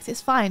works.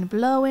 It's fine.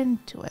 Blow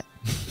into it.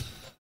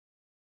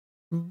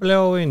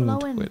 Blow into, Blow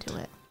into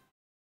it.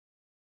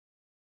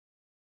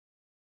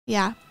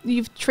 Yeah,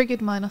 you've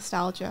triggered my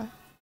nostalgia.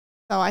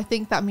 So I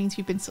think that means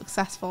you've been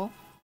successful.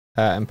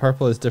 And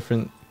purple is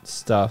different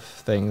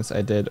things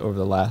I did over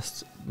the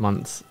last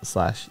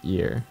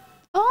months/year.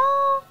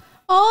 Oh,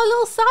 a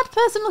little sad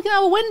person looking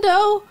out a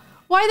window.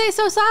 Why are they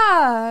so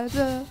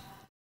sad?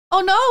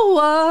 Oh no!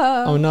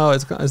 Oh no,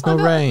 it's no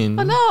rain.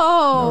 Oh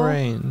no! No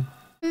rain.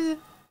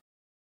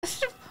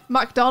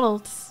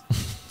 McDonald's.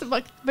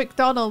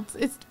 McDonald's.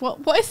 It's what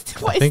is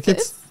I think this?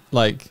 it's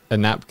like a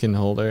napkin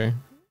holder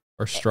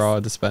or straw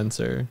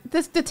dispenser.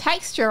 The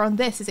texture on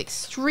this is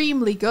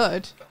extremely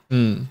good.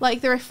 Mm.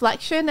 Like the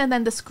reflection and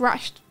then the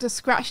scratched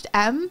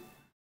M.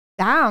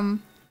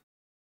 Damn.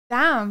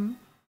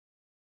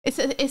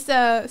 It's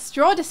a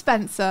straw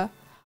dispenser.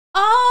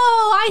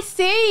 Oh, I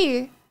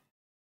see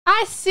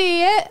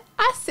it.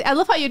 I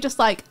love how you're just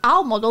like,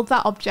 I'll model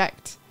that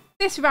object.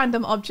 This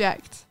random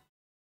object.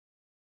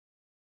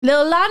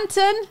 Little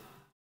lantern.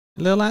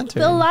 Little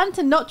lantern. Little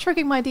lantern, not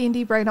triggering my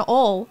D&D brain at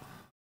all.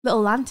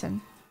 Little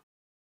lantern.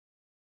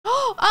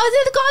 Oh,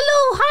 it's got a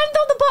little hand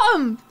on the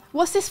bottom.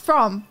 What's this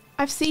from?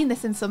 I've seen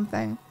this in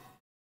something.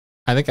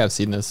 I think I've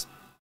seen this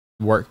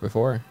work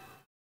before.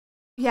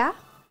 Yeah?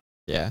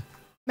 Yeah.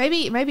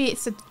 Maybe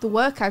it's the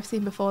work I've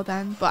seen before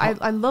then,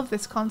 but I love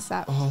this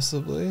concept.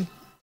 Possibly.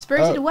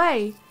 Spirited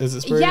Away. Is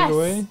it Spirited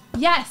Away?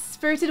 Yes,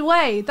 Spirited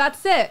Away.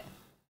 That's it.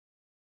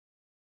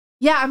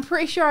 Yeah, I'm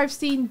pretty sure I've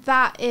seen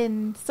that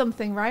in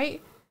something,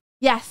 right?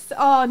 Yes.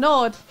 Oh,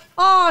 Nord.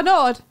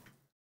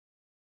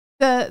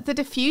 The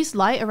diffused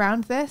light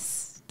around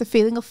this, the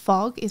feeling of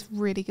fog is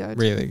really good.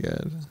 Really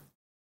good.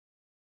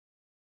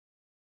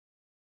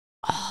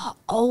 Oh,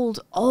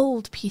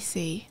 old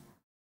PC.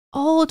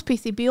 Old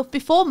PC.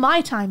 Before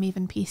my time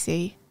even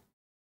PC.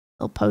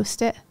 I'll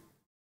post it.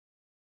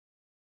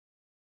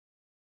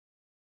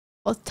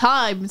 Oh,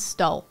 time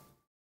stole.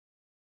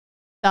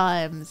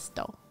 I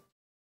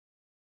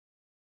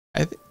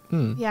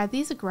think. Yeah,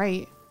 these are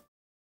great.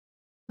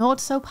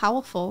 Nord's so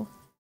powerful.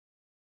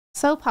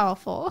 So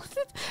powerful.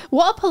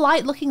 What a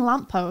polite looking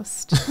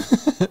lamppost.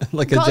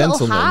 Like a Got a little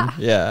gentleman. hat.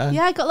 Yeah.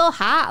 Yeah, got a little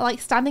hat, like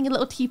standing in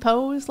little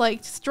T-pose,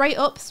 like straight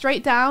up,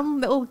 straight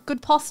down, little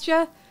good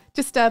posture.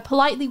 Just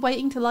politely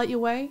waiting to light your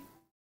way.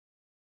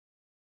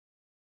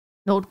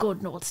 Nord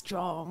good, Nord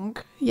strong.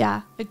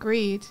 Yeah,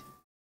 agreed.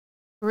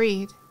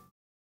 Done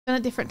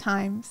at different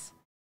times.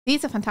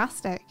 These are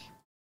fantastic.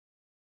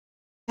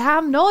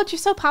 Damn, Nord, you're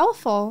so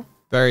powerful.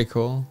 Very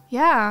cool.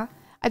 Yeah.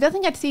 I don't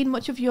think I'd seen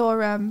much of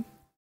your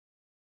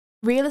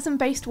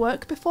realism-based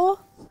work before.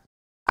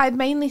 I'd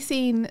mainly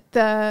seen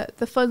the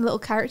fun little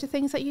character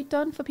things that you'd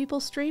done for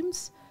people's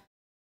streams.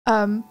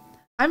 I'm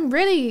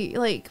really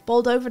like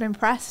bowled over and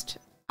impressed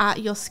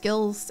at your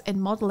skills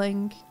in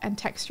modeling and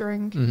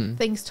texturing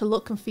things to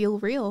look and feel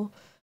real.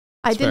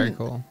 I didn't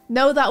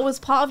know that was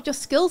part of your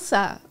skill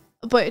set,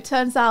 but it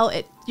turns out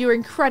you're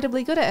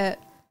incredibly good at it.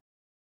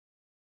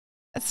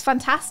 It's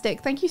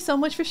fantastic. Thank you so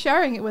much for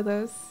sharing it with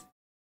us.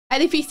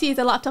 Any PC is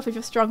a laptop if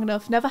you're strong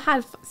enough. Never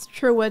had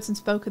truer words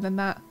unspoken than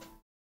that.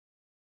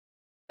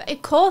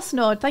 Of course,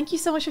 Nord. Thank you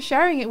so much for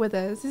sharing it with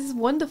us. This is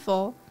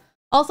wonderful.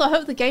 Also, I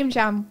hope the game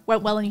jam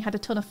went well and you had a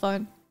ton of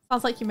fun.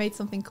 Sounds like you made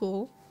something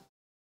cool.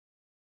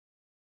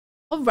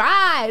 All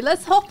right,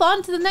 let's hop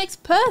on to the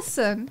next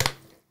person.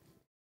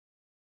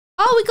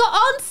 Oh, we got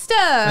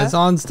Onster. It's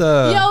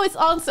Onster. Yo, it's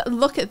Onster.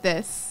 Look at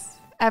this.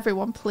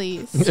 Everyone,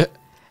 please.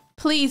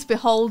 Please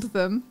behold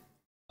them.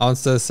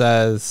 Onsta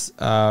says,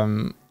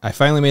 I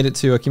finally made it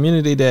to a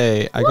community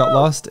day. I got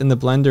lost in the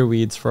blender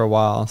weeds for a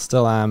while,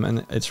 still am,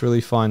 and it's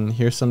really fun.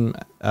 Here's some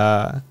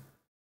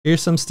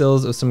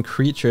stills of some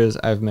creatures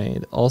I've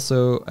made.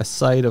 Also a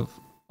side of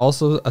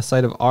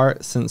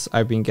art since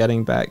I've been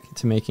getting back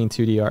to making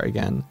 2D art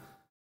again.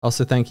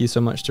 Also thank you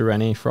so much to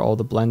Rennie for all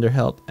the blender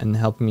help and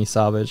helping me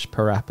salvage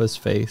Parappa's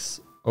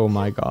face. Oh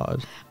my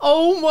god.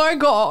 Oh my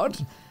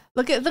god.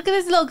 Look at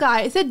this little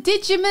guy. It's a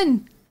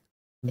Digimon.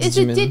 It's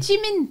a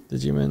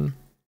Digimon.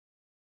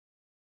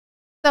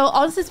 So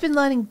Onsa's been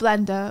learning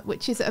Blender,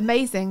 which is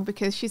amazing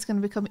because she's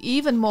going to become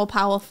even more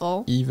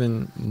powerful.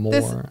 Even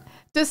more.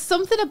 There's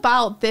something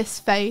about this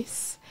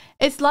face.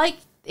 It's like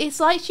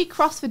she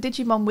crossed the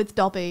Digimon with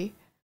Dobby.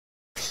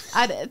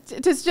 And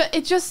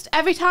it just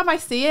every time I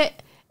see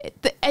it,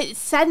 it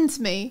sends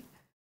me.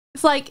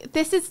 It's like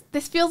this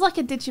feels like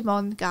a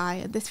Digimon guy,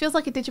 and this feels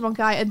like a Digimon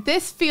guy, and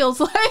this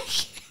feels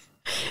like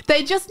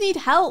they just need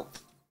help.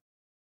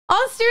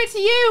 Onster, it's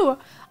you.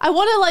 I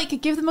want to like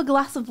give them a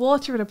glass of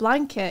water and a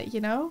blanket, you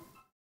know?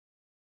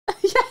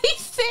 Yeah,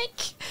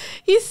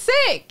 he's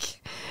sick.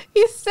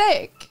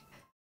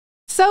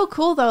 So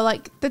cool though,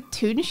 like the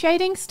toon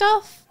shading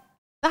stuff.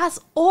 That's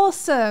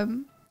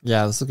awesome.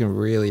 Yeah, it's looking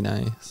really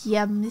nice.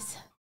 Yums.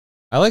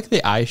 I like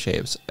the eye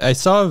shapes. I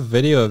saw a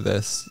video of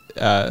this.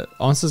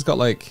 Onsta's got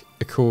like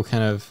a cool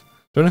kind of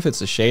Don't know if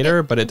it's a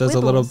shader, but it does a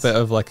little wibbles. bit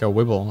of like a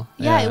wibble.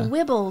 Yeah, it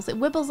wibbles. It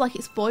wibbles like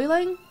it's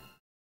boiling.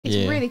 It's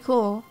Yeah. really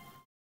cool.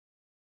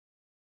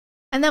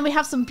 And then we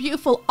have some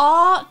beautiful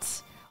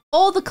art.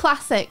 All the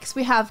classics.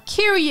 We have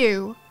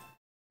Kiryu.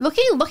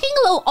 Looking a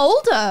little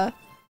older.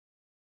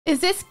 Is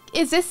this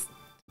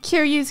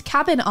Kiryu's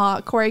cabin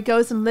arc where he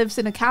goes and lives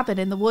in a cabin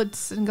in the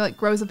woods and like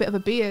grows a bit of a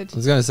beard? I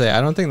was gonna say, I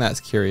don't think that's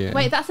Kiryu.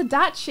 Wait, that's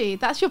Adachi.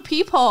 That's your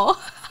people.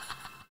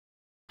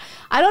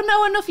 I don't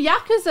know enough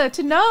Yakuza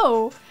to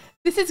know.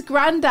 This is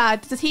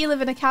Granddad. Does he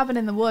live in a cabin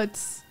in the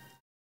woods?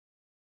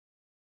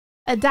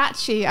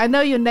 Adachi, I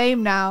know your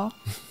name now.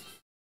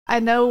 I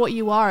know what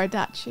you are,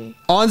 Adachi.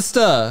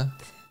 Onsta!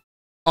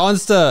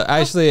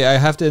 Actually, I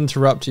have to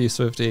interrupt you,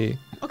 Swifty.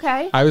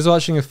 Okay. I was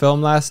watching a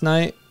film last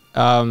night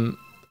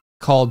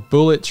called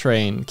Bullet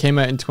Train. Came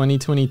out in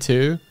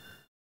 2022.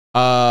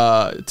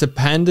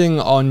 Depending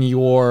on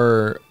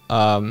your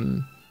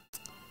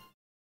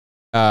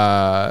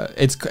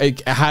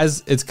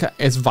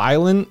it's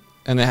violent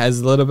and it has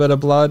a little bit of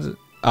blood,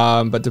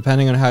 but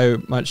depending on how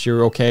much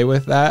you're okay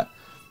with that,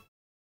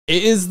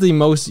 it is the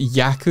most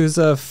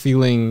Yakuza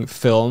feeling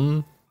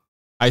film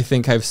I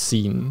think I've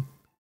seen,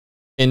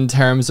 in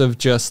terms of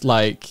just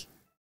like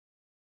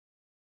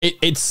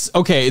it's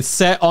okay, it's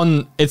set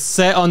on the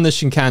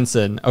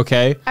Shinkansen,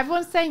 okay?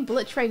 Everyone's saying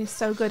Bullet Train is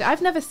so good.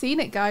 I've never seen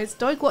it, guys.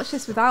 Don't watch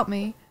this without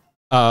me.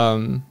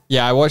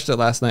 Yeah, I watched it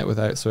last night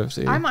without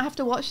Swifty. I might have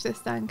to watch this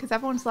then, because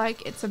everyone's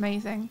like, it's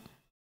amazing.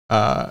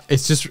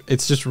 It's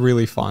just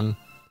really fun.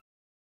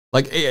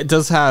 Like, it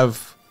does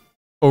have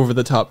over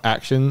the top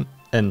action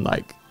and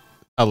like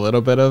a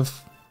little bit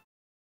of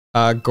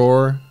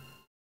gore.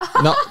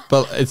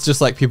 But it's just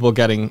like people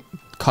getting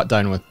cut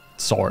down with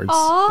swords.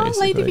 Oh,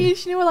 Lady basically.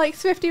 Beach, you were like,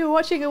 Swifty, we're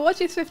watching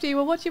Swifty,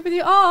 we're watching with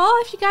you.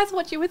 Oh, if you guys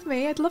watch it with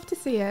me, I'd love to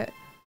see it.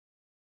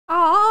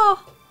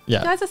 Oh, Yeah,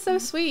 you guys are so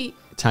sweet.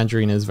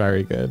 Tangerine is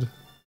very good.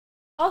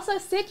 Also,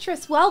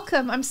 Citrus,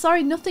 welcome. I'm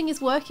sorry nothing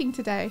is working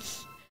today.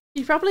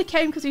 You probably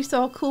came because you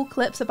saw cool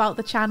clips about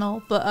the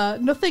channel,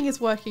 but nothing is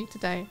working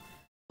today.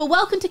 But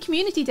welcome to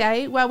Community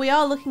Day, where we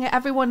are looking at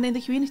everyone in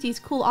the community's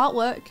cool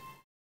artwork.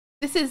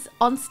 This is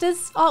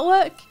Onsta's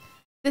artwork.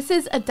 This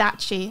is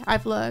Adachi,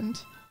 I've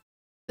learned.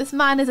 This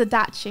man is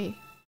Adachi.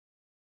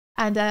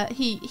 And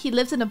he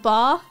lives in a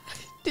bar.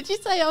 Did you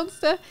say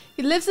Onsta?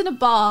 He lives in a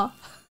bar.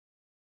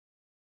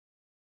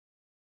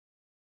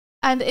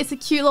 And it's a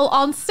cute little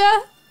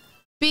Onsta.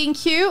 Being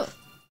cute.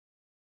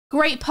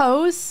 Great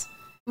pose.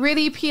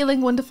 Really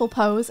appealing, wonderful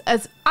pose,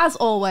 as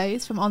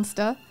always, from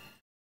Onsta.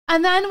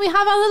 And then we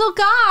have our little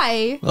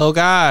guy. Little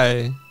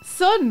guy.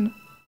 Sun.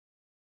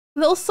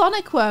 Little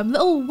sonic worm.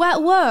 Little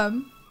wet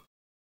worm.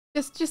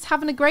 Just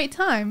having a great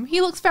time. He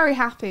looks very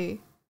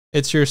happy.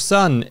 It's your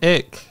son,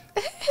 Ick.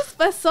 It's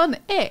my son,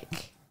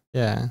 Ick.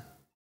 Yeah.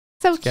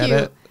 So Get cute.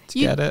 it?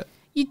 Get it?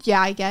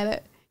 Yeah, I get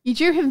it. You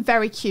drew him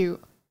very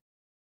cute.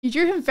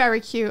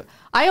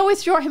 I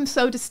always draw him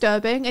so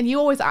disturbing, and you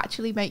always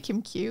actually make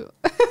him cute.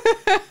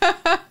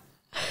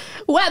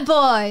 Wet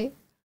boy.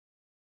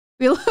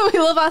 We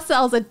love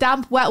ourselves a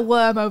damp, wet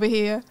worm over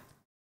here.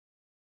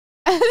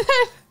 And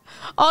then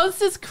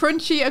Onsta's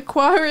crunchy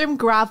aquarium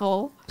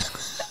gravel.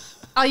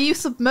 Are you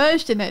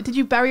submerged in it? Did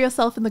you bury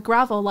yourself in the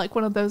gravel like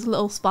one of those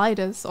little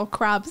spiders or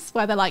crabs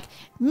where they're like,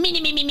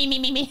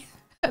 me,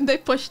 and they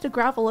push the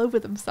gravel over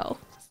themselves?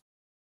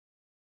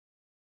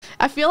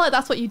 I feel like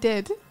that's what you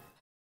did.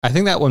 I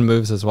think that one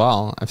moves as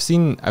well. I've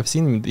seen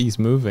these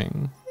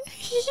moving.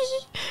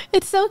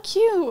 It's so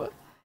cute.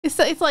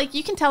 It's like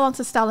you can tell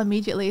Onsta's style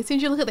immediately. As soon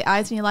as you look at the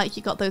eyes and you're like,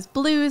 you got those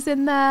blues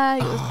in there,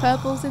 you got those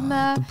purples in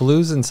there. The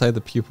blues inside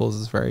the pupils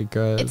is very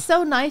good. It's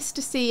so nice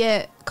to see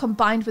it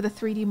combined with a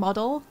 3D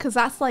model, because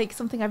that's like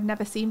something I've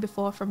never seen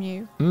before from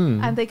you.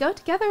 And they go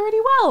together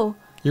really well.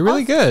 You're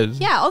really good.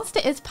 Yeah,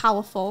 Onsta is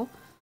powerful.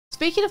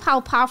 Speaking of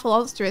how powerful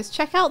Onsta is,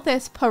 check out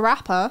this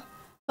parappa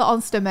that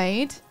Onsta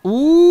made.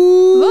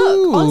 Ooh.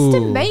 Look,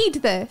 Onsta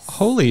made this.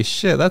 Holy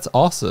shit, that's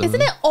awesome.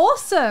 Isn't it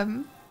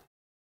awesome?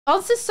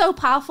 Onsta's so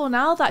powerful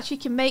now that she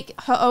can make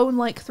her own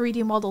like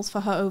 3D models for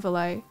her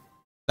overlay.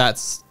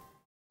 That's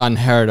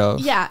unheard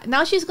of. Yeah,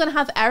 now she's going to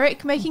have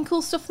Eric making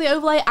cool stuff for the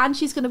overlay, and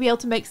she's going to be able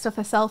to make stuff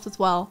herself as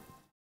well.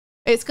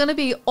 It's going to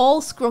be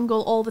all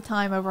Scrungle all the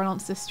time over on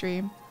Onsta's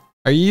stream.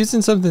 Are you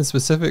using something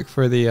specific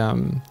for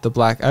the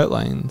black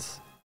outlines?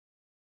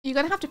 You're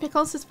going to have to pick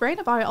Onsta's brain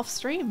about it off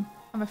stream,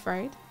 I'm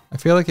afraid. I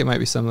feel like it might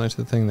be similar to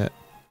the thing that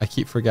I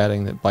keep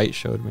forgetting that Byte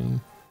showed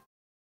me.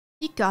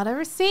 You gotta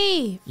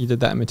receive. You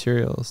did that in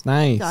materials.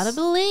 Nice. You gotta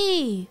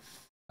believe.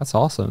 That's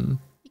awesome.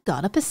 You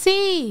gotta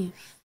perceive.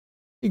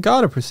 You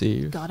gotta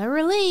perceive. You gotta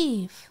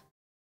relieve.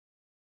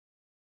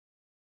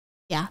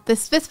 Yeah,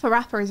 this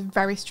parappa is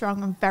very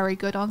strong and very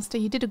good, Onsta.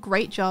 You did a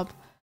great job.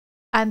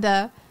 And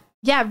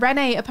yeah,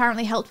 Renee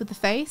apparently helped with the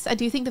face. I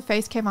do think the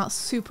face came out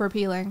super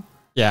appealing.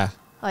 Yeah.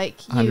 Like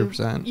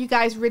 100%. You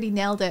guys really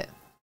nailed it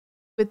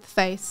with the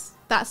face.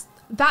 That's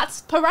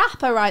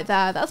parappa right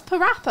there. That's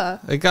parappa.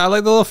 It got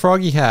like the little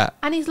froggy hat.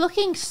 And he's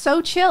looking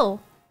so chill.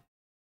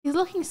 It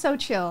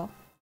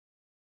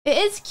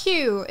is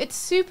cute. It's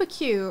super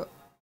cute.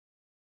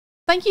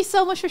 Thank you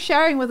so much for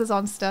sharing with us,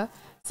 Onster.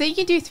 So you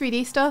can do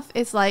 3D stuff.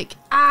 It's like,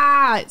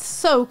 it's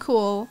so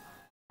cool.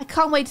 I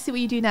can't wait to see what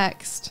you do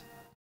next.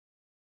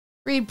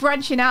 Really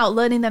branching out,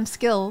 learning them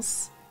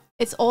skills.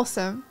 It's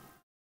awesome.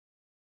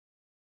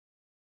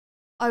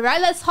 All right,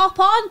 let's hop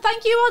on.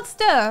 Thank you,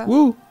 Monster.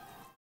 Woo!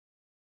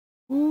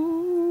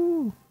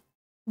 Woo!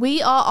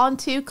 We are on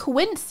to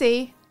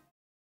Quincy.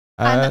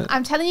 And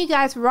I'm telling you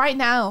guys right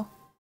now,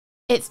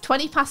 it's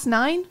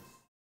 9:20.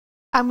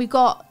 And we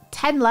got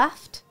 10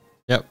 left.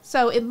 Yep.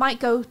 So it might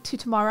go to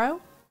tomorrow.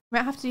 We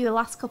might have to do the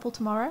last couple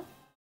tomorrow.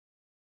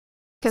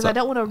 Because I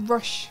don't want to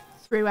rush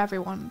through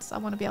everyone's. I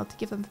want to be able to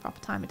give them the proper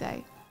time of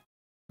day.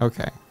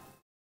 Okay.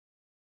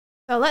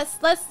 So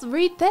let's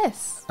read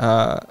this.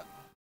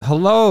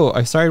 Hello,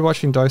 I started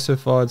watching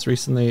Dyswift VODs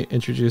recently,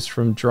 introduced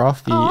from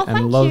Drawfee,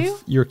 and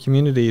love your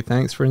community.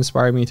 Thanks for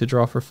inspiring me to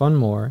draw for fun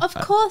more. Of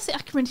course,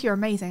 community, you're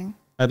amazing.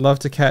 I'd love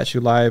to catch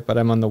you live, but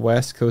I'm on the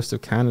west coast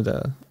of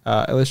Canada.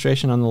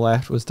 Illustration on the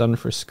left was done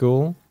for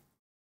school.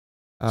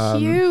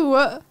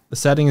 Cute. The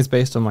setting is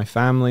based on my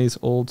family's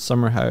old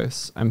summer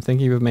house. I'm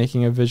thinking of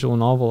making a visual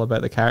novel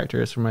about the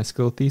characters for my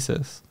school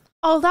thesis.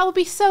 Oh, that would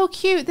be so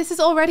cute. This is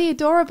already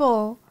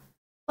adorable.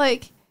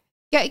 Like,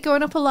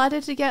 going up a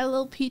ladder to get a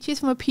little peaches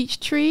from a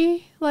peach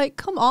tree. Like,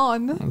 come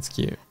on. That's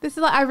cute. This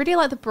is like, I really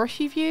like the brush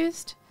you've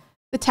used.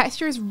 The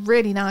texture is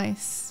really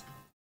nice.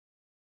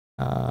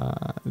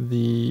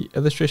 The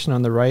illustration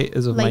on the right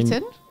is of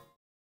Leighton?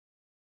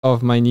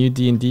 my new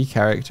D&D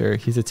character.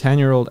 He's a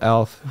 10-year-old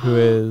elf who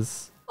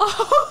is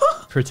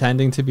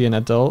pretending to be an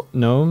adult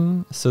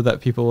gnome so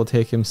that people will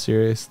take him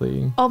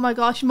seriously. Oh my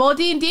gosh, more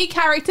D&D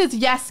characters.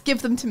 Yes,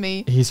 give them to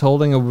me. He's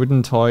holding a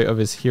wooden toy of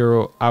his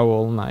hero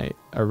Owl Knight,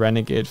 a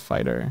renegade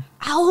fighter.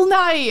 Owl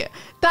Knight.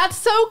 That's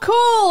so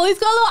cool. He's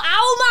got a little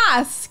owl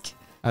mask.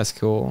 That's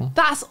cool.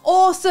 That's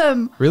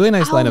awesome. Really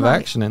nice Owl line of Knight.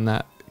 action in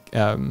that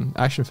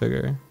action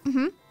figure.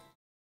 Mm-hmm.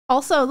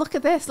 Also, look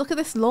at this. Look at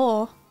this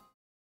lore.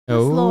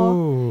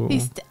 Oh.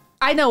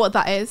 I know what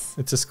that is.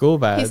 It's a school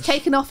badge. He's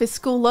taken off his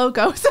school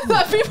logo so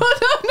that people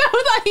don't know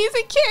that he's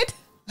a kid.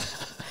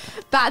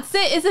 That's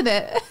it, isn't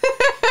it?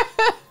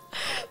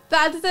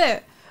 That's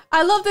it.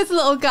 I love this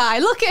little guy.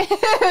 Look at him.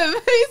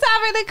 He's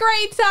having a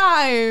great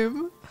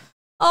time.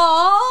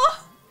 Aww.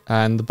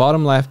 And the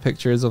bottom left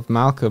picture is of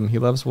Malcolm. He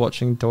loves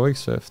watching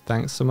Dyswift.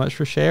 Thanks so much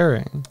for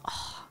sharing.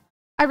 Oh,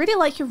 I really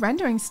like your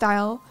rendering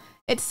style.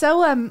 It's so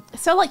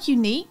like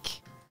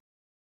unique.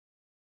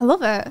 I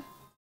love it.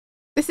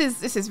 This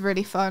is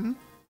really fun.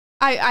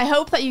 I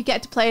hope that you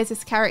get to play as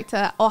this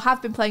character or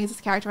have been playing as this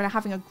character and are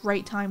having a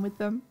great time with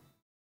them.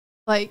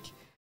 Like,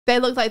 they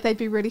look like they'd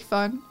be really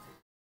fun.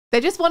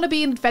 They just want to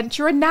be an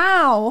adventurer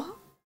now.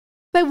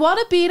 They want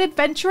to be an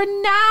adventurer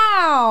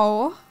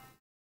now.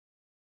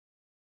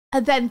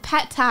 And then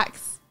pet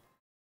tax.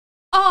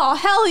 Oh,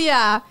 hell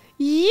yeah.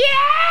 Yeah!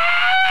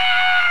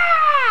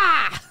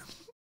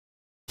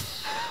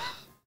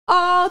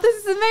 Oh,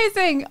 this is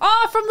amazing.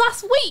 Oh, from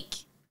last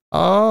week.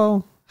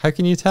 Oh, how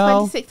can you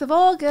tell? 26th of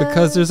August.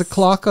 Because there's a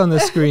clock on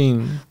the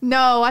screen.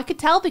 No, I could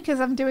tell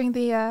because I'm doing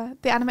the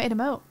animated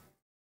emote.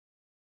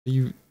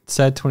 You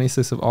said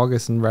 26th of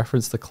August and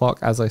referenced the clock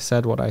as I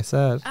said what I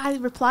said. I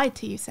replied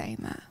to you saying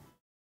that.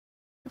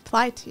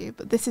 Replied to you,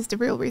 but this is the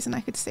real reason I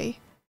could see.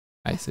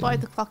 I see.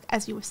 Spotted the clock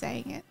as you were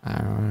saying it.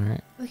 All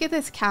right. Look at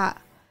this cat.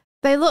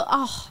 They look,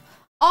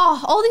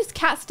 all these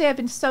cats today have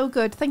been so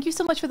good. Thank you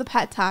so much for the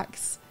pet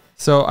tax.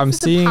 So I'm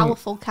seeing a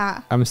powerful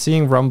cat. I'm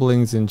seeing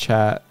rumblings in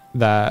chat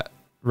that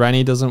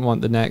Rennie doesn't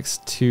want the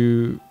next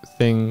two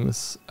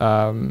things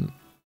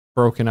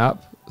broken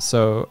up.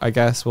 So I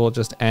guess we'll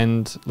just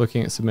end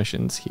looking at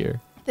submissions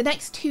here. The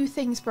next two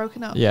things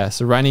broken up. Yeah,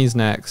 so Rennie's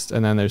next,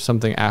 and then there's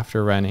something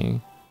after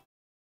Rennie.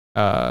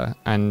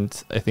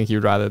 And I think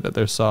you'd rather that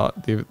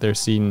they're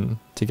seen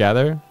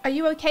together. Are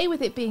you okay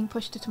with it being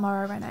pushed to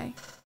tomorrow, Renee?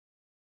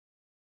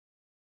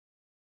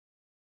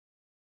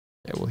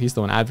 Yeah, well, he's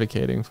the one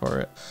advocating for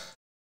it.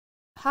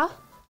 Huh?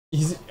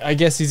 I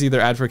guess he's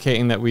either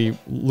advocating that we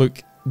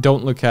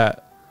don't look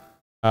at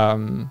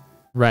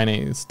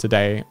Rennie's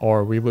today,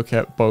 or we look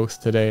at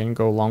both today and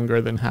go longer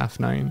than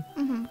 9:30.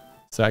 Mm-hmm.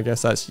 So I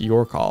guess that's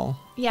your call.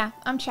 Yeah,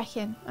 I'm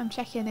checking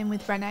in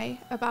with Renee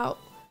about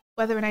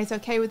whether Renee's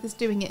okay with us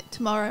doing it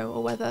tomorrow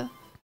or whether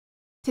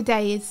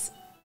today is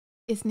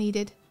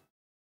needed.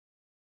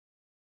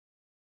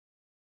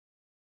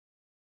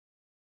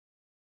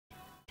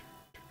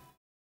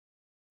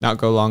 Not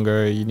go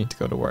longer, you need to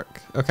go to work.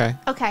 Okay.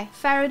 Okay,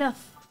 fair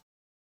enough.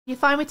 You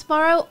fine with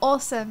tomorrow?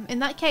 Awesome. In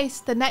that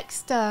case, the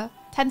next 10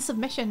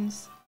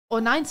 submissions,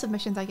 or 9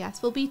 submissions, I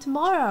guess, will be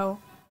tomorrow.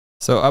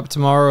 So up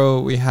tomorrow,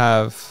 we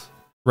have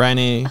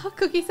Rennie. Oh,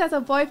 Cookie says,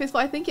 oh boy, if it's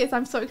what I think it is,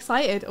 I'm so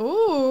excited.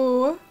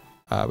 Ooh.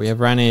 We have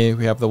Rennie.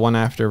 We have the one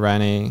after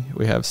Rennie.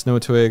 We have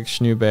Snowtwig,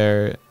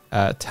 Schneebear,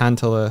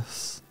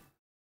 Tantalus,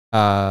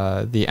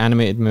 the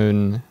Animated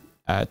Moon,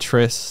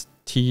 Triss,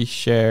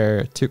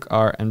 T-Share,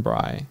 Tukar, and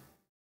Bry.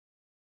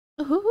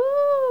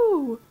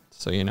 Ooh.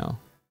 So you know.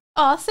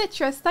 Oh,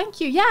 Citrus,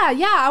 thank you. Yeah,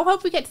 I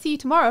hope we get to see you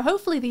tomorrow.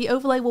 Hopefully the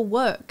overlay will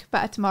work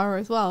better tomorrow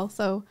as well.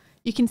 So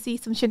you can see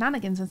some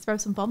shenanigans and throw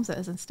some bombs at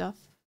us and stuff.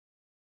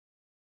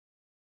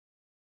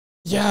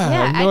 Yeah, I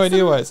have no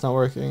idea why it's not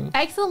working.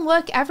 Excellent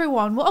work,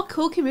 everyone. What a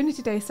cool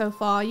community day so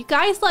far. You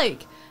guys,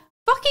 like,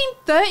 fucking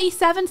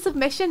 37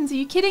 submissions. Are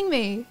you kidding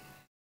me?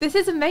 This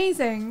is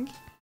amazing.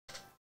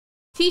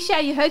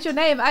 T-Share, you heard your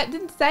name. I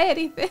didn't say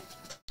anything.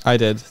 I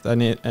did. I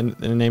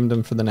named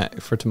them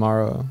for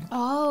tomorrow.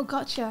 Oh,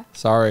 gotcha.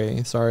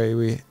 Sorry.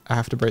 I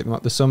have to break them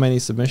up. There's so many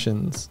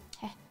submissions.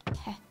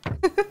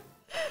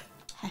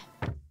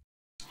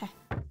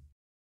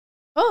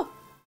 Oh,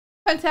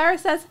 Pantera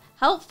says,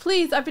 help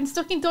please. I've been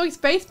stuck in Dog's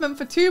basement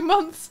for 2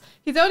 months.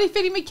 He's only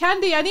feeding me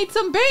candy. I need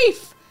some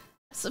beef.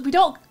 So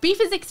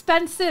beef is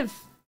expensive.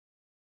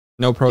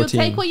 No protein.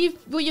 You'll take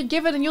what you're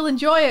given and you'll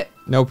enjoy it.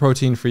 No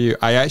protein for you.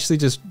 I actually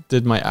just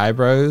did my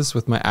eyebrows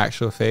with my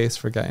actual face,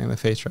 forgetting the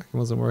face tracking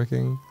wasn't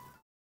working.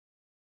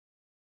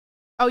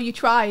 Oh, you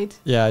tried?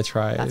 Yeah, I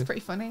tried. That's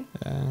pretty funny.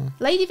 Yeah.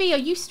 Lady V, are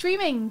you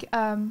streaming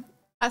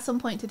at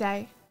some point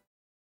today?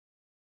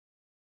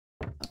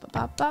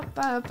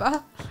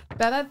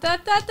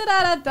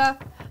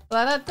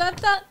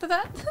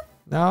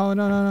 No.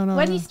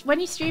 When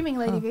you streaming,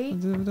 Lady V?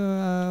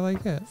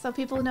 Like it. So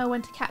people know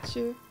when to catch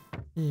you.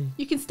 Yeah.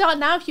 You can start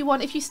now if you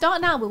want. If you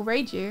start now, we'll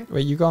raid you.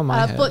 Wait, you go on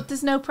my head. But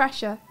there's no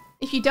pressure.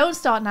 If you don't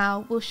start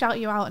now, we'll shout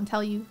you out and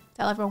tell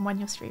everyone when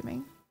you're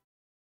streaming.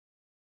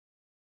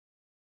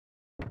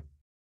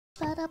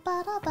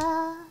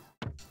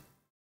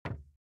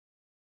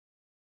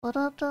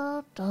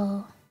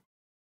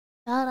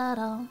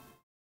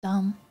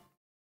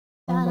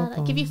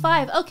 Give you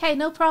 5. Okay,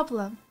 no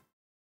problem.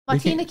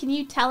 Martina, can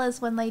you tell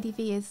us when Lady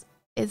V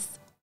is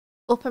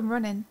up and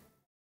running?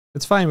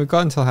 It's fine. We've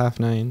got until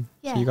 9:30.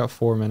 Yeah. So you got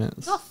 4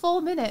 minutes. You got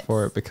 4 minutes.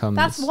 Before it becomes...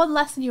 That's one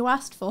less than you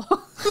asked for.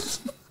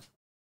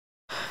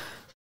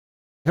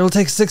 It will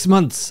take 6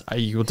 months.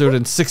 You will do it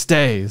in 6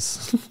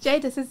 days.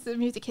 Jada says the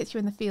music hits you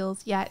in the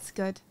feels. Yeah, it's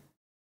good.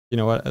 You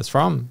know what it's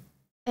from?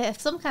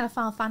 It's some kind of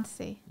Final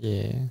Fantasy.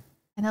 Yeah.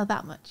 I know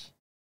that much.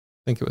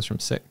 I think it was from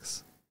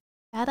 6.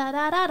 Da da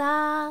da da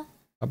da.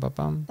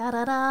 Ba-ba-bum. Da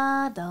da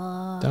da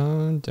da.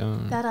 Dun.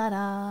 Da da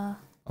da.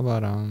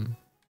 Ba-ba-dum.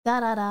 Da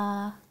da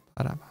da.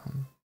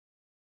 Ba-da-bum.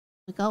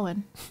 We're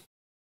going.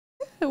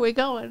 We're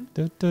going.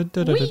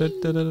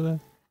 Da-da-da-da-da-da-da-da.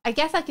 I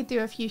guess I could do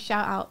a few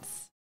shout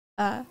outs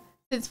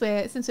since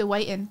we're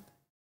waiting.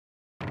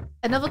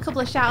 Another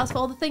couple of shout outs for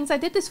all the things I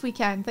did this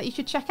weekend that you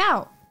should check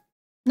out.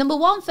 Number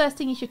one, first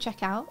thing you should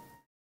check out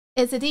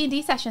is a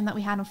D&D session that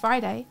we had on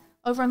Friday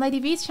over on Lady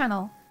V's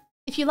channel.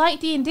 If you like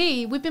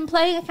D&D, we've been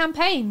playing a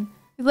campaign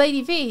with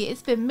Lady V.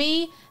 It's been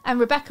me and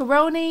Rebecca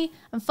Roney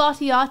and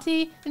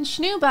Fartiati and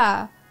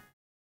Schnoober.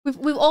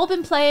 We've all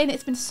been playing.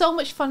 It's been so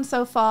much fun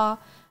so far.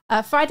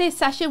 Friday's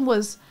session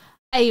was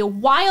a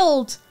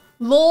wild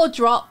lore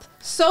drop.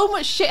 So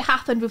much shit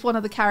happened with one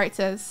of the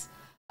characters.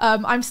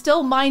 I'm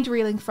still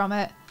mind-reeling from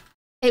it.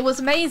 It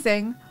was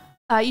amazing.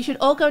 You should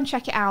all go and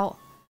check it out.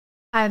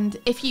 And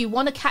if you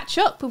want to catch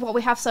up with what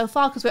we have so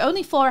far, because we're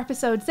only 4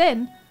 episodes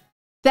in,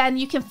 then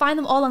you can find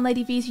them all on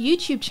Lady V's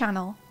YouTube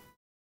channel.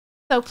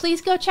 So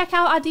please go check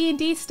out our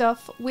D&D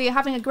stuff. We're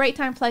having a great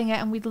time playing it,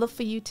 and we'd love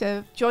for you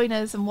to join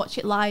us and watch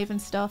it live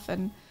and stuff,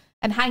 and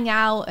hang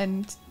out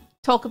and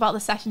talk about the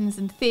sessions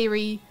and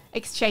theory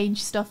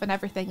exchange stuff and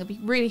everything. It'll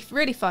be really,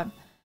 really fun.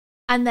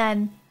 And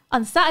then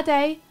on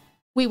Saturday,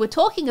 we were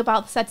talking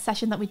about the said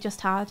session that we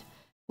just had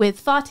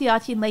with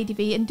Fartiati and Lady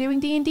V and doing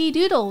D&D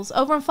doodles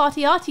over on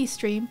Fartiati's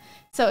stream.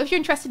 So if you're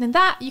interested in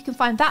that, you can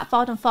find that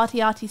VOD on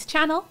Fartiati's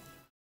channel.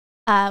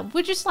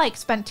 We just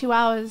spent 2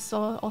 hours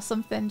or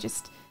something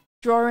just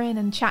drawing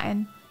and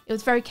chatting. It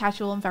was very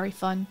casual and very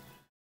fun.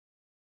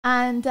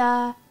 And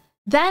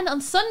then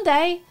on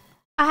Sunday,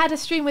 I had a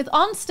stream with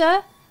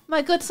Onster,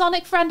 my good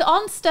Sonic friend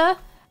Onster,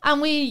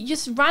 and we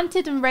just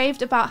ranted and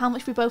raved about how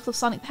much we both love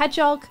Sonic the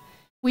Hedgehog.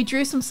 We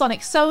drew some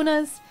Sonic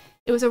Sonas.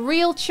 It was a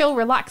real chill,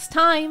 relaxed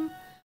time.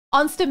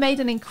 Onster made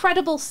an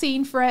incredible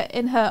scene for it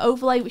in her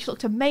overlay, which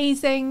looked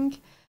amazing.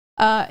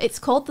 It's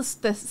called the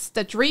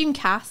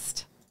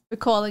Dreamcast, we're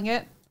calling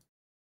it.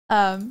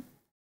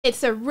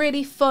 It's a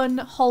really fun,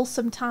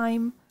 wholesome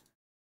time,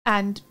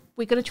 and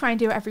we're going to try and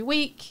do it every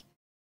week.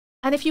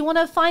 And if you want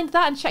to find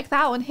that and check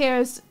that out and hear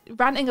us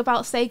ranting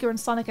about Sega and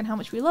Sonic and how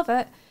much we love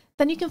it,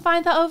 then you can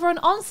find that over on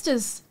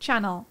Onster's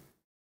channel.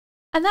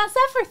 And that's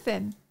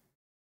everything.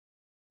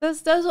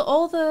 Those are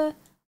all the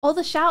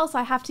shout-outs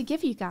I have to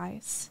give you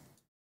guys.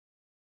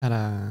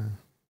 Ta-da.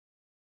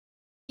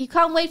 You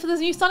can't wait for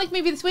this new Sonic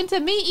movie this winter.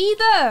 Me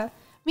either.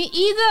 Me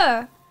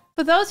either.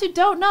 For those who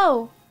don't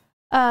know,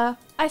 I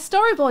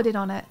storyboarded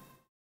on it.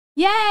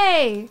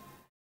 Yay!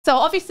 So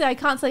obviously I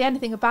can't say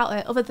anything about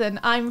it other than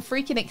I'm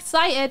freaking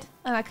excited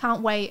and I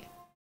can't wait.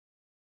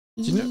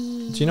 Do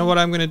you know what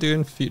I'm going to do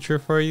in future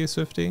for you,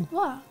 Swifty?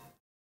 What?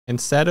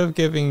 Instead of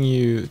giving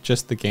you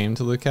just the game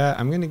to look at,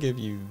 I'm going to give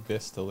you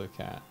this to look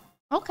at.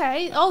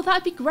 Okay. Oh,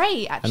 that'd be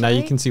great, actually. And now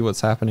you can see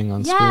what's happening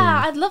on screen.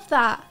 Yeah, I'd love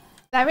that.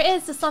 There it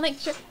is, the Sonic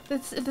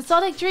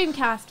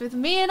Dreamcast with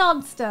me and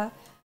Onster.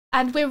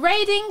 And we're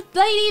raiding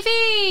Lady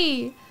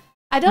V!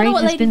 I don't know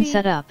what Lady V... Raid has been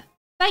set up.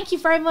 Thank you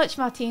very much,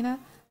 Martina.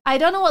 I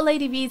don't know what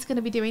Lady V is going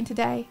to be doing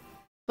today,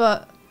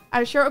 but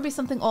I'm sure it'll be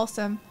something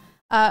awesome.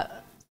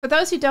 For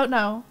those who don't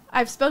know,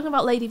 I've spoken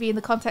about Lady V in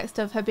the context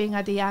of her being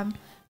a DM,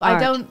 but I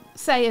don't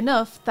say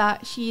enough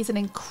that she's an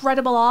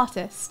incredible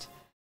artist.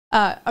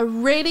 A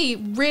really,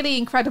 really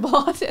incredible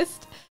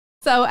artist.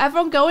 So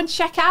everyone go and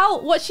check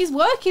out what she's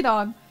working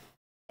on.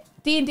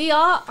 D&D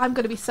art, I'm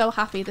going to be so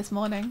happy this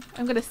morning.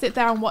 I'm going to sit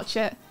there and watch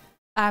it,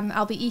 and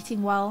I'll be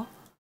eating well.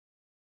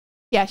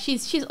 Yeah,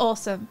 she's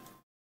awesome.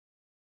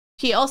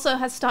 She also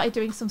has started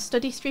doing some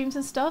study streams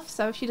and stuff,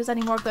 so if she does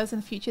any more of those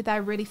in the future,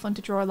 they're really fun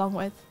to draw along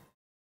with.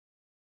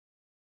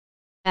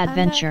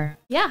 Adventure.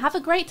 Yeah, have a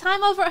great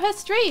time over at her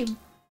stream.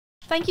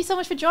 Thank you so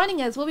much for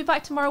joining us. We'll be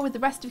back tomorrow with the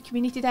rest of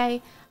Community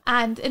Day.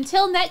 And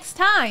until next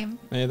time,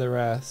 May the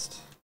rest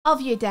of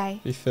your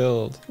day be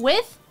filled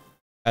with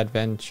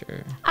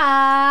adventure.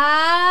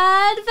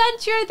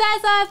 Adventure.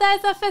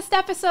 There's our first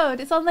episode.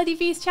 It's on Lady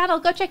V's channel.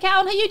 Go check it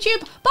out on her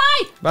YouTube.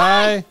 Bye.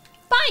 Bye.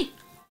 Bye.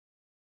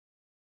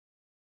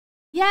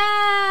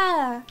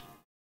 Yeah.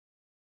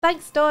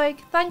 Thanks, Doig.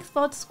 Thanks,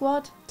 VOD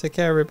Squad. Take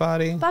care,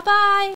 everybody. Bye-bye.